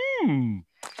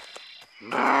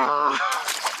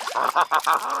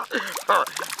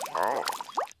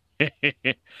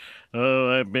 Oh,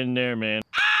 I've been there, man.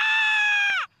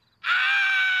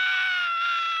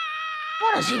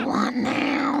 What does he want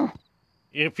now?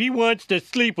 If he wants to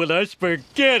sleep with us,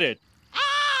 forget it.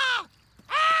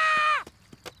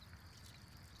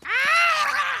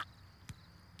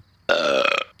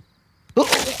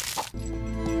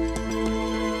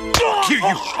 Kill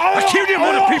you! I killed them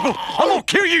other people! I'm gonna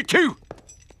kill you too!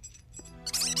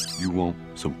 You want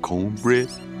some cornbread,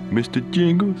 Mr.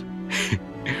 Jingles?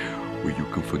 Well, you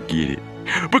can forget it.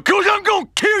 Because I'm gonna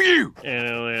kill you!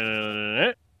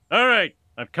 All right,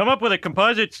 I've come up with a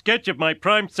composite sketch of my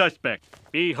prime suspect.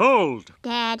 Behold.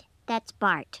 Dad, that's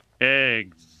Bart.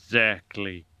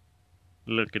 Exactly.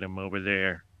 Look at him over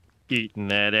there, eating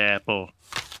that apple.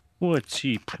 What's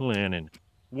he planning?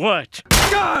 What?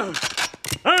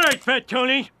 All right, Fat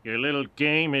Tony, your little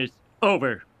game is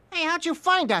over. Hey, how'd you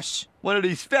find us? One of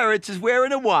these ferrets is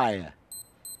wearing a wire.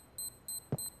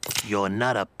 You're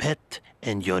not a pet,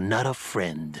 and you're not a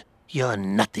friend. You're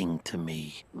nothing to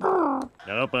me.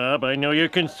 Now, Bob, I know you're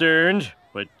concerned,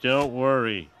 but don't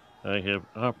worry. I have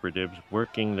operatives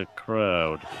working the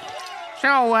crowd.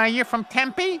 So, you're from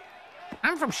Tempe?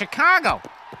 I'm from Chicago.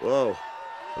 Whoa,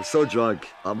 I'm so drunk.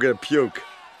 I'm gonna puke.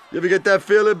 You ever get that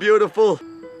feeling, beautiful?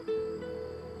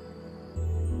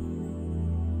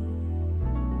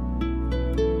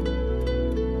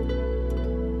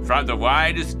 From the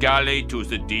widest gully to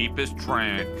the deepest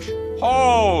trench.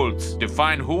 Holes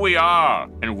define who we are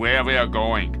and where we are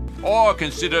going. Or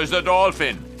consider the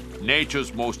dolphin,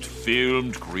 nature's most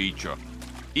filmed creature.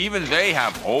 Even they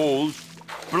have holes.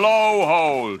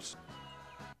 Blowholes.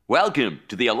 Welcome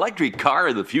to the electric car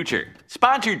of the future,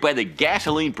 sponsored by the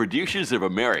gasoline producers of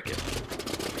America.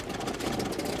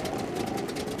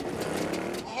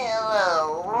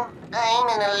 Hello, I'm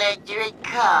an electric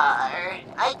car.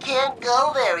 I can't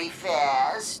go very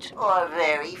fast or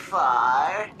very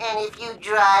far. And if you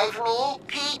drive me,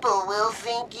 people will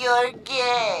think you're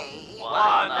gay.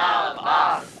 One of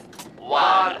us.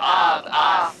 One of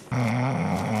us.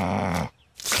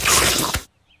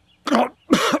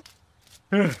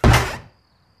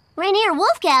 Rainier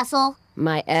Wolfcastle.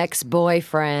 My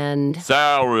ex-boyfriend.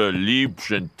 Sarah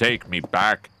Liebchen, take me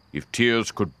back. If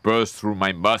tears could burst through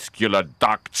my muscular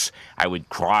ducts, I would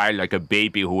cry like a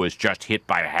baby who was just hit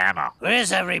by a hammer.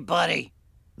 Where's everybody?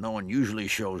 No one usually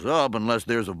shows up unless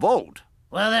there's a vote.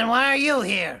 Well, then why are you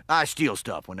here? I steal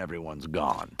stuff when everyone's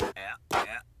gone.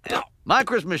 My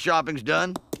Christmas shopping's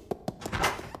done.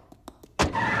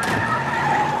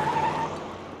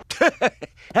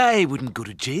 I wouldn't go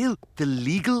to jail. The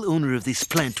legal owner of this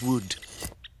plant would.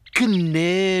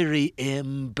 Canary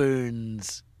M.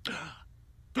 Burns.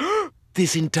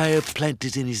 This entire plant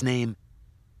is in his name.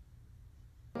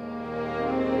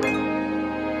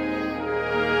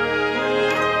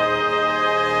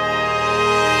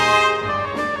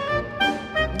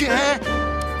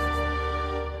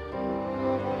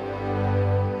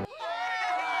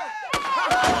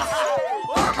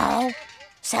 Uh-oh.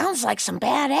 Sounds like some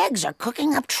bad eggs are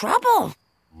cooking up trouble.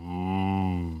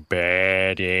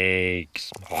 Bad eggs.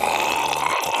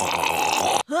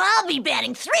 I'll be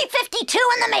batting .352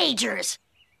 in the majors.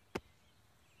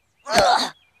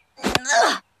 Ugh.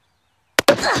 Ugh.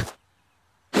 Ugh.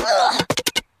 Ugh.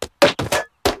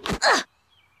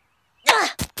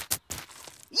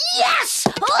 Yes!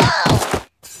 Oh!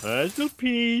 Puzzle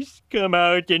piece, come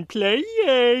out and play,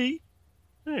 yay!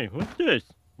 Hey, what's this?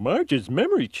 Marge's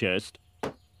memory chest.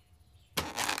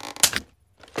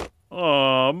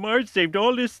 Oh, Marge saved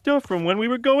all this stuff from when we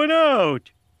were going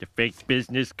out. The fake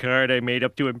business card I made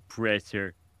up to impress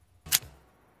her.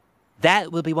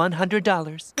 That will be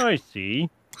 $100. I see.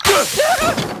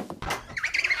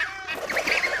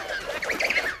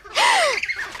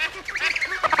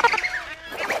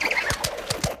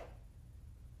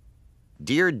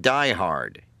 Dear Die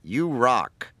Hard, you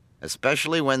rock,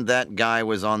 especially when that guy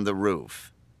was on the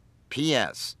roof.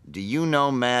 P.S. Do you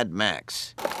know Mad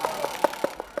Max?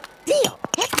 Deal!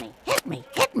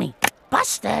 Hit me!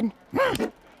 Busted!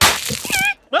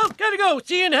 Well, gotta go.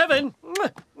 See you in heaven.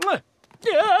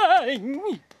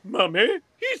 Mommy,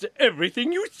 he's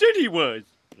everything you said he was.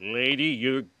 Lady,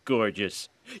 you're gorgeous.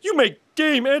 You make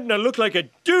Dame Edna look like a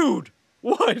dude.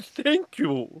 Why, thank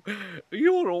you.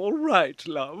 You're all right,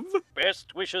 love.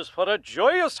 Best wishes for a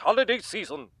joyous holiday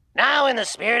season. Now, in the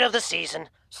spirit of the season,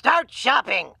 start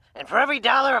shopping. And for every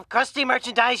 $1 of crusty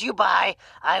merchandise you buy,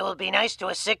 I will be nice to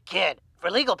a sick kid. For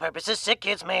legal purposes, sick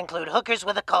kids may include hookers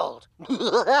with a cold.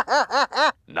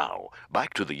 Now,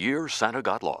 back to the year Santa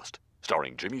got lost.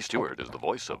 Starring Jimmy Stewart as the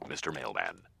voice of Mr.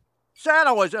 Mailman.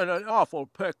 Santa was in an awful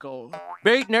pickle.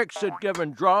 Beatniks had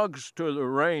given drugs to the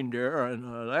reindeer, and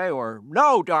they were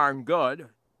no darn good.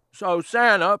 So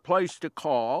Santa placed a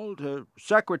call to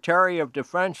Secretary of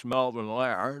Defense Melvin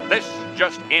Laird. This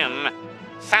just in,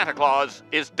 Santa Claus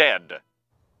is dead.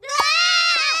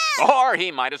 Or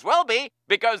he might as well be,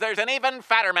 because there's an even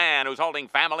fatter man who's holding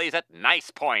families at Nice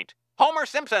Point. Homer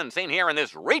Simpson, seen here in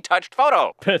this retouched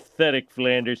photo. Pathetic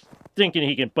Flanders, thinking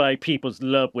he can buy people's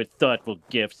love with thoughtful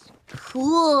gifts.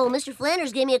 Cool, Mr.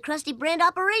 Flanders gave me a Krusty Brand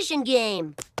operation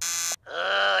game.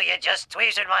 Oh, you just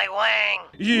tweezed my wang.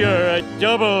 You're a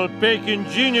double bacon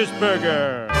genius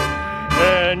burger.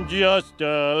 And just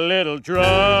a little drunk.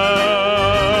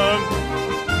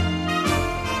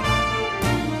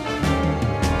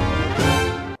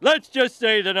 Let's just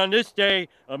say that on this day,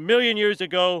 1,000,000 years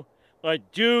ago, a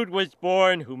dude was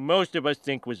born who most of us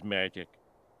think was magic.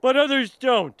 But others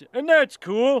don't, and that's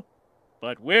cool.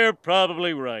 But we're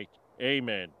probably right.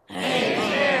 Amen.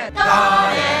 Amen.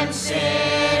 God and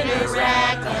sinners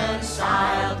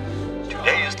reconciled.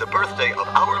 Today is the birthday of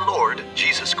our Lord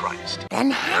Jesus Christ.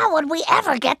 Then how would we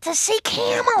ever get to see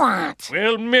Camelot?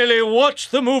 We'll merely watch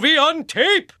the movie on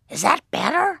tape. Is that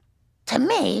better? To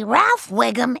me, Ralph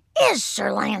Wiggum is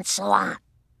Sir Lancelot.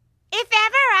 If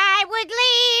ever I would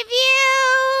leave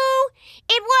you,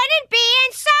 it wouldn't be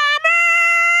in summer.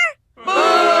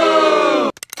 Boo!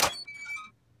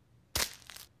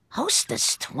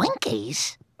 Hostess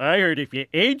Twinkies? I heard if you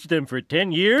age them for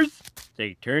 10 years,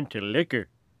 they turn to liquor.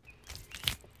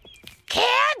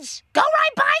 Kids, go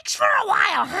ride bikes for a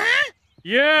while, huh?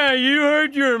 Yeah, you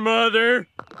heard your mother.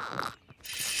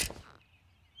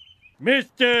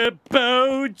 Mr.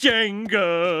 Bojangles!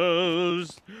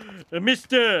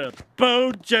 Mr.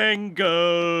 Bojangles!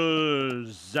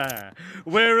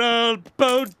 We're all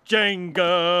Bojangles!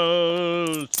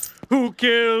 Who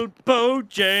killed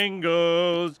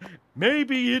Bojangles?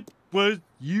 Maybe it was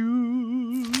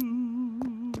you.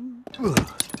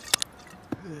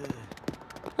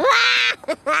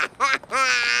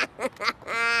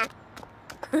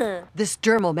 This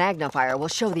dermal magnifier will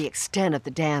show the extent of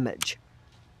the damage.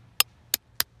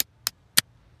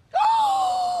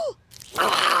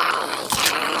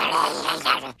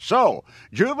 So,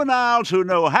 juveniles who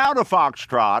know how to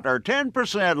foxtrot are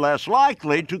 10% less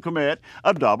likely to commit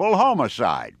a double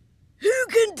homicide. Who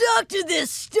conducted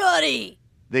this study?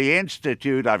 The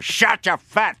Institute of Shut Your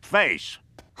Fat Face.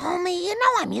 Homie, you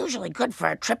know I'm usually good for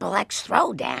a XXX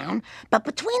throwdown, but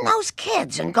between those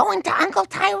kids and going to Uncle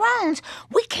Tyrone's,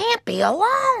 we can't be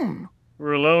alone.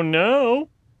 We're alone now.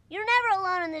 You're never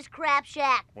alone in this crap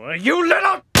shack. Well, you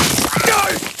little...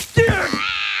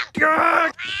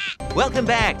 Welcome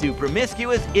back to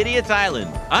Promiscuous Idiots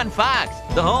Island on Fox,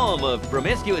 the home of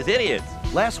promiscuous idiots.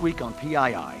 Last week on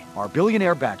PII, our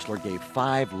billionaire bachelor gave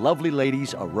 5 lovely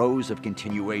ladies a rose of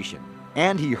continuation.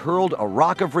 And he hurled a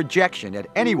rock of rejection at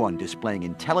anyone displaying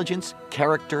intelligence,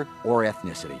 character, or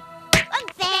ethnicity.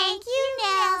 Thank you,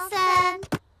 Nelson.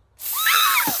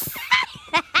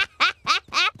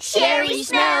 Sherry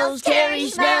smells, Terry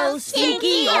smells,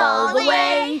 stinky all the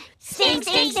way. Stink,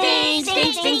 stink, stink,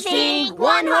 stink, stink, stink,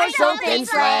 one horse open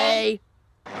sleigh.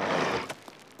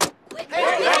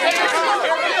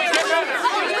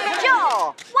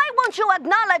 Joe, why won't you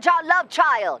acknowledge our love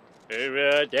child?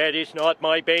 That is not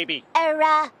my baby.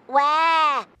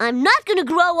 Wah. I'm not gonna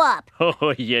grow up.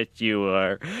 Oh, yes, you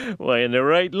are. Why, in the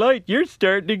right light, you're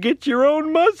starting to get your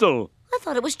own muzzle. I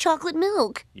thought it was chocolate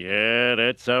milk. Yeah,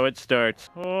 that's how it starts.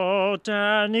 Oh,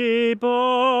 Danny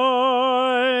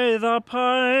boy, the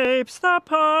pipes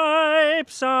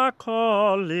are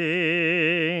calling.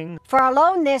 For a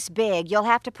loan this big, you'll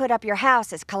have to put up your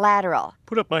house as collateral.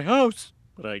 Put up my house?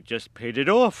 But I just paid it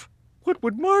off. What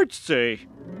would Marge say?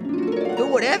 Do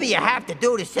whatever you have to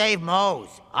do to save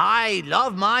Mose. I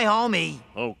love my homie.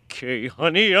 Okay,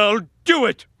 honey, I'll do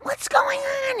it. What's going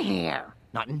on here?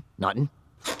 Nothing.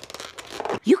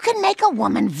 You can make a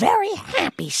woman very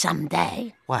happy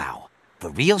someday. Wow.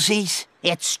 For realsies?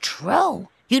 It's true.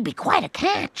 You'd be quite a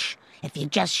catch if you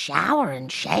just shower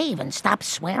and shave and stop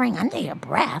swearing under your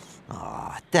breath.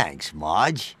 Aw, thanks,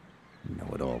 Marge.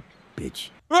 Know-it-all, bitch.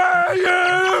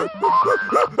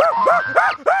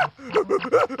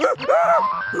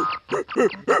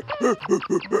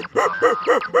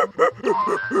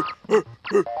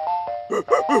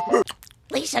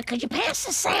 Lisa, could you pass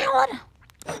the salad?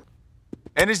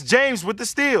 And it's James with the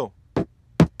steal.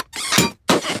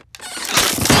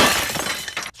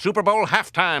 Super Bowl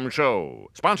halftime show,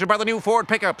 sponsored by the new Ford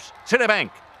pickups,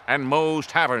 Citibank, and Moe's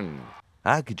Tavern.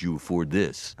 How could you afford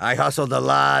this? I hustled a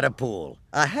lot of pool.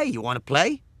 Hey, you want to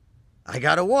play? I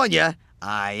gotta warn you,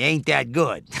 I ain't that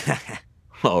good.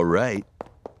 All right,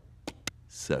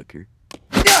 sucker.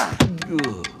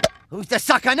 Who's the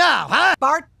sucker now, huh?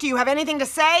 Bart, do you have anything to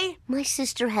say? My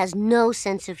sister has no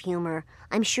sense of humor.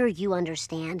 I'm sure you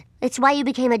understand. It's why you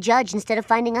became a judge instead of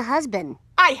finding a husband.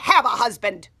 I have a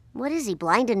husband. What is he,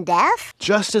 blind and deaf?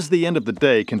 Just as the end of the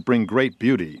day can bring great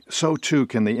beauty, so too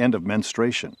can the end of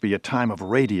menstruation be a time of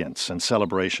radiance and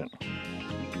celebration.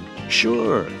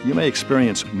 Sure, you may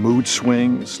experience mood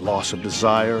swings, loss of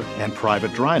desire, and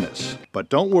private dryness. But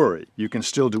don't worry, you can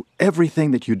still do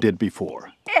everything that you did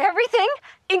before. Everything?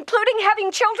 Including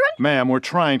having children? Ma'am, we're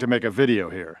trying to make a video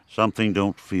here. Something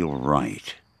don't feel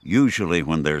right. Usually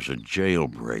when there's a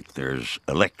jailbreak, there's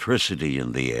electricity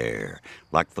in the air,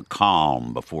 like the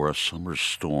calm before a summer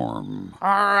storm. Or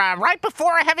right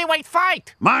before a heavyweight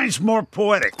fight. Mine's more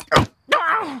poetic.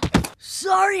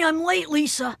 Sorry I'm late,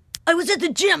 Lisa. I was at the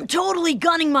gym totally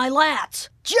gunning my lats.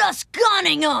 Just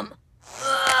gunning them!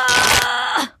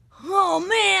 Oh,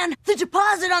 man! The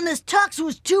deposit on this tux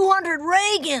was 200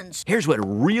 Reagans! Here's what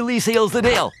really seals the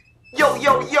deal.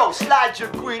 Yo, slide your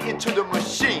green into the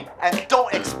machine and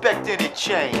don't expect any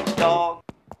change, dog.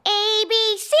 A,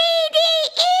 B, C, D,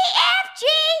 E, F, G.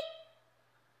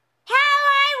 How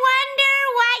I wonder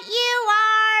what you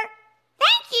are.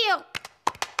 Thank you.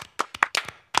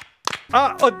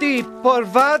 Odi, por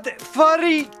vad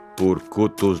fari? Por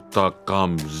kotos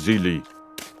takam zili.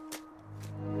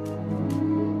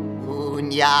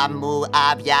 Unyamu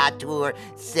aviatur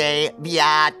se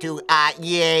viatu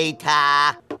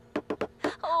ayeta.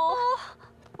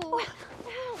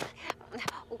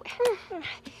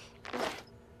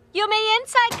 You may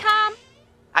inside come.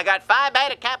 I got 5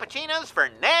 beta cappuccinos for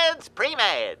Ned's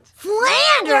Pre-Meds.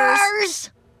 Flanders!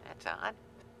 That's odd.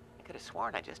 I could have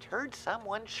sworn I just heard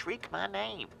someone shriek my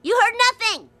name. You heard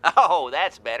nothing. Oh,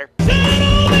 that's better.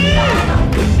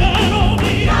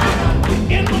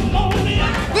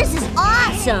 This is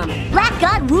awesome. Black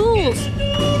God rules.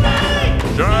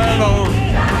 Shine on.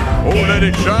 Oh, let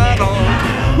it shine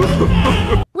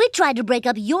on. We tried to break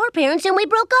up your parents and we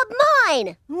broke up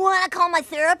mine. Wanna call my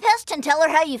therapist and tell her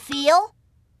how you feel?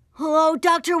 Hello,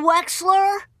 Dr.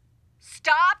 Wexler?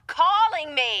 Stop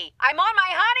calling me. I'm on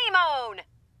my honeymoon.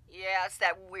 Yeah, it's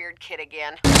that weird kid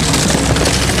again.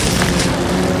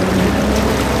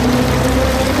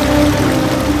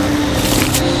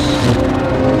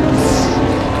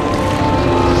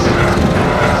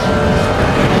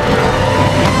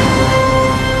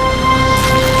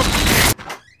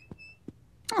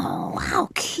 Oh, how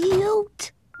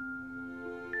cute.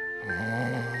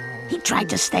 He tried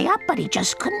to stay up, but he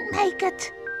just couldn't make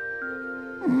it.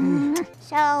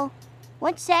 So,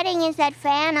 what setting is that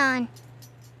fan on?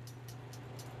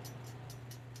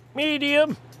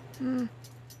 Medium.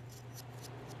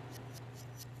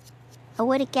 I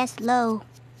would have guessed low.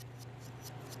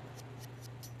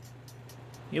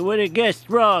 You would have guessed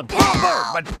wrong.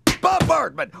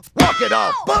 Bombardment! Walk it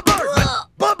off!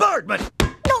 Bombardment!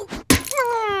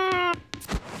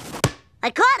 I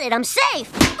caught it. I'm safe.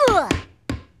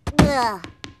 Ugh.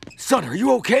 Son, are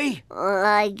you okay?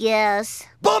 I guess.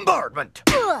 Bombardment!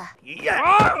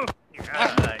 Yeah.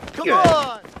 Come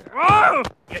on!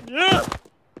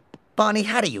 Bonnie,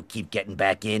 how do you keep getting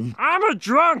back in? I'm a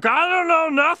drunk. I don't know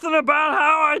nothing about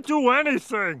how I do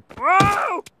anything.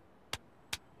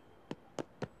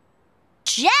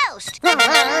 joust!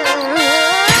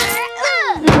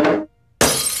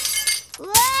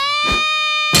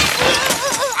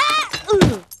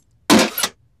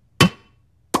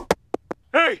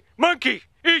 Hey, monkey!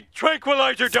 Eat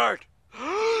tranquilizer dart!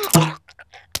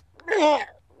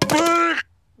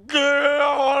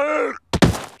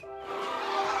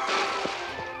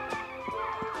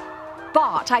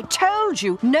 Bart, I told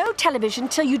you, no television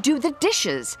till you do the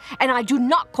dishes. And I do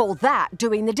not call that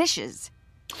doing the dishes.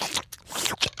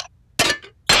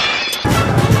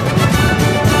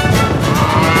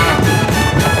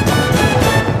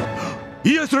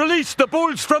 He has released the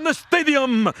bulls from the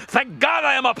stadium! Thank God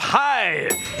I am up high!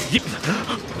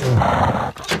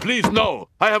 Please, no.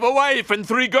 I have a wife and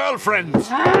 3 girlfriends.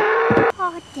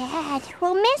 Oh, Dad,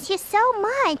 we'll miss you so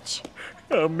much.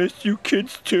 I'll miss you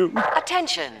kids, too.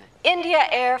 Attention! India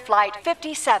Air Flight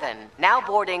 57, now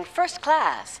boarding first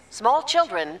class. Small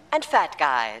children and fat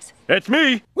guys. That's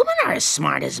me. Women are as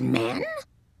smart as men.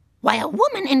 Why, a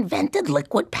woman invented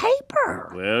liquid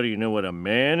paper. Well, do you know what a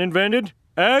man invented?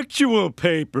 Actual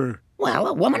paper. Well,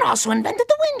 a woman also invented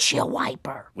the windshield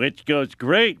wiper. Which goes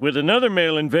great with another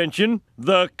male invention,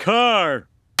 the car.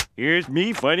 Here's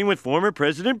me fighting with former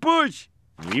President Bush.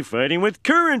 Me fighting with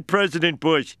current President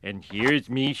Bush. And here's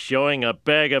me showing a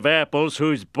bag of apples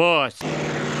who's boss.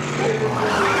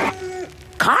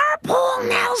 Carpool,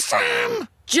 Nelson!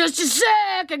 Just a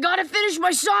sec, I gotta finish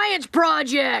my science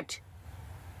project.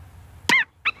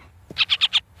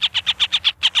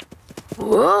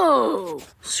 Whoa,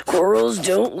 squirrels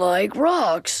don't like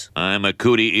rocks. I'm a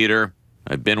cootie eater.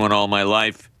 I've been one all my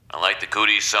life. I like the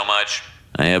cooties so much.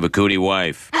 I have a cootie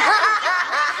wife.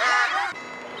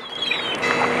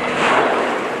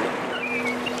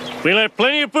 We'll have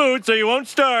plenty of food so you won't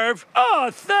starve. Oh,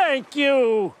 thank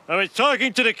you. I was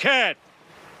talking to the cat.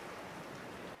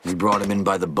 We brought him in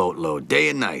by the boatload, day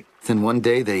and night. Then one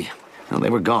day they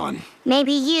were gone.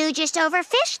 Maybe you just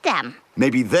overfished them.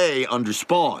 Maybe they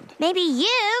underspawned. Maybe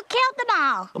you killed them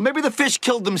all. Or maybe the fish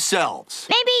killed themselves.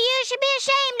 Maybe you should be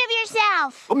ashamed of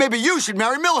yourself. Or maybe you should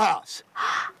marry Milhouse.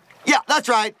 Yeah, that's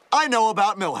right. I know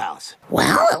about Milhouse.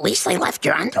 Well, at least they left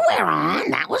your underwear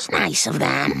on. That was nice of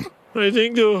them. I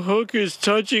think the hook is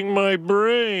touching my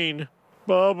brain.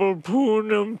 Baba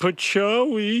Poonam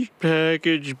Pachawi.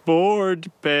 Package board,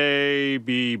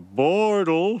 baby.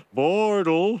 Bordle,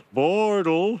 bordle,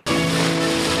 bordle.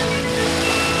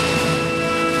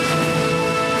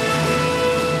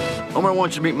 Homer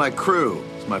wants you to meet my crew.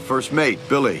 It's my first mate,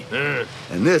 Billy.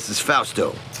 And this is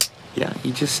Fausto. Yeah,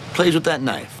 he just plays with that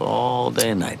knife all day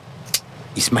and night.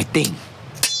 It's my thing.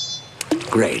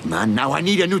 Great, man. Now I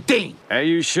need a new thing. Are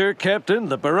you sure, Captain?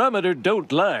 The barometer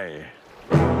don't lie.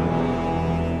 All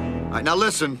right, now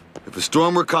listen. If a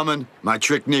storm were coming, my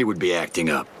trick knee would be acting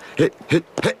up. Hit, hit,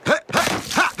 hit, hit, ha,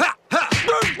 ha,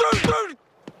 ha.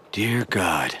 Dear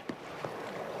God.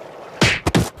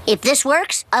 If this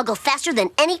works, I'll go faster than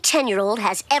any 10-year-old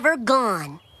has ever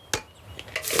gone.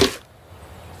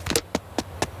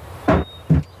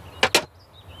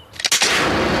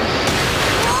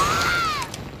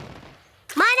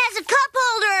 Mine has a cup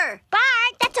holder.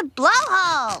 Bart, that's a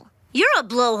blowhole. You're a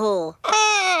blowhole.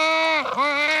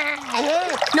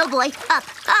 No, boy. Up,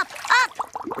 up, up.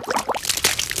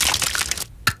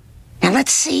 Now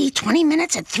let's see, 20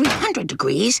 minutes at 300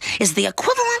 degrees is the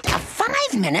equivalent of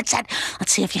 5 minutes at,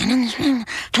 let's see if you,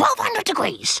 1200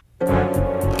 degrees.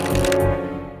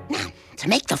 Now, to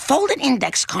make the folded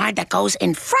index card that goes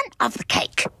in front of the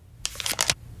cake.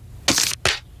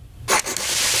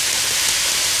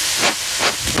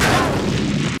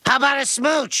 How about a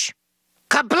smooch?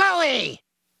 Kablooey!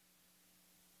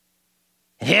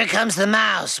 Here comes the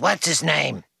mouse. What's his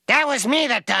name? That was me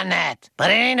that done that.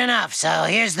 But it ain't enough, so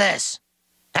here's this.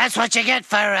 That's what you get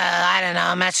for, I don't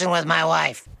know, messing with my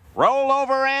wife. Roll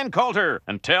over Ann Coulter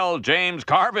and tell James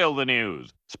Carville the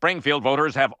news. Springfield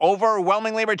voters have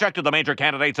overwhelmingly rejected the major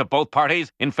candidates of both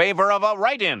parties in favor of a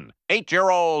write-in,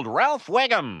 8-year-old Ralph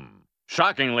Wiggum.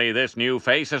 Shockingly, this new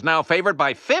face is now favored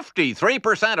by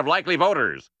 53% of likely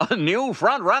voters. A new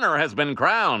front-runner has been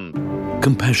crowned.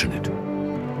 Compassionate.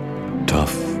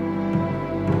 Tough.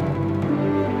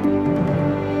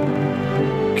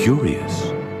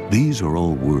 Curious. These are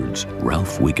all words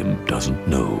Ralph Wiggum doesn't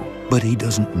know. But he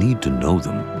doesn't need to know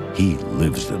them. He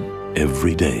lives them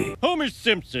every day. Homer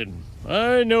Simpson.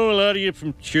 I know a lot of you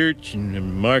from church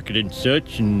and market and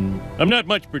such, and I'm not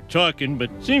much for talking,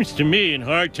 but it seems to me in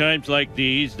hard times like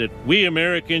these that we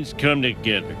Americans come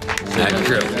together. That's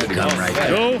true. You come right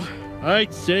So,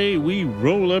 I'd say we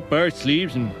roll up our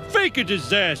sleeves and fake a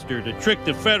disaster to trick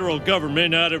the federal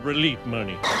government out of relief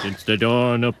money. Since the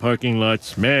dawn of parking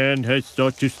lots, man has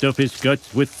sought to stuff his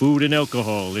guts with food and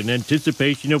alcohol in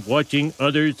anticipation of watching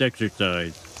others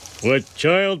exercise. What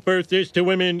childbirth is to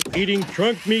women, eating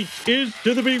trunk meats is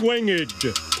to the bewinged.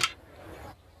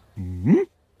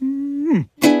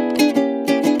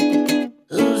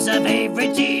 Who's a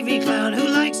favorite TV clown who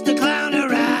likes to clown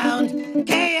around?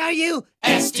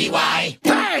 K-R-U-S-T-Y.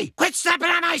 Hey, quit stepping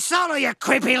on my solo, you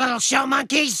creepy little show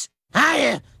monkeys.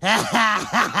 Hey,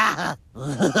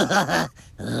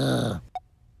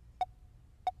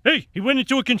 he went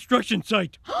into a construction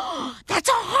site. that's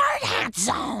a hard hat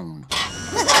zone.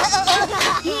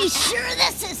 You sure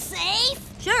this is safe?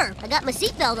 Sure, I got my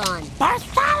seatbelt on.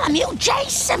 Bartholomew J.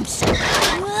 Simpson.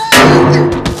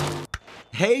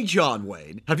 Hey, John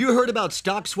Wayne, have you heard about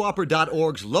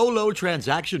StockSwapper.org's low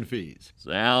transaction fees?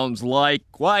 Sounds like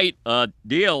quite a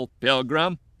deal,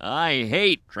 Pilgrim. I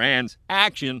hate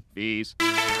transaction fees.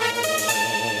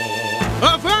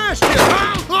 Avast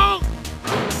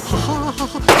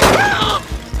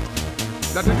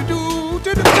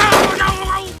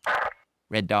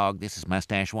Red Dog, this is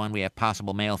Mustache One. We have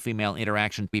possible male-female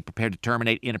interaction. Be prepared to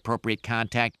terminate inappropriate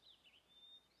contact.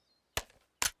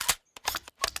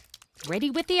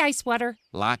 Ready with the ice water.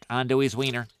 Lock onto his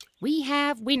wiener. We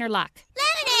have wiener lock.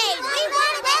 Lemonade! We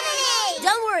want lemonade!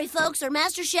 Don't worry, folks. Our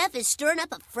master chef is stirring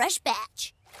up a fresh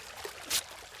batch.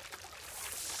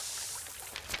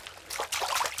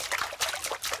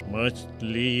 Must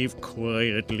leave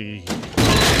quietly.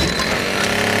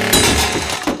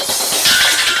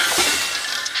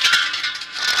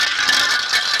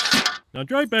 Now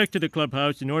drive back to the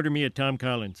clubhouse and order me a Tom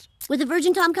Collins. With a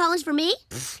virgin Tom Collins for me?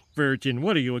 Virgin,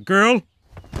 what are you, a girl?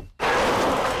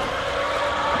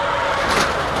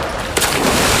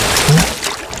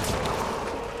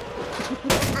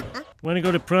 Want to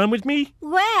go to prom with me?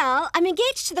 Well, I'm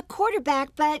engaged to the quarterback,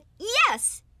 but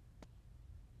yes.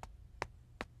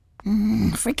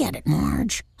 Forget it,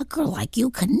 Marge. A girl like you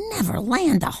could never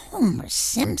land a Homer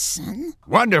Simpson.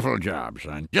 Wonderful job,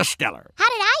 son. Just stellar. How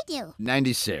did I do?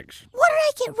 96. What did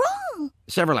I get wrong?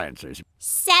 Several answers.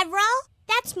 Several?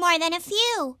 That's more than a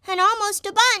few, and almost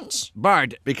a bunch.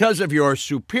 Bart, because of your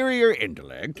superior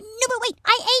intellect... No, but wait,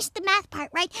 I aced the math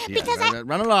part, right? Because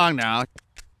Run along now.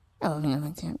 I'll tell you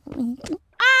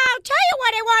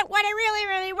what I want, what I really,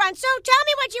 really want. So tell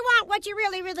me what you want, what you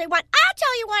really, really want. I'll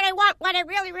tell you what I want, what I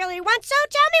really, really want. So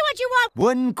tell me what you want.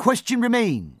 One question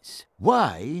remains.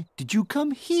 Why did you come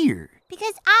here?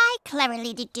 Because I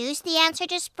cleverly deduced the answer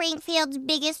to Springfield's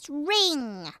biggest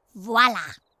ring.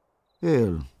 Voila.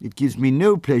 Well, it gives me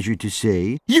no pleasure to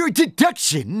say your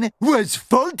deduction was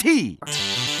faulty. How'd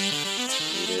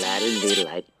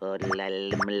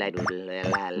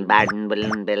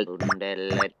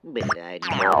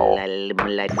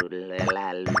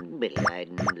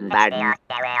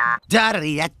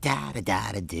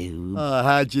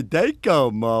your date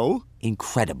go, Mo?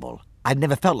 Incredible. I've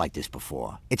never felt like this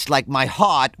before. It's like my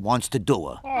heart wants to do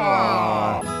her.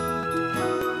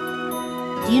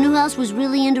 Do you know who else was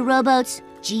really into rowboats?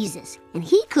 Jesus. And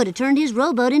he could have turned his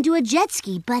rowboat into a jet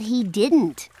ski, but he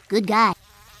didn't. Good guy.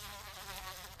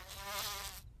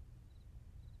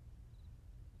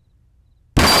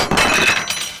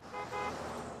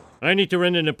 I need to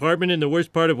rent an apartment in the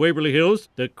worst part of Waverly Hills.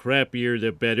 The crappier,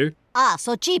 the better. Ah,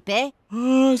 so cheap, eh?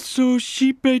 Ah, so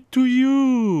cheap to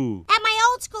you. At my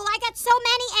old school, I got so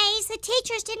many A's, the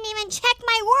teachers didn't even check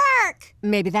my work.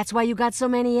 Maybe that's why you got so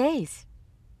many A's.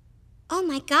 Oh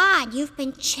my God, you've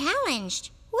been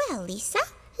challenged. Well, Lisa,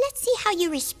 let's see how you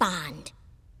respond.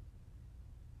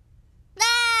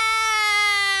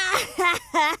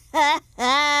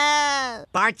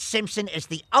 Bart Simpson is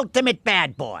the ultimate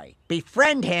bad boy.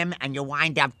 Befriend him and you'll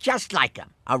wind up just like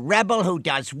him. A rebel who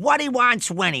does what he wants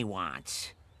when he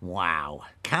wants. Wow.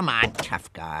 Come on,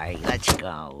 tough guy. Let's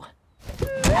go. He's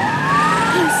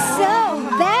so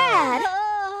bad.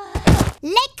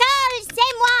 L'école,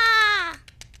 c'est moi.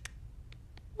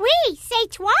 Oui,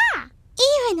 c'est toi.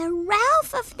 Even a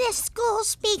Ralph of this school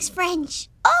speaks French.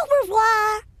 Au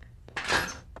revoir.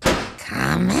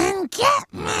 Come and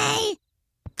get me.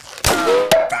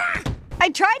 I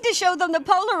tried to show them the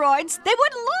Polaroids. They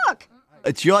wouldn't look.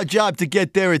 It's your job to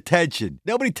get their attention.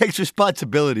 Nobody takes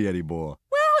responsibility anymore.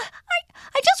 Well,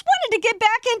 I just wanted to get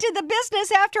back into the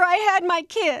business after I had my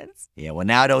kids. Yeah, well,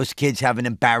 now those kids have an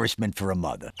embarrassment for a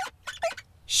mother.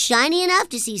 Shiny enough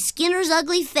to see Skinner's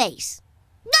ugly face.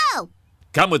 Go!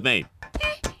 Come with me.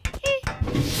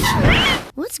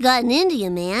 What's gotten into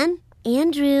you, man?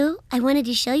 Andrew, I wanted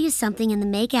to show you something in the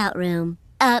makeup room.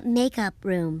 Makeup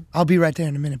room. I'll be right there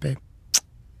in a minute, babe.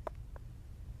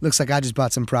 Looks like I just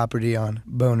bought some property on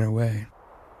Boner Way.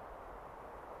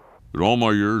 In all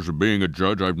my years of being a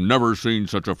judge, I've never seen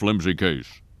such a flimsy case.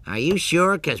 Are you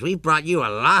sure? Because we've brought you a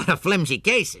lot of flimsy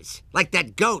cases. Like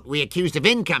that goat we accused of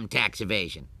income tax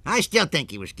evasion. I still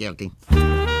think he was guilty.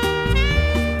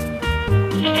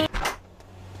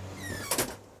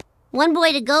 One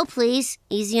boy to go, please.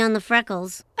 Easy on the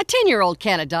freckles. A 10-year-old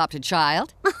can't adopt a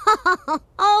child.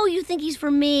 Oh, you think he's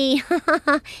for me.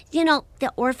 You know,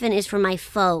 the orphan is for my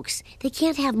folks. They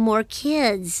can't have more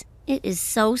kids. It is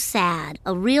so sad.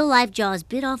 A real-life Jaws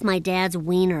bit off my dad's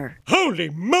wiener. Holy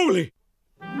moly!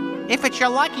 If it's your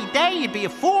lucky day, you'd be a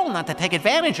fool not to take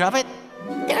advantage of it.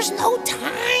 There's no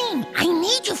time. I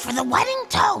need you for the wedding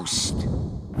toast.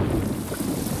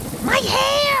 My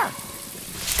hair!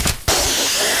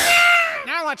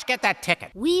 Now let's get that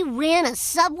ticket. We ran a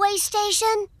subway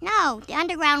station? No, the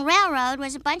Underground Railroad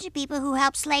was a bunch of people who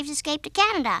helped slaves escape to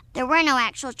Canada. There were no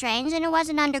actual trains, and it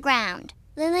wasn't underground.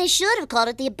 Then they should have called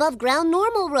it the above-ground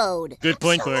normal road. Good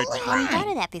point, Bart. I hadn't thought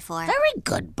of that before. Very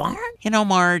good, Bart. You know,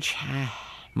 Marge,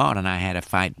 Maud and I had a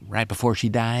fight right before she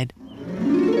died.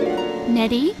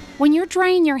 Nettie, when you're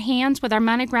drying your hands with our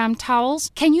monogram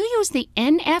towels, can you use the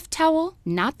NF towel,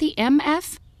 not the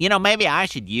MF? You know, maybe I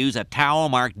should use a towel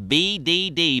marked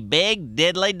BDD, Big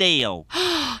Diddly Deal.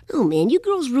 Oh, man, you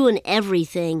girls ruin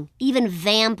everything. Even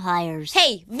vampires.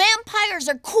 Hey, vampires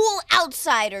are cool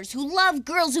outsiders who love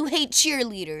girls who hate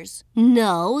cheerleaders.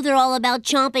 No, they're all about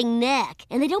chomping neck.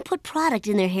 And they don't put product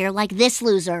in their hair like this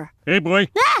loser. Hey, boy.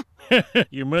 Ah!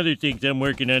 Your mother thinks I'm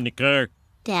working on the car.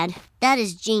 Dad, that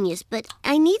is genius, but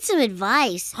I need some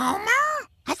advice. Homer?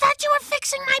 I thought you were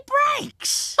fixing my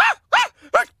brakes.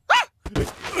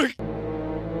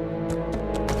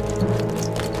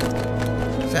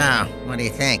 So, what do you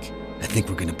think? I think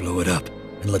we're gonna blow it up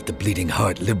and let the bleeding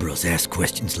heart liberals ask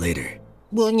questions later.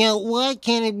 Well, now, why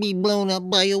can't it be blown up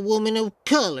by a woman of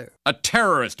color? A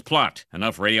terrorist plot.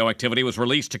 Enough radioactivity was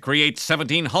released to create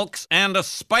 17 Hulks and a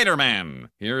Spider-Man.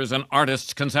 Here's an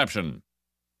artist's conception.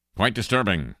 Quite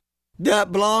disturbing.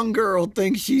 That blonde girl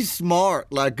thinks she's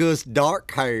smart like us dark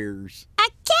hairs.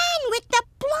 Again with the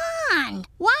blonde.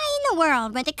 Why in the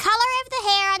world would the color of the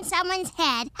hair on someone's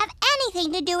head have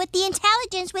anything to do with the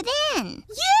intelligence within?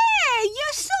 Yeah,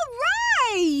 you're so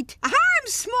right. I'm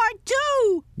smart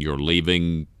too. You're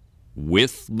leaving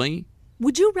with me?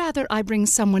 Would you rather I bring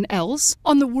someone else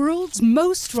on the world's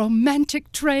most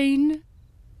romantic train?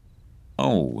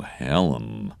 Oh,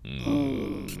 Helen.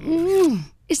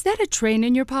 Is that a train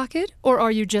in your pocket, or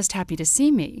are you just happy to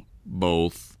see me?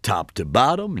 Both. Top to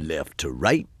bottom, left to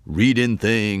right, reading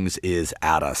things is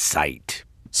out of sight.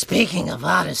 Speaking of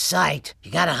out of sight,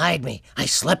 you gotta hide me. I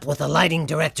slept with the lighting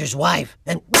director's wife,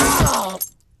 and...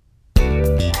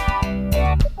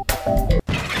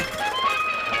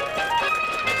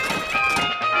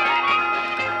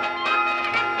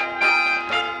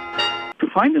 To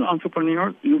find an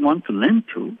entrepreneur you want to lend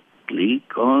to,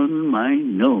 click on my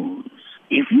nose.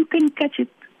 If you can catch it,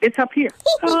 it's up here.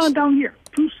 Down here.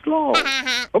 Too slow.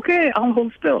 Okay, I'll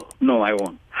hold still. No, I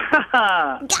won't.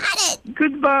 Got it.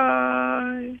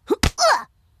 Goodbye.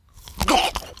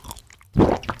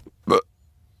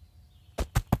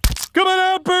 Come on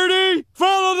out, Bertie!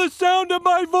 Follow the sound of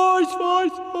my voice!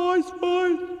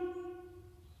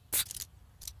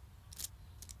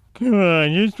 Come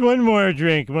on, just one more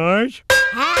drink, Marge.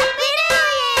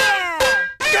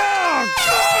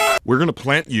 We're gonna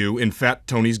plant you in Fat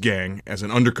Tony's gang as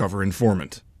an undercover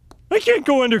informant. I can't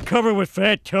go undercover with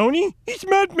Fat Tony. He's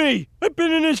met me. I've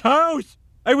been in his house.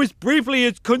 I was briefly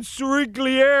his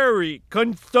consigliere,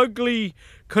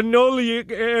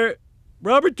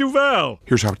 Robert Duvall.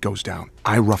 Here's how it goes down.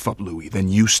 I rough up Louis, then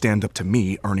you stand up to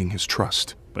me, earning his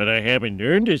trust. But I haven't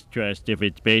earned his trust if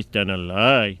it's based on a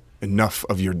lie. Enough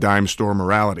of your dime store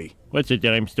morality. What's a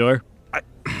dime store?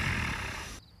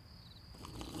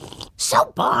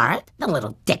 So Bart, the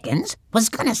little Dickens, was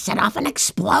gonna set off an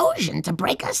explosion to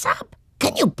break us up.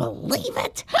 Can you believe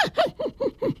it?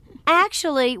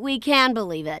 Actually, we can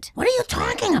believe it. What are you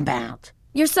talking about?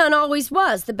 Your son always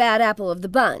was the bad apple of the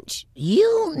bunch.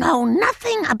 You know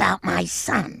nothing about my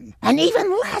son, and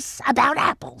even less about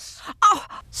apples. Oh,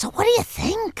 so what do you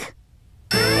think?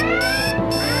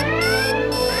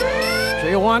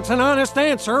 She wants an honest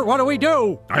answer. What do we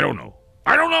do? I don't know.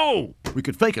 We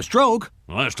could fake a stroke.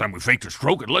 Last time we faked a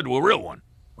stroke, it led to a real one.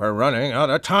 We're running out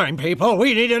of time, people.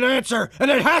 We need an answer, and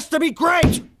it has to be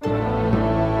great!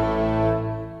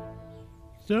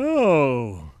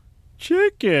 So,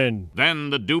 chicken. Then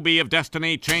the doobie of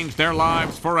destiny changed their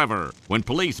lives forever when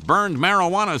police burned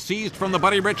marijuana seized from the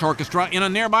Buddy Rich Orchestra in a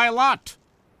nearby lot.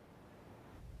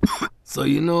 So,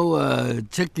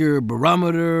 check your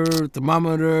barometer,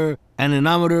 thermometer,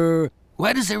 anemometer.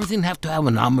 Why does everything have to have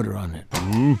an ometer on it?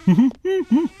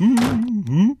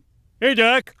 Hey,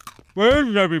 Doc.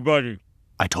 Where's everybody?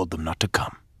 I told them not to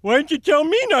come. Why didn't you tell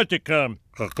me not to come?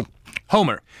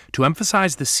 Homer, to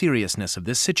emphasize the seriousness of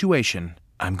this situation,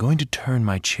 I'm going to turn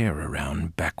my chair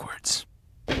around backwards.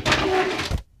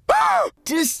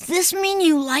 Does this mean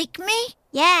you like me?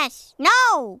 Yes.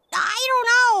 No. I don't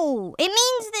know. It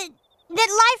means that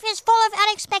life is full of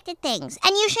unexpected things,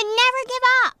 and you should never give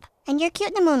up. And you're cute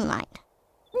in the moonlight.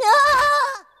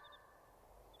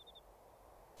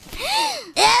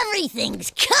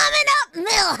 Everything's coming up,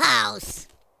 Millhouse.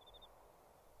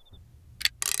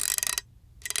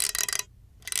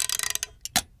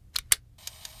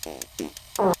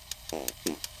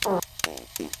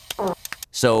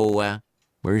 So,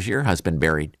 where's your husband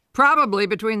buried? Probably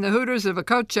between the hooters of a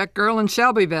coat check girl in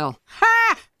Shelbyville.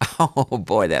 Ha! Oh,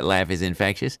 boy, that laugh is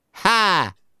infectious.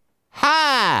 Ha!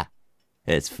 Ha!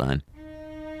 It's fun.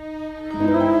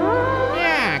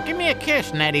 Yeah, give me a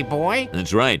kiss, Natty boy.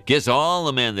 That's right. Kiss all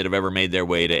the men that have ever made their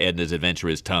way to Edna's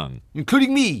adventurous tongue.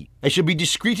 Including me. I shall be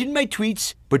discreet in my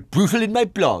tweets, but brutal in my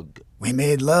blog. We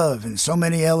made love in so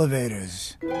many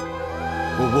elevators.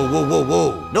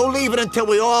 Whoa. No leave it until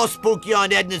we all spook you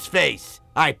on Edna's face.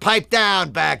 All right, pipe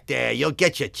down back there. You'll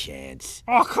get your chance.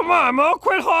 Oh, come on, Mo.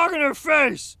 Quit hogging her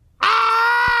face.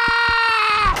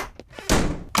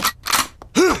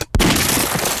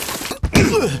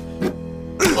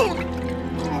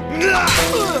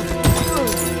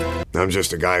 I'm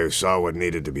just a guy who saw what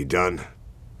needed to be done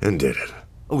and did it.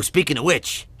 Oh, speaking of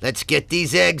which, let's get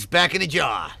these eggs back in the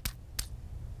jar.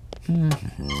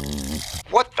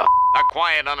 What the? A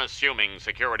quiet, unassuming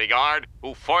security guard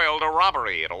who foiled a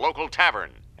robbery at a local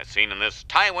tavern, as seen in this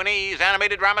Taiwanese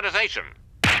animated dramatization.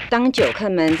 当酒客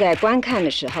们在观看的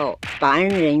时候，保安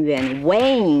人员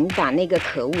Wayne 把那个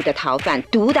可恶的逃犯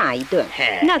毒打一顿。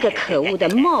那个可恶的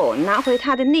Mo 拿回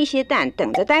他的那些蛋，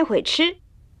等着待会吃。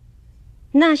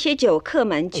那些酒客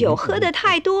们酒喝得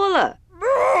太多了。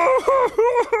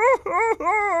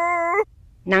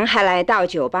男孩来到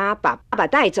酒吧，把爸爸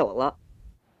带走了。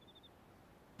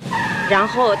 然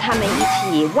后他们一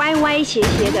起歪歪斜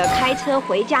斜地开车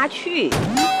回家去。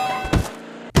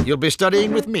You'll be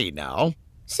studying with me now.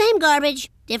 Same garbage,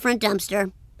 different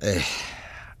dumpster.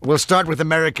 We'll start with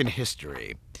American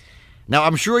history. Now,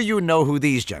 I'm sure you know who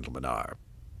these gentlemen are.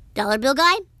 $1 bill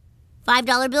guy,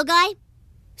 $5 bill guy,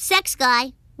 sex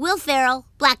guy, Will Ferrell,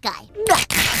 black guy.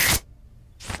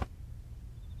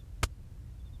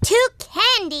 To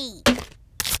candy.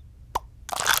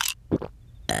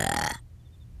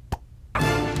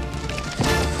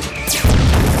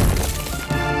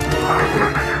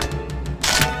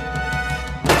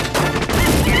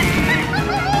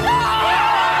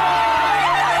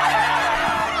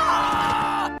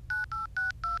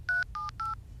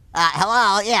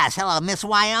 Hello, yes, hello, Miss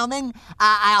Wyoming.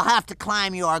 I'll have to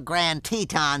climb your Grand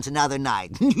Tetons another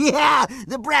night. Yeah,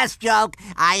 the breast joke.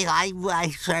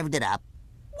 I served it up.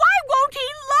 Why won't he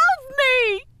love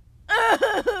me?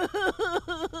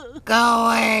 Go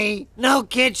away. No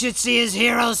kid should see his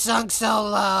hero sunk so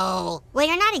low. Well,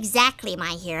 you're not exactly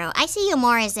my hero. I see you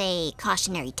more as a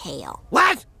cautionary tale.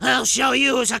 What? I'll show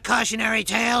you as a cautionary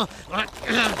tale.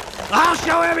 I'll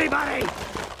show everybody.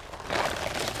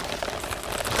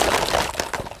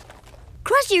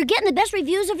 Krusty, you're getting the best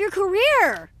reviews of your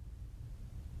career.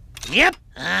 Yep,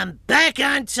 I'm back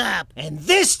on top. And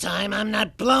this time I'm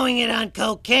not blowing it on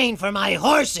cocaine for my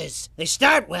horses. They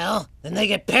start well, then they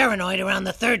get paranoid around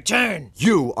the third turn.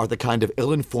 You are the kind of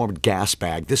ill-informed gas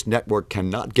bag this network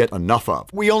cannot get enough of.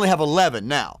 We only have 11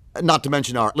 now, not to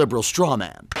mention our liberal straw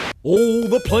man. Oh,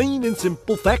 the plain and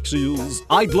simple facts is,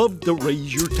 I'd love to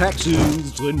raise your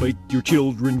taxes and make your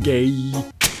children gay.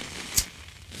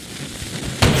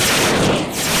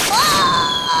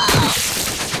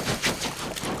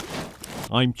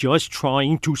 I'm just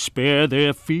trying to spare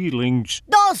their feelings.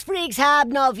 Those freaks have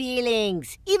no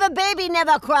feelings. Even baby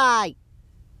never cry.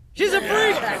 She's a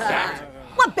freak!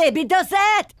 What baby does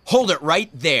that? Hold it right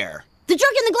there. The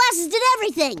jerk in the glasses did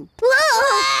everything.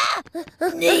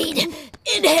 Need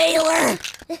inhaler.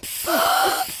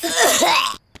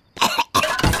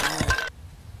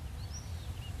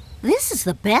 This is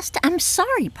the best I'm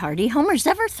sorry party Homer's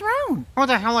ever thrown. Who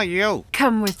the hell are you?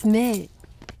 Come with me.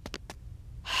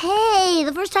 Hey,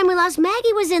 the first time we lost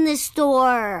Maggie was in this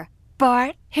store.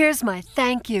 Bart, here's my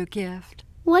thank you gift.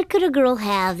 What could a girl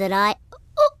have that I...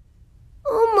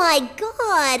 Oh my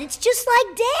God, it's just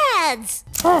like Dad's.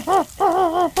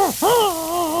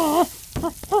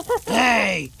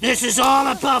 Hey, this is all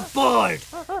above board.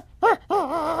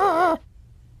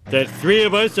 that 3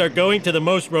 of us are going to the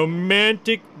most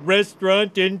romantic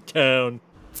restaurant in town.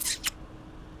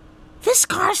 This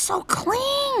car's so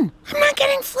clean. I'm not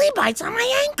getting flea bites on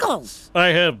my ankles. I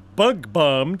have bug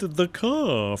bombed the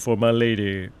car for my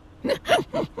lady.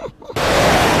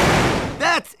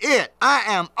 That's it. I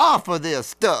am off of this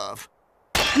stuff.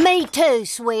 Me too,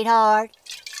 sweetheart.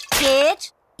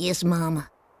 Kids? Yes, Mama.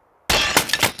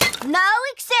 No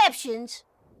exceptions.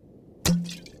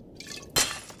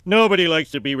 Nobody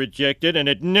likes to be rejected, and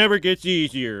it never gets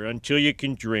easier until you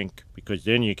can drink, because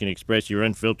then you can express your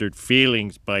unfiltered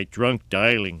feelings by drunk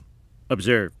dialing.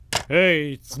 Observe.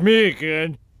 Hey, it's me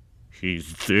again.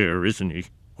 He's there, isn't he?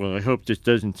 Well, I hope this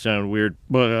doesn't sound weird,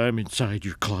 but I'm inside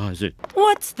your closet.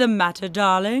 What's the matter,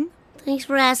 darling? Thanks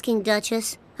for asking,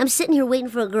 Duchess. I'm sitting here waiting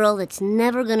for a girl that's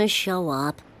never gonna show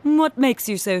up. What makes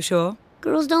you so sure?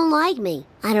 Girls don't like me.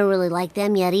 I don't really like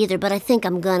them yet either, but I think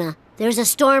I'm gonna. There's a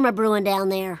storm a-brewing down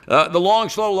there. The long,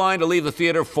 slow line to leave the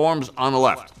theater forms on the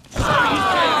left.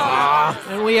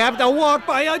 And we have to walk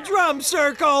by a drum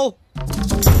circle.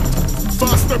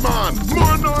 Faster, man!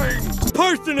 More annoying!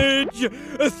 Parsonage,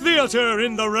 a theater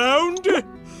in the round,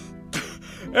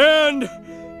 and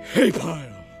hay pile.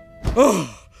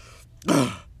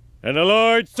 And the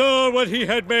Lord saw what he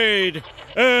had made,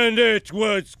 and it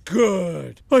was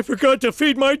good. I forgot to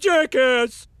feed my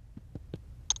jackass.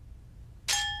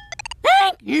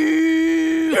 Thank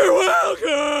you! You're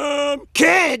welcome!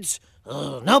 Kids!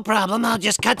 Oh, no problem. I'll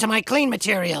just cut to my clean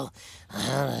material.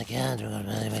 I can't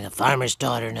make a farmer's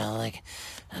daughter now, like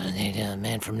I need a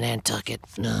man from Nantucket.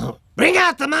 No. Bring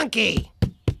out the monkey!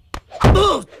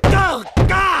 Ooh, go,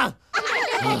 go!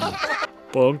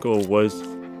 Bongo was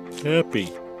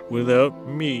happy. Without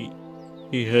me,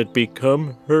 he had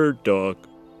become her dog.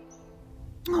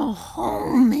 Oh,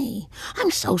 homie, I'm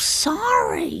so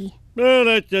sorry. Well,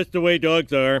 that's just the way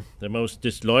dogs are. The most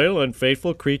disloyal,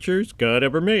 unfaithful creatures God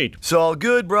ever made. It's all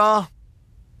good, brah.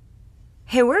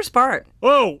 Hey, where's Bart?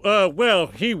 Oh, well,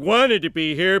 he wanted to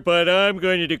be here, but I'm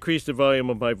going to decrease the volume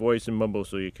of my voice and mumble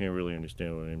so you can't really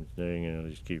understand what I'm saying, and I'll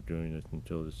just keep doing this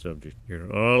until the subject.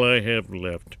 You're all I have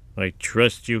left. I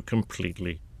trust you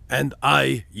completely. And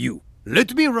I, you.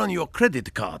 Let me run your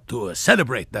credit card to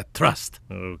celebrate that trust.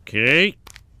 Okay.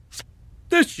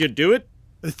 This should do it.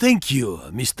 Thank you,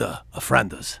 Mr.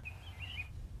 Frandes.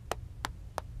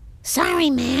 Sorry,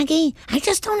 Maggie. I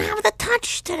just don't have the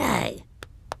touch today.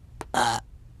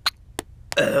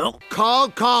 Carl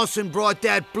Carlson brought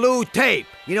that blue tape.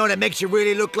 You know, that makes you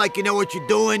really look like you know what you're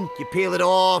doing. You peel it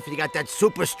off, you got that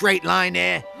super straight line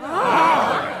there.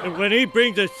 And when he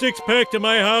brings a six-pack to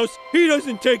my house, he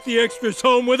doesn't take the extras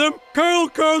home with him. Carl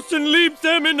Carlson leaves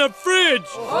them in the fridge.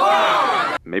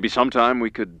 Maybe sometime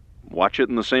we could watch it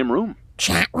in the same room.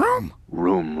 Chat room?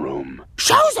 Room.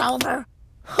 Show's over.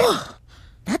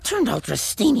 That turned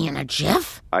Ultrastini in a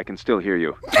jiff. I can still hear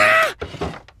you.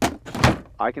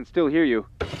 I can still hear you.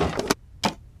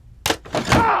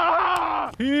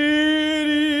 Here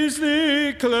is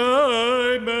the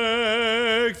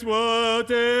climax, what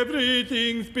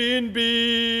everything's been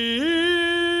building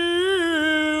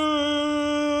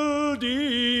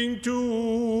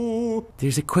to.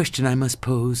 There's a question I must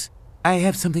pose. I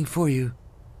have something for you.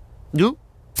 You?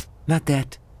 Not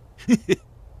that. These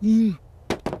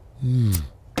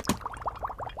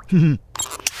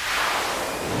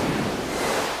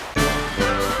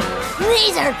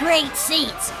are great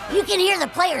seats. You can hear the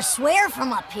players swear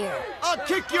from up here. I'll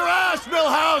kick your ass,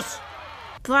 Millhouse!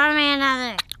 Pour me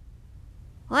another.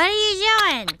 What are you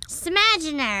doing? It's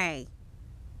imaginary.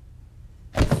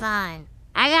 Fine.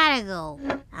 I gotta go.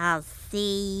 I'll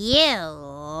see you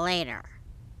later.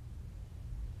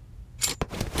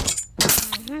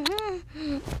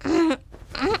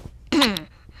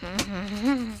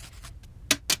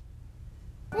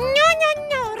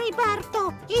 No,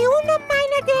 Roberto. È uno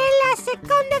mine della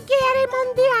seconda guerra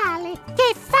mondiale.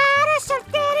 Che fare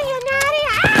sorteionari.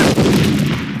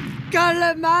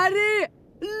 Calamari?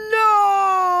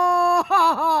 No!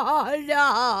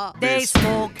 No! They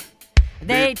smoke,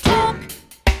 they talk,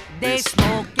 they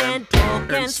smoke and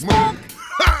talk and smoke.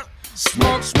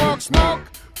 Smoke, smoke, smoke,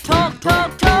 talk,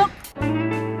 talk, talk.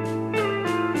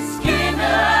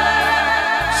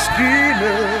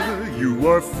 Skinner, you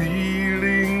are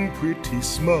feeling pretty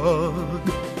smug.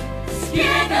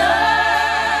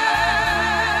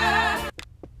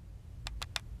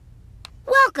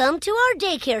 Welcome to our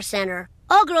daycare center.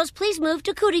 All girls, please move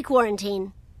to cootie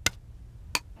quarantine.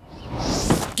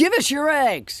 Give us your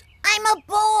eggs. I'm a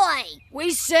boy.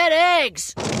 We said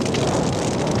eggs.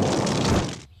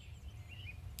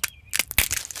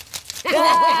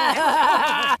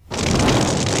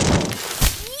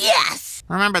 Yes!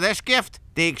 Remember this gift?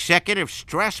 The executive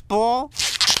stress ball?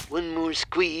 One more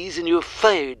squeeze and you're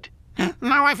fired.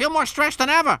 Now I feel more stressed than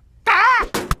ever.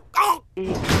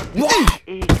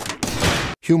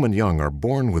 Human young are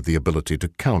born with the ability to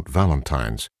count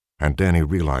Valentines, and Danny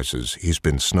realizes he's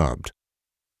been snubbed.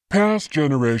 Past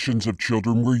generations of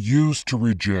children were used to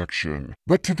rejection,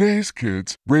 but today's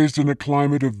kids, raised in a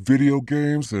climate of video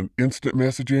games and instant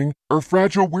messaging, are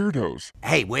fragile weirdos.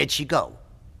 Hey, where'd she go?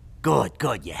 Good,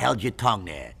 good, you held your tongue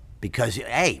there. Because,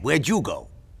 hey, where'd you go?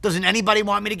 Doesn't anybody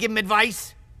want me to give him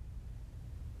advice?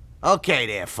 Okay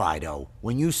there, Fido.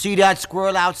 When you see that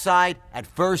squirrel outside, at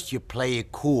first you play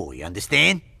it cool, you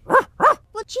understand? Well,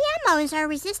 GMOs are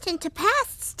resistant to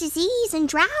pests, disease, and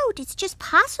drought. It's just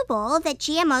possible that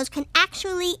GMOs can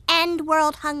actually end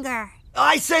world hunger.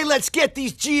 I say let's get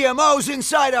these GMOs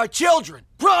inside our children.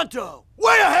 Pronto!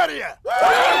 Way ahead of you!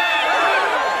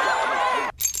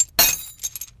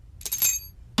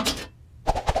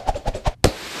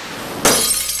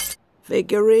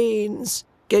 Figurines.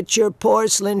 Get your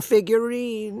porcelain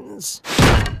figurines.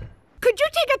 Could you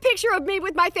take a picture of me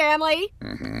with my family?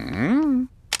 Mm-hmm.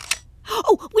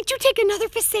 Oh, would you take another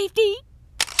for safety?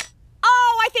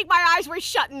 Oh, I think my eyes were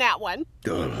shut in that one.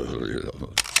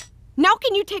 Now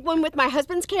can you take one with my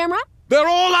husband's camera? They're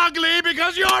all ugly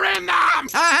because you're in them!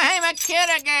 I'm a kid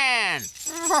again!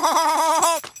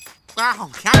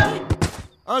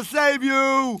 I'll save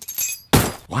you!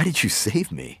 Why did you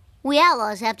save me? We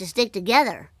outlaws have to stick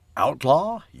together.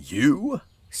 Outlaw? You?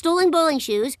 Stolen bowling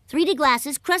shoes, 3D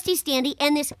glasses, crusty standy,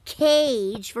 and this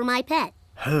cage for my pet.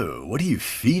 Oh, what do you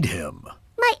feed him?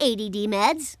 My ADD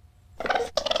meds.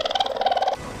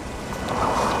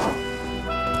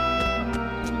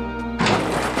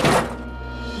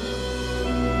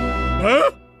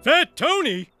 Huh? Fat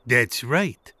Tony? That's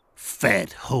right,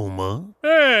 Fat Homer.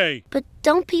 Hey! But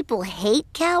don't people hate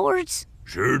cowards?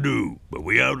 Sure do, but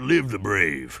we outlive the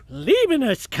brave. Leaving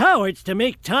us cowards to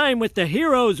make time with the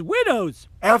heroes' widows.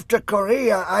 After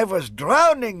Korea, I was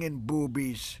drowning in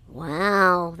boobies.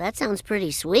 Wow, that sounds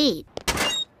pretty sweet.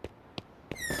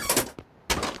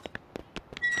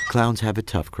 Clowns have it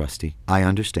tough, Krusty. I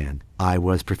understand. I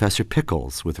was Professor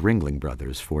Pickles with Ringling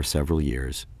Brothers for several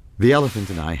years. The elephant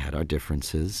and I had our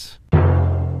differences.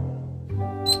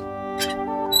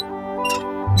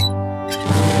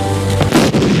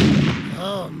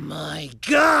 Oh my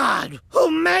God! Who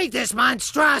made this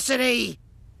monstrosity?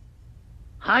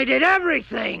 I did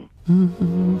everything.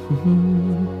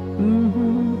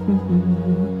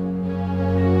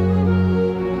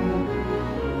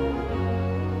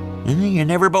 You're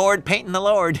never bored painting the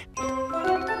Lord.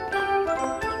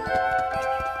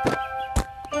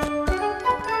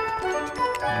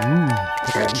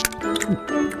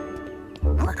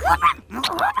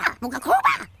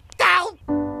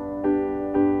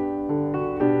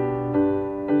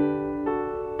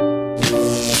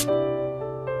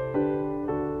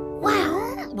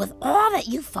 Well, with all that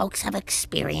you folks have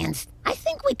experienced, I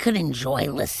think we could enjoy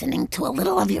listening to a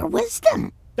little of your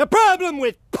wisdom. The problem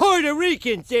with Puerto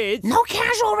Ricans is... No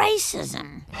casual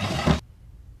racism.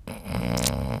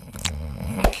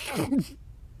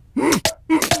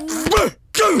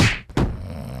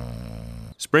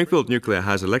 Springfield Nuclear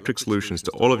has electric solutions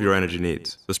to all of your energy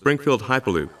needs. The Springfield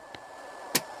Hyperloop.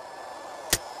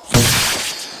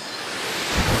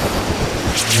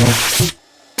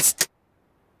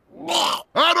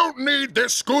 I don't need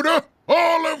this scooter.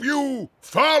 All of you,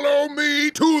 follow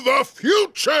me to the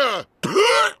future.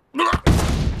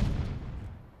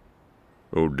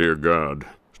 Oh, dear God.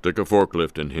 Stick a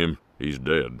forklift in him. He's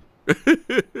dead.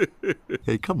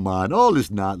 Hey, come on. All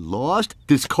is not lost.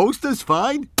 This coaster's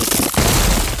fine.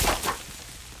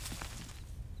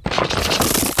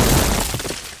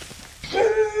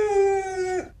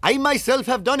 I myself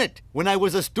have done it when I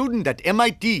was a student at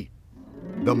MIT,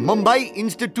 the Mumbai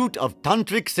Institute of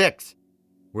Tantric Sex,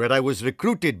 where I was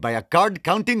recruited by a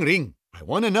card-counting ring. I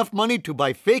won enough money to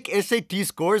buy fake SAT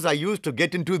scores I used to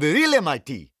get into the real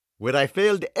MIT, where I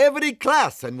failed every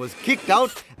class and was kicked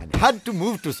out and had to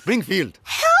move to Springfield.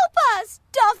 Help us,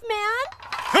 Duff Man!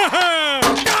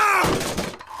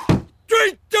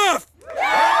 Drink Duff!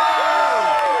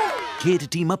 Care to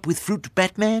team up with Fruit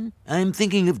Batman? I'm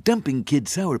thinking of dumping Kid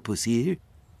Sourpuss here.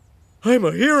 I'm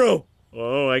a hero.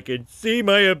 Oh, I can see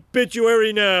my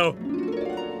obituary now.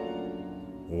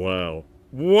 Wow.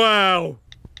 Wow!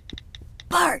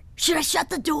 Bart, should I shut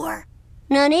the door?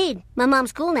 No need. My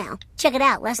mom's cool now. Check it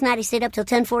out. Last night he stayed up till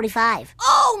 10:45.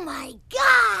 Oh, my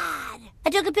God! I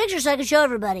took a picture so I could show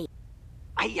everybody.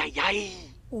 Ay, ay, ay.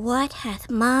 What hath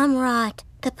Mom wrought?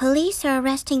 The police are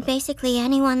arresting basically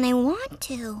anyone they want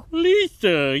to.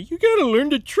 Lisa, you gotta learn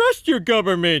to trust your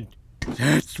government.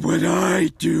 That's what I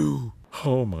do.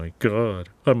 Oh my God,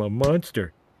 I'm a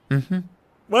monster. Mm-hmm.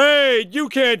 Wait, you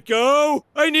can't go!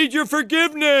 I need your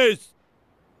forgiveness!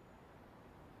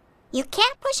 You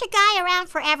can't push a guy around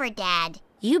forever, Dad.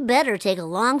 You better take a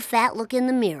long, fat look in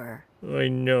the mirror. I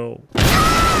know.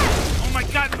 Oh my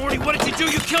God, Morty, what did you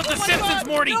do? You killed the Simpsons,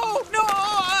 Morty! No,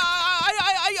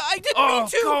 I didn't mean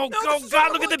to! Oh,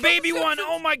 God, look at the baby one!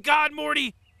 Oh my God,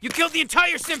 Morty! You killed the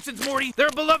entire Simpsons, Morty! They're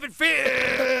a beloved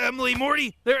family,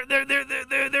 Morty! They're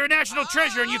a national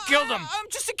treasure, and you killed them! I'm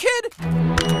just a kid!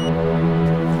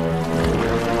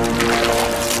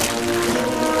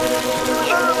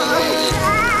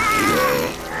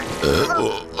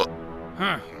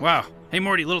 Huh, wow. Hey,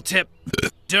 Morty, little tip.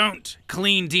 Don't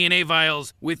clean DNA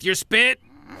vials with your spit.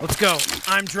 Let's go.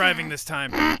 I'm driving this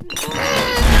time.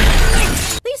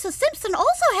 Lisa Simpson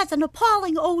also has an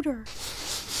appalling odor.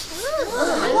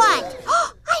 What?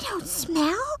 I don't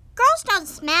smell. Girls don't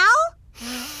smell.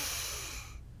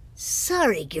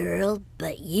 Sorry, girl,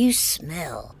 but you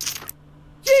smell.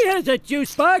 She has a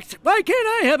juice box. Why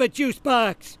can't I have a juice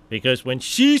box? Because when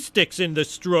she sticks in the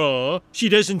straw, she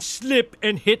doesn't slip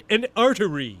and hit an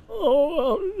artery.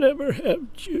 Oh, I'll never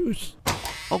have juice.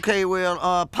 Okay,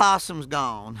 well, possum's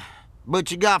gone.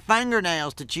 But you got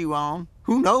fingernails to chew on.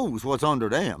 Who knows what's under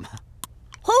them?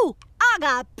 Who? I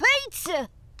got pizza.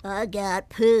 I got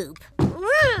poop.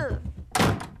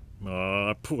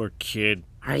 Aw, poor kid.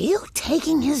 Are you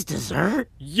taking his dessert?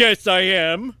 Yes, I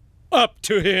am. Up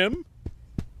to him.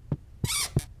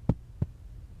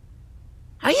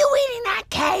 Are you eating that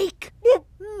cake?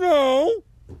 No.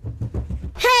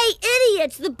 Hey,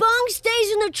 idiots! The bong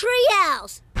stays in the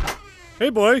treehouse.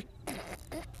 Hey, boy.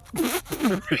 Are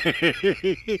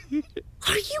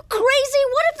you crazy?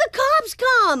 What if the cops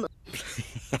come?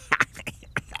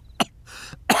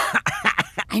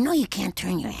 I know you can't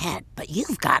turn your head, but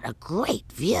you've got a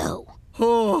great view.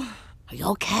 Oh. Are you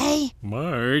okay?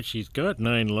 Marge, he's got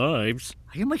 9 lives.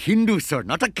 I am a Hindu, sir,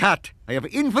 not a cat. I have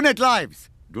infinite lives,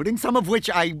 during some of which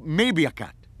I may be a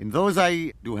cat. In those,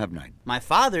 I do have 9. My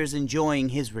father's enjoying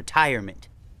his retirement.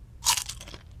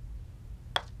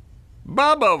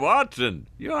 Baba Watson,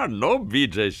 you are no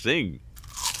Vijay Singh.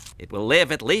 It will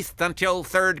live at least until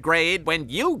 3rd grade when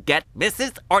you get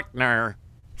Mrs. Ortner.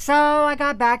 So I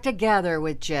got back together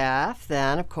with Jeff.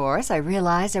 Then, of course, I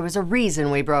realized there was a reason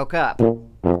we broke up.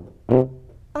 Well,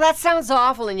 that sounds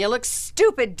awful, and you look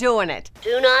stupid doing it.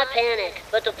 Do not panic,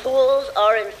 but the pools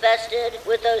are infested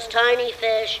with those tiny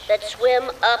fish that swim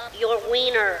up your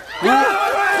wiener.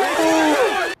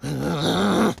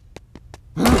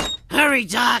 Hurry,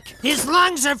 Doc! His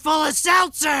lungs are full of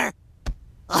seltzer!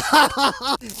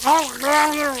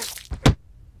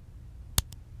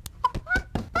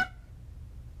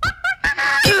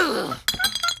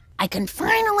 I can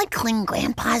finally clean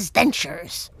Grandpa's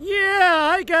dentures.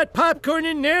 Yeah, I got popcorn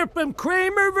in there from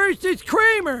Kramer versus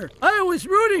Kramer. I was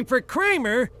rooting for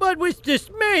Kramer, but was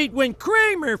dismayed when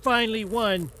Kramer finally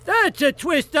won. That's a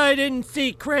twist I didn't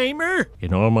see, Kramer.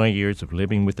 In all my years of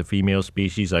living with the female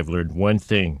species, I've learned one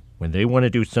thing. When they want to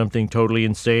do something totally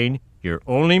insane, your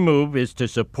only move is to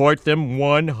support them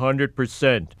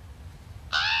 100%.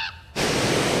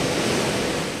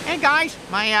 Hey, guys,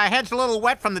 my head's a little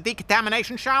wet from the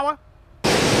decontamination shower.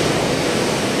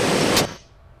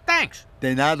 Thanks.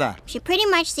 De nada. She pretty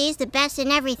much sees the best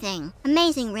in everything.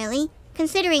 Amazing, really.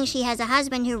 Considering she has a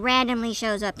husband who randomly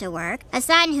shows up to work, a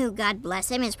son who, God bless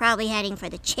him, is probably heading for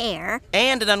the chair,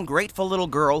 And an ungrateful little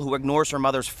girl who ignores her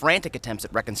mother's frantic attempts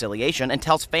at reconciliation and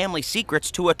tells family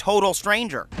secrets to a total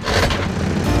stranger.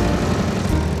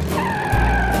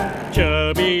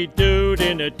 Chubby dude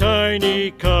in a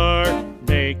tiny car,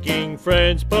 making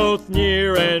friends both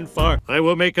near and far. I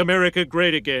will make America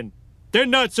great again. They're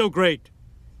not so great.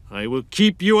 I will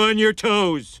keep you on your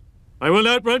toes. I will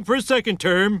not run for a second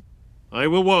term. I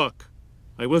will walk.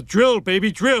 I will drill,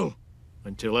 baby, drill,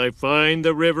 until I find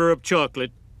the river of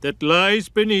chocolate that lies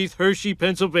beneath Hershey,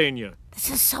 Pennsylvania. This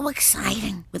is so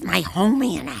exciting. With my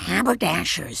homie and a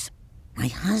haberdashers. My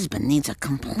husband needs a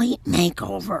complete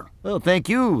makeover. Well, thank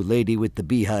you, lady with the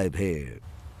beehive hair.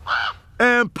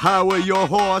 Empower your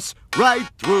horse right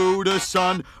through the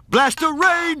sun. Blast a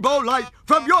rainbow light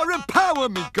from your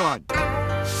empowerment gun.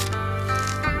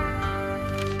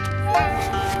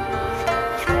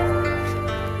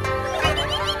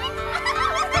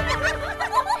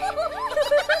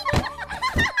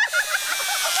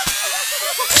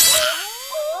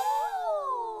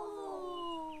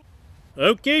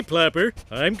 Okay, Plapper,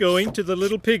 I'm going to the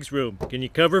little pig's room. Can you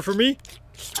cover for me?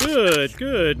 Good,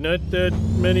 good. Not that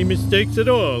many mistakes at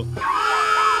all.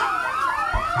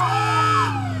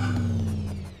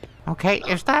 Okay,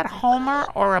 is that Homer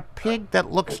or a pig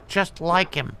that looks just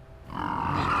like him?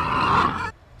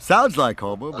 Sounds like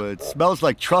Homer, but smells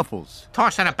like truffles.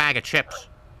 Toss in a bag of chips.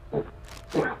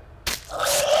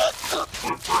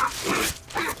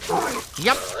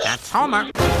 Yep, that's Homer.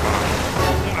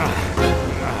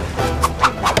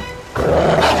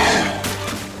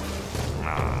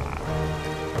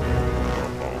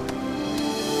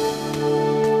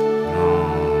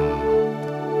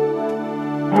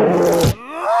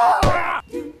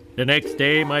 The next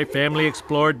day, my family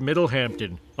explored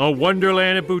Middlehampton, a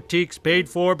wonderland of boutiques paid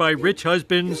for by rich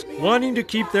husbands wanting to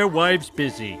keep their wives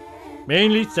busy,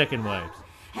 mainly second wives.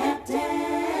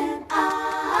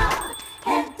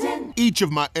 Each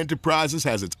of my enterprises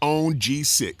has its own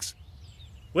G6.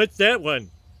 What's that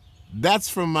one? That's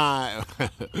from my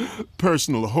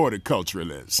personal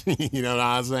horticulturalist. You know what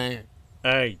I'm saying?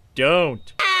 I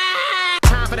don't.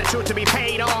 Time for the truth to be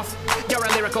paid off. You're a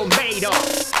lyrical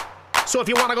made-off. So if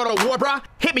you want to go to war, brah,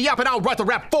 hit me up and I'll write the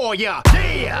rap for ya.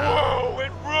 Yeah! Whoa,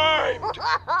 it rhymed!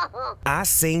 I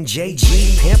seen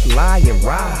JG, pimp, lie, and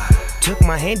ride. Took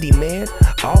my handyman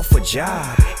off a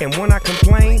job. And when I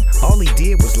complained, all he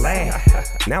did was laugh.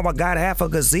 Now I got half a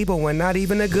gazebo and not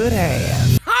even a good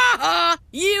half. Ha ha!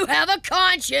 You have a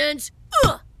conscience!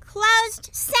 Ugh! Closed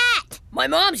set. My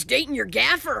mom's dating your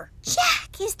gaffer.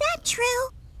 Jack, is that true?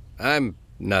 I'm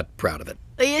not proud of it.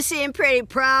 You seemed pretty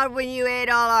proud when you ate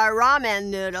all our ramen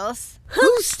noodles.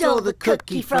 Who stole the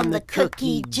cookie from the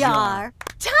cookie jar?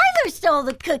 Tyler stole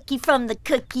the cookie from the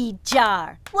cookie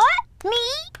jar. What? Me?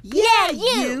 Yeah,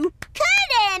 you.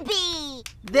 Couldn't be.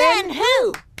 Then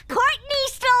who? Courtney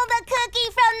stole the cookie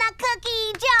from the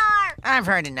cookie jar. I've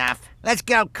heard enough. Let's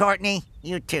go, Courtney.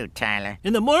 You too, Tyler.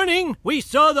 In the morning, we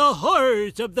saw the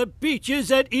horrors of the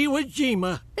beaches at Iwo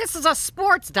Jima. This is a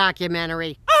sports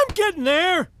documentary. I'm getting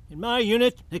there. In my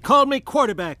unit, they called me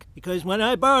quarterback because when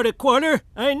I borrowed a quarter,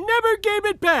 I never gave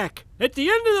it back. At the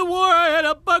end of the war, I had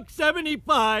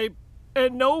 $1.75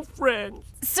 and no friends.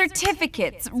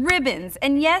 Certificates, ribbons,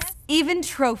 and yes, even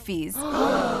trophies.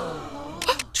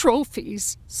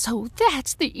 Trophies. So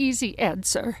that's the easy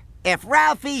answer. If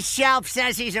Ralphie's shelf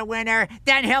says he's a winner,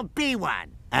 then he'll be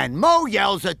one. And Mo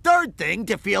yells a third thing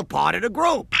to feel part of the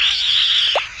group.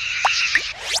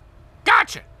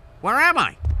 Gotcha! Where am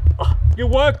I? You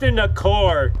walked in the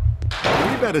car.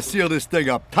 We better seal this thing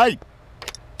up tight.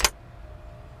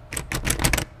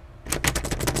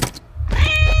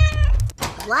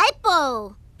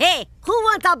 Lipo. Hey, who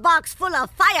wants a box full of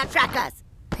firecrackers?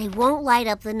 They won't light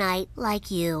up the night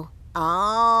like you.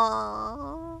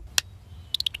 Oh.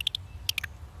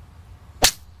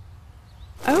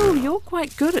 Oh, you're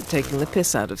quite good at taking the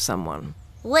piss out of someone.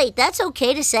 Wait, that's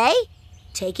okay to say?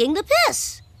 Taking the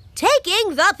piss.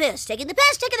 Taking the piss. Taking the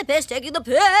piss, taking the piss, taking the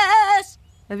piss.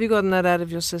 Have you gotten that out of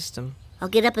your system? I'll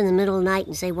get up in the middle of the night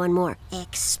and say one more.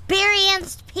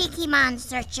 Experienced Pokemon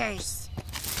searchers.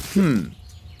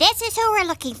 This is who we're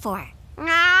looking for.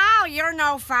 No, you're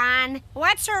no fun.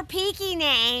 What's her peaky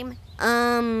name?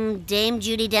 Dame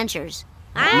Judy Dentures.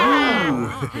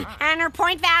 And her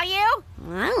point value?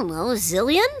 I don't know, a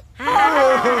zillion?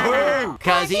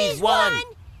 'Cause he's 1,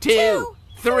 2,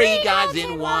 3 guys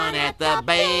in one at the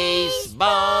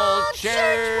baseball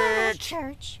church.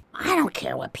 I don't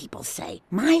care what people say.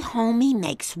 My homie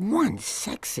makes one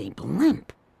sexy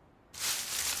blimp.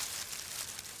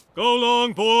 Go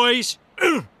long, boys.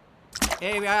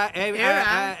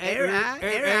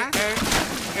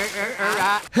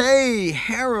 Hey,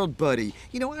 Harold, buddy.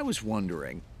 You know, I was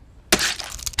wondering.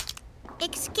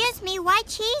 Excuse me, why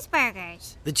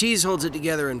cheeseburgers? The cheese holds it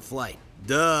together in flight.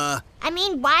 Duh. I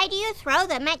mean, why do you throw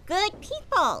them at good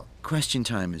people? Question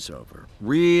time is over.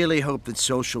 Really hope that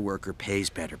social worker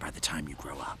pays better by the time you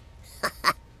grow up.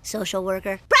 Social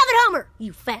worker. Private Homer,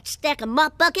 you fat stack of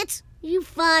mop buckets. You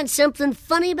find something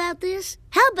funny about this?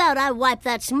 How about I wipe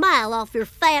that smile off your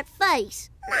fat face?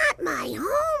 Not my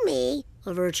homie.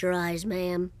 Avert your eyes,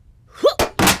 ma'am.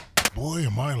 Boy,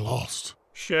 am I lost.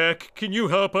 Shaq, can you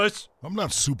help us? I'm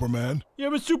not Superman. You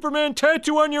have a Superman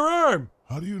tattoo on your arm.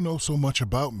 How do you know so much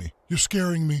about me? You're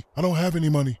scaring me. I don't have any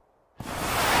money. All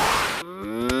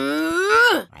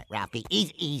right, Ralphie,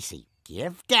 easy.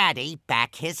 Give Daddy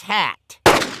back his hat.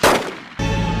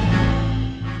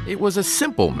 It was a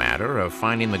simple matter of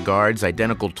finding the guards'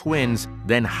 identical twins,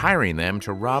 then hiring them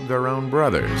to rob their own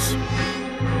brothers.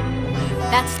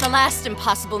 That's the last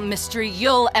impossible mystery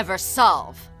you'll ever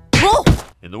solve.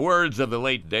 In the words of the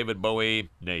late David Bowie,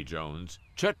 nay Jones,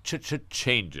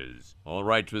 changes. All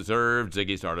rights reserved,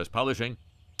 Ziggy Stardust Publishing.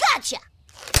 Gotcha!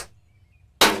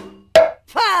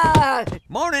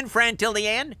 Morning, friend till the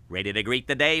end. Ready to greet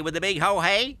the day with the big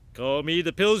ho-hey? Call me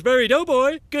the Pillsbury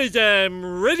Doughboy, 'cause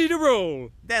I'm ready to roll.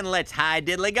 Then let's high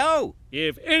diddly go.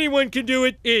 If anyone can do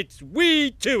it, it's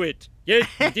we to it. Yes,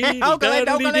 Oakley,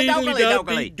 dokley,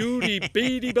 dokley, doody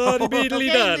beady body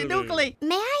beedly doddly.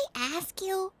 May I ask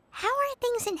you, how are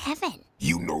things in heaven?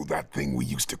 You know that thing we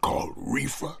used to call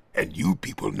reefer, and you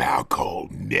people now call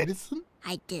medicine?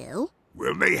 I do.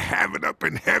 Well, they have it up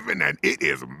in heaven, and it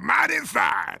is mighty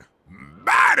fine.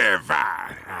 Mighty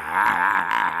fine.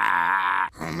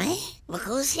 Homie, look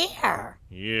who's here.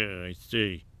 Yeah, I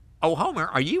see. Oh, Homer,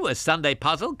 are you a Sunday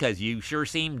puzzle? 'Cause you sure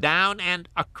seem down and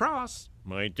across.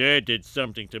 My dad did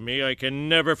something to me I can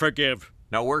never forgive.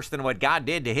 No worse than what God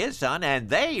did to his son, and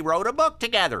they wrote a book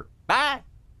together. Bye.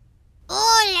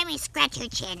 Oh, let me scratch your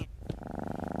chin.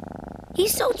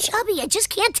 He's so chubby, I just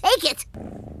can't take it.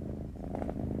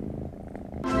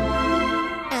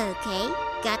 Okay,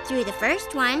 got through the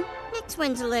first one. Next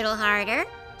one's a little harder.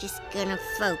 Just gonna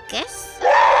focus.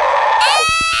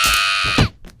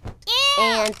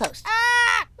 And post.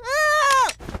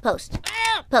 Post.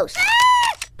 Post.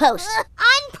 Post.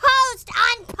 Unpost!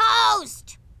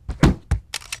 Unpost!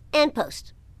 And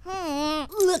post.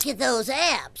 Look at those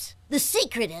abs. The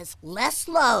secret is less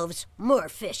loaves, more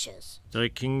fishes. Thy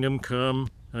kingdom come.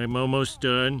 I'm almost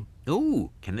done.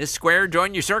 Ooh, can this square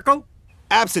join your circle?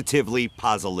 Absolutely,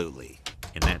 positively.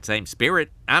 In that same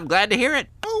spirit, I'm glad to hear it.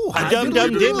 Oh,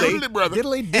 dum-dum diddly. Brother.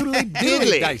 Diddly doodly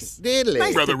diddly. Dice. Diddly.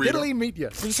 Nice brother, to diddly meet you.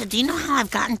 Lisa, do you know how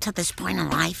I've gotten to this point in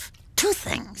life? 2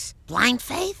 things. Blind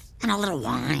faith and a little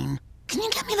wine. Can you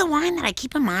get me the wine that I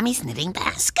keep in Mommy's knitting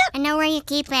basket? I know where you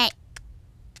keep it.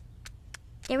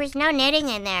 There was no knitting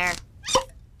in there.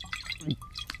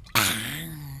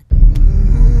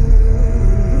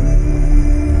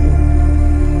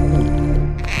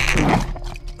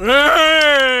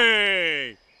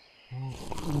 Hey!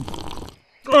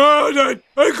 Oh,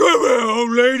 I come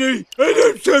home, lady, and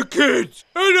them sick kids,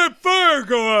 and that fire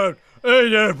go out,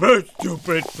 and that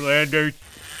stupid Flanders.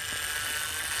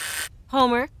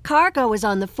 Homer, Cargo is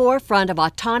on the forefront of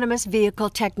autonomous vehicle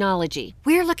technology.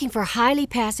 We're looking for highly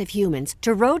passive humans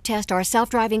to road test our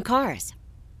self-driving cars.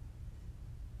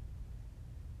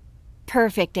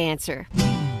 Perfect answer.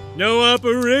 No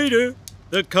operator.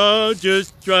 The car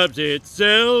just drives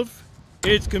itself.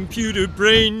 Its computer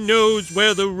brain knows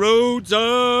where the roads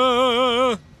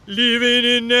are. Living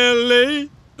in L.A.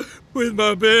 with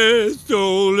my best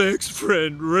old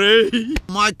ex-friend Ray.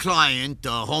 My client,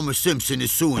 Homer Simpson,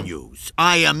 is suing you.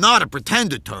 I am not a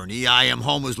pretend attorney. I am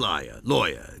Homer's lawyer.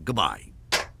 Goodbye.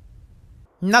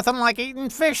 Nothing like eating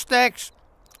fish sticks.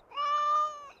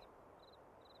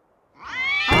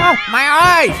 Oh, my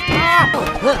eyes!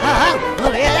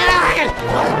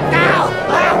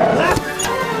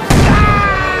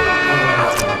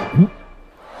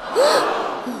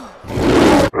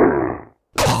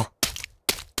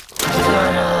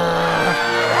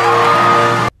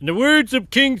 In the words of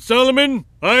King Solomon,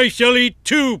 I shall eat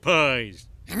 2 pies.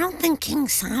 I don't think King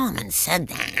Solomon said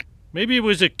that. Maybe it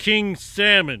was a king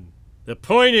salmon. The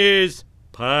point is,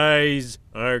 pies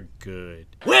are good.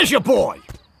 Where's your boy?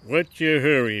 What's your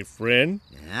hurry, friend?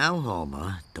 Now,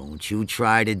 Homer, don't you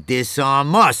try to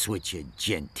disarm us with your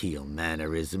genteel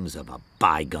mannerisms of a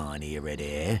bygone era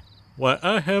there. Why,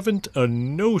 I haven't a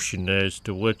notion as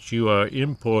to what you are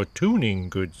importuning,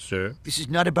 good sir. This is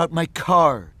not about my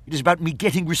car. It is about me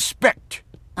getting respect.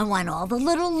 I want all the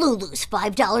little Lulus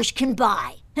 $5 can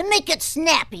buy. And make it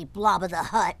snappy, Blob of the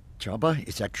Hut. Jabba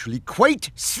is actually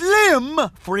quite slim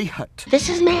for a hut. This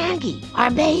is Maggie, our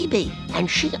baby, and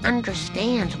she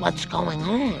understands what's going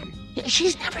on.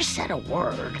 She's never said a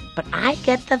word, but I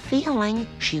get the feeling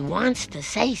she wants to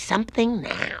say something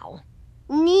now.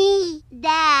 Ni,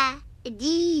 da,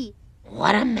 di.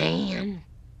 What a man.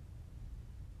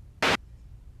 I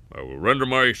will render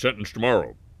my sentence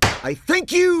tomorrow. I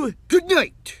thank you. Good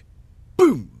night.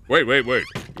 Boom. Wait.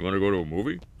 You want to go to a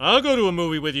movie? I'll go to a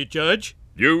movie with you, Judge.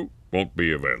 You won't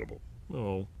be available.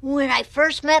 Oh. When I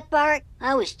first met Bart,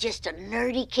 I was just a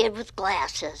nerdy kid with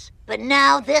glasses. But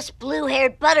now this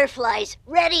blue-haired butterfly's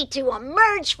ready to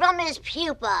emerge from his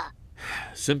pupa.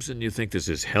 Simpson, you think this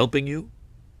is helping you?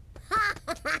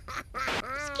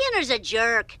 Skinner's a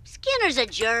jerk. Skinner's a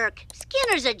jerk.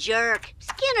 Skinner's a jerk.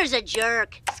 Skinner's a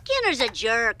jerk. Skinner's a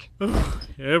jerk.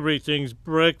 Everything's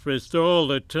breakfast all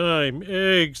the time.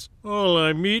 Eggs. All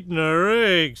I'm eating are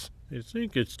eggs. I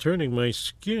think it's turning my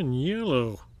skin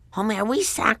yellow. Homie, are we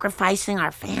sacrificing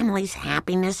our family's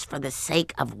happiness for the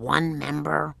sake of one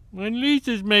member? When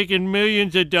Lisa's making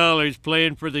millions of dollars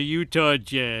playing for the Utah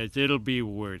Jazz, it'll be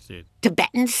worth it.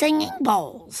 Tibetan singing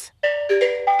bowls.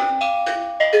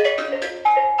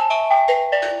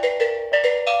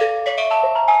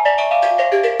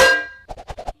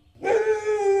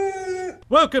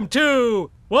 Welcome to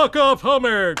Walk Off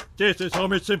Homer. This is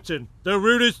Homer Simpson, the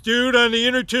rudest dude on the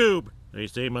inner tube. They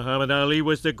say Muhammad Ali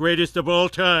was the greatest of all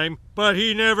time, but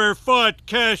he never fought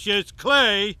Cassius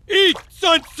Clay. Eat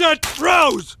Sunset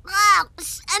Rose! Oh,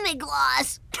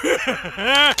 semi-gloss.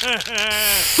 What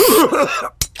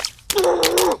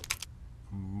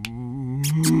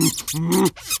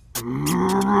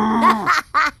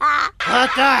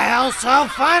the hell's so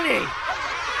funny?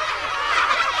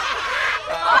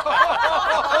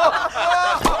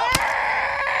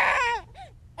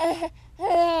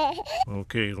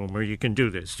 Okay, Homer, you can do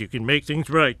this. You can make things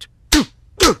right.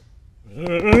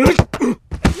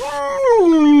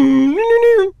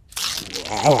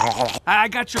 I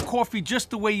got your coffee just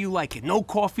the way you like it. No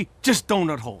coffee, just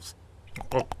donut holes.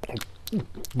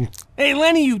 Hey,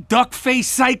 Lenny, you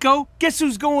duck-faced psycho. Guess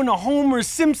who's going to Homer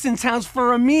Simpson's house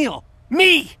for a meal?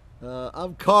 Me!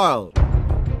 I'm Carl.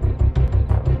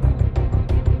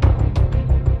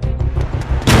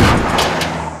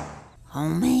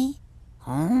 Homie?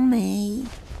 Homie?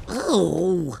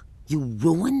 Oh, you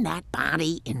ruined that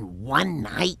body in one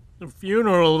night? The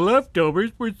funeral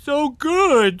leftovers were so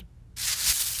good.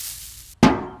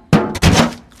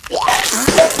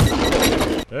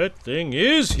 That thing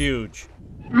is huge.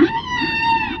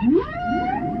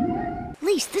 At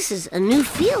least this is a new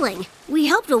feeling. We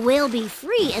helped a whale be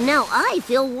free, and now I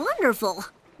feel wonderful.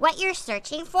 What you're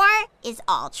searching for is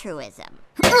altruism.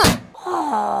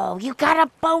 Oh, you got a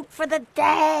boat for the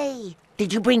day.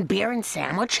 Did you bring beer and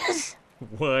sandwiches?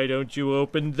 Why don't you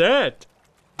open that?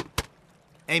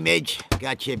 Hey, Midge,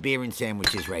 got your beer and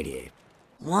sandwiches right here.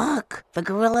 Look, the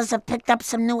gorillas have picked up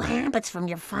some new habits from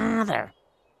your father.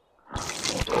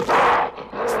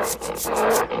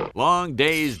 Long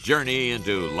day's journey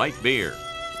into light beer.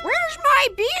 Where's my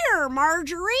beer,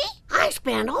 Marjorie? I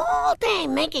spent all day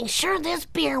making sure this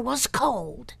beer was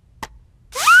cold.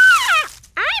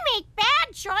 I make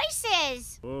bad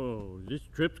choices. Oh, this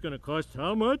trip's gonna cost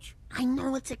how much? I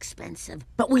know it's expensive,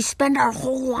 but we spend our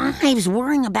whole lives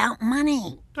worrying about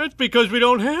money. That's because we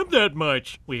don't have that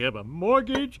much. We have a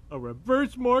mortgage, a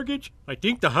reverse mortgage. I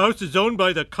think the house is owned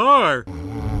by the car.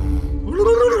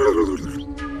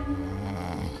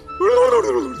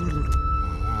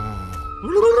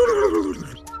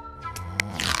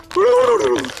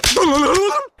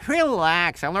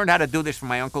 Relax. I learned how to do this from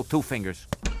my Uncle Two Fingers.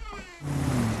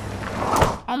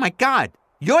 Oh my God,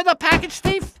 you're the package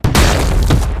thief?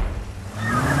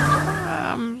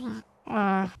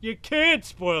 You can't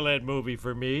spoil that movie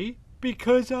for me,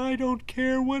 because I don't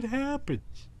care what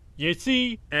happens. You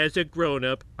see, as a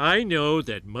grown-up, I know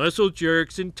that muscle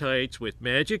jerks in tights with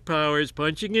magic powers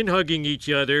punching and hugging each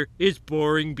other is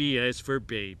boring BS for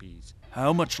babies.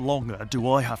 How much longer do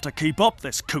I have to keep up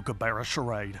this kookaburra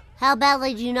charade? How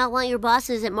badly do you not want your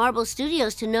bosses at Marble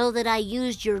Studios to know that I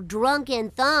used your drunken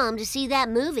thumb to see that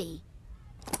movie?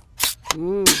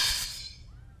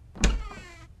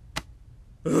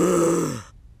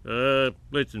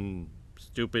 Listen,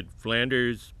 stupid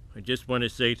Flanders. I just want to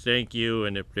say thank you,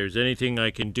 and if there's anything I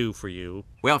can do for you...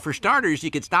 Well, for starters, you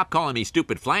could stop calling me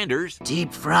Stupid Flanders.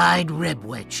 Deep-fried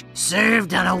ribwich,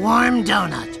 served on a warm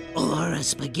donut, or a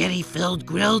spaghetti-filled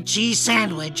grilled cheese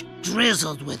sandwich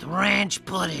drizzled with ranch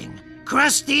pudding.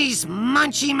 Krusty's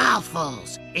munchy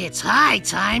mouthfuls. It's high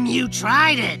time you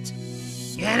tried it.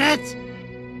 Get it?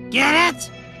 Get it?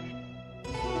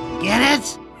 Get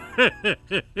it?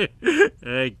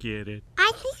 I get it.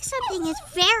 I think something is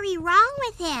very wrong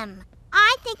with him.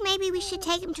 I think maybe we should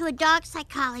take him to a dog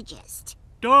psychologist.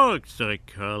 Dog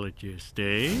psychologist,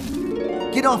 eh?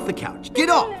 Get off the couch. Get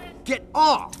off. Get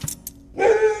off. Dad,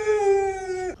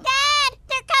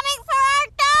 they're coming for our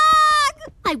dog!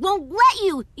 I won't let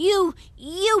you,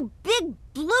 you big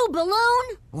blue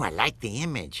balloon. Oh, I like the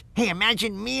image. Hey,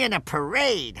 imagine me in a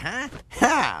parade, huh?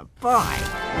 Ha, boy.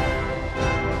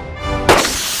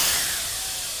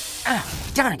 Oh,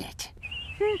 darn it.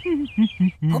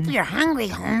 Hope you're hungry,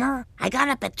 Homer. I got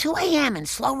up at 2 a.m. and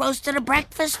slow roasted a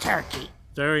breakfast turkey.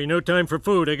 Sorry, no time for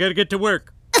food. I gotta get to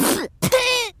work.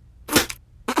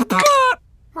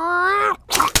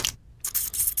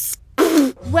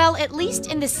 Well, at least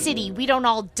in the city, we don't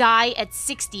all die at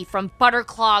 60 from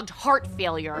butter-clogged heart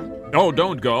failure. Oh,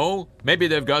 don't go. Maybe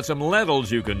they've got some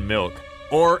lentils you can milk.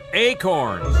 Or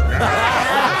acorns.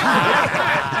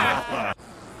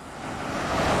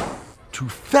 Two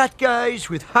fat guys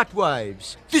with hot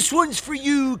wives. This one's for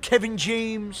you, Kevin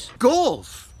James.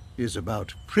 Golf is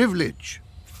about privilege.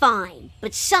 Fine,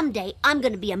 but someday I'm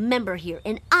gonna be a member here,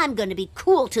 and I'm gonna be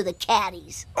cool to the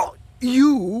caddies. Oh,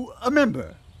 you a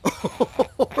member?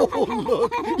 Oh,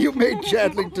 look, you made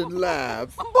Chadlington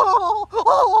laugh.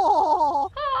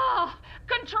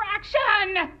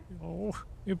 Contraction! Oh,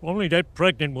 if only that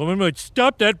pregnant woman would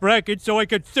stop that bracket so I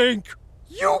could think.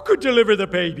 You could deliver the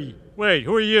baby. Wait,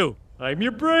 who are you? I'm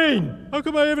your brain. How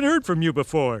come I haven't heard from you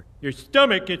before? Your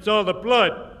stomach gets all the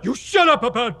blood. You shut up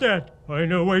about that. I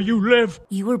know where you live.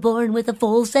 You were born with a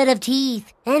full set of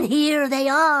teeth, and here they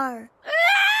are.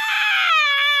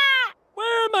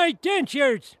 Where are my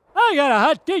dentures? I got a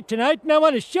hot date tonight, and I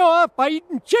want to show off by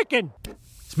eating chicken.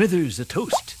 Smithers, a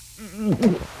toast.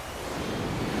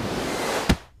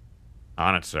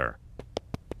 On it, sir.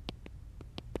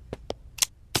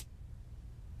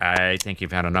 I think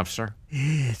you've had enough, sir.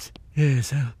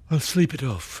 Yes, I'll sleep it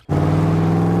off.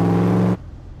 Well,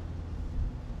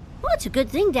 it's a good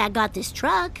thing Dad got this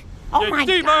truck. Oh my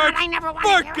see, God, Marge? I never want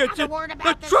Mark to hear gets another it. word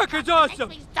about The this truck is awesome.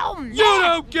 Makes me so mad. You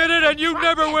don't get it, and you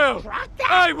never will.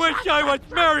 I wish I was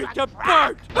married to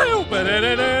Bart.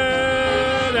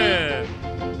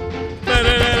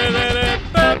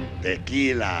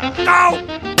 Tequila.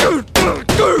 Isn't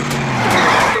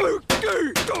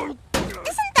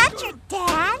that your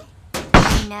dad?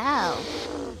 No.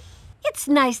 It's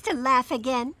nice to laugh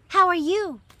again. How are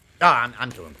you? Oh, I'm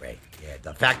doing great. Yeah,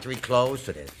 the factory closed,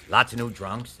 so there's lots of new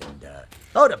drunks, and,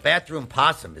 the bathroom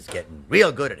possum is getting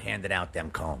real good at handing out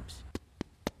them combs.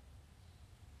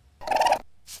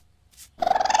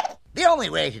 The only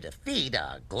way to defeat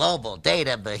a global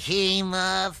data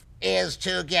behemoth is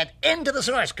to get into the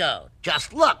source code.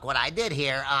 Just look what I did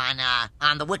here on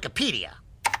the Wikipedia.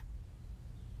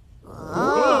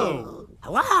 Whoa.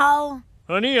 Hello?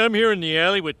 Honey, I'm here in the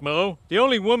alley with Mo. The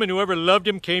only woman who ever loved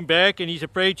him came back, and he's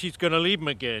afraid she's gonna leave him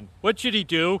again. What should he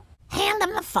do? Hand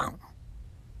him the phone.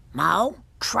 Mo,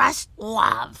 trust,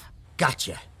 love.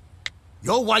 Gotcha.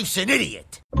 Your wife's an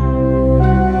idiot.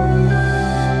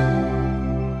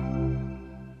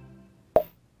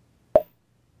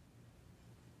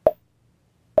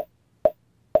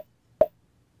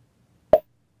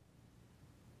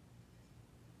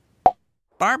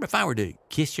 Barb, if I were to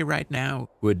kiss you right now,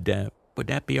 would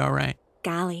that be all right?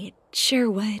 Golly, it sure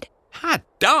would. Hot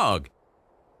dog!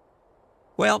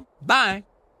 Well, bye.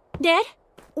 Dad,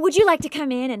 would you like to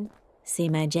come in and see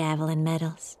my javelin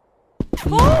medals?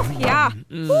 Oh, yeah.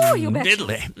 Oh, you bet.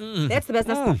 Diddly. That's the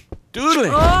business.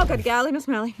 Doodly. Oh, good golly, Miss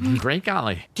Melly. Great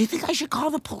golly. Do you think I should call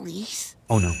the police?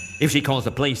 Oh, no. If she calls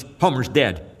the police, Homer's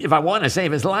dead. If I want to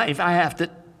save his life, I have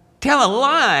to tell a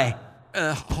lie.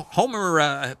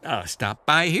 Homer stopped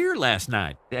by here last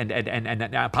night and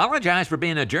apologized for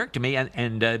being a jerk to me,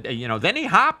 and then he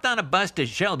hopped on a bus to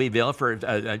Shelbyville for a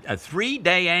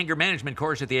 3-day anger management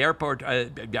course at the airport,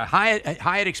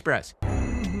 Hyatt Express.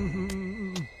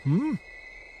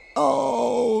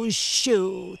 Oh,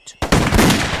 shoot.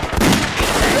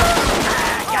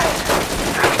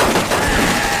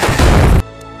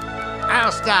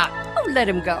 I'll stop. Oh, let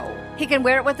him go. He can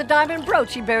wear it with the diamond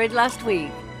brooch he buried last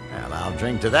week. Well, I'll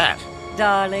drink to that.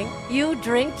 Darling, you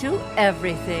drink to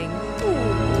everything.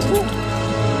 Ooh.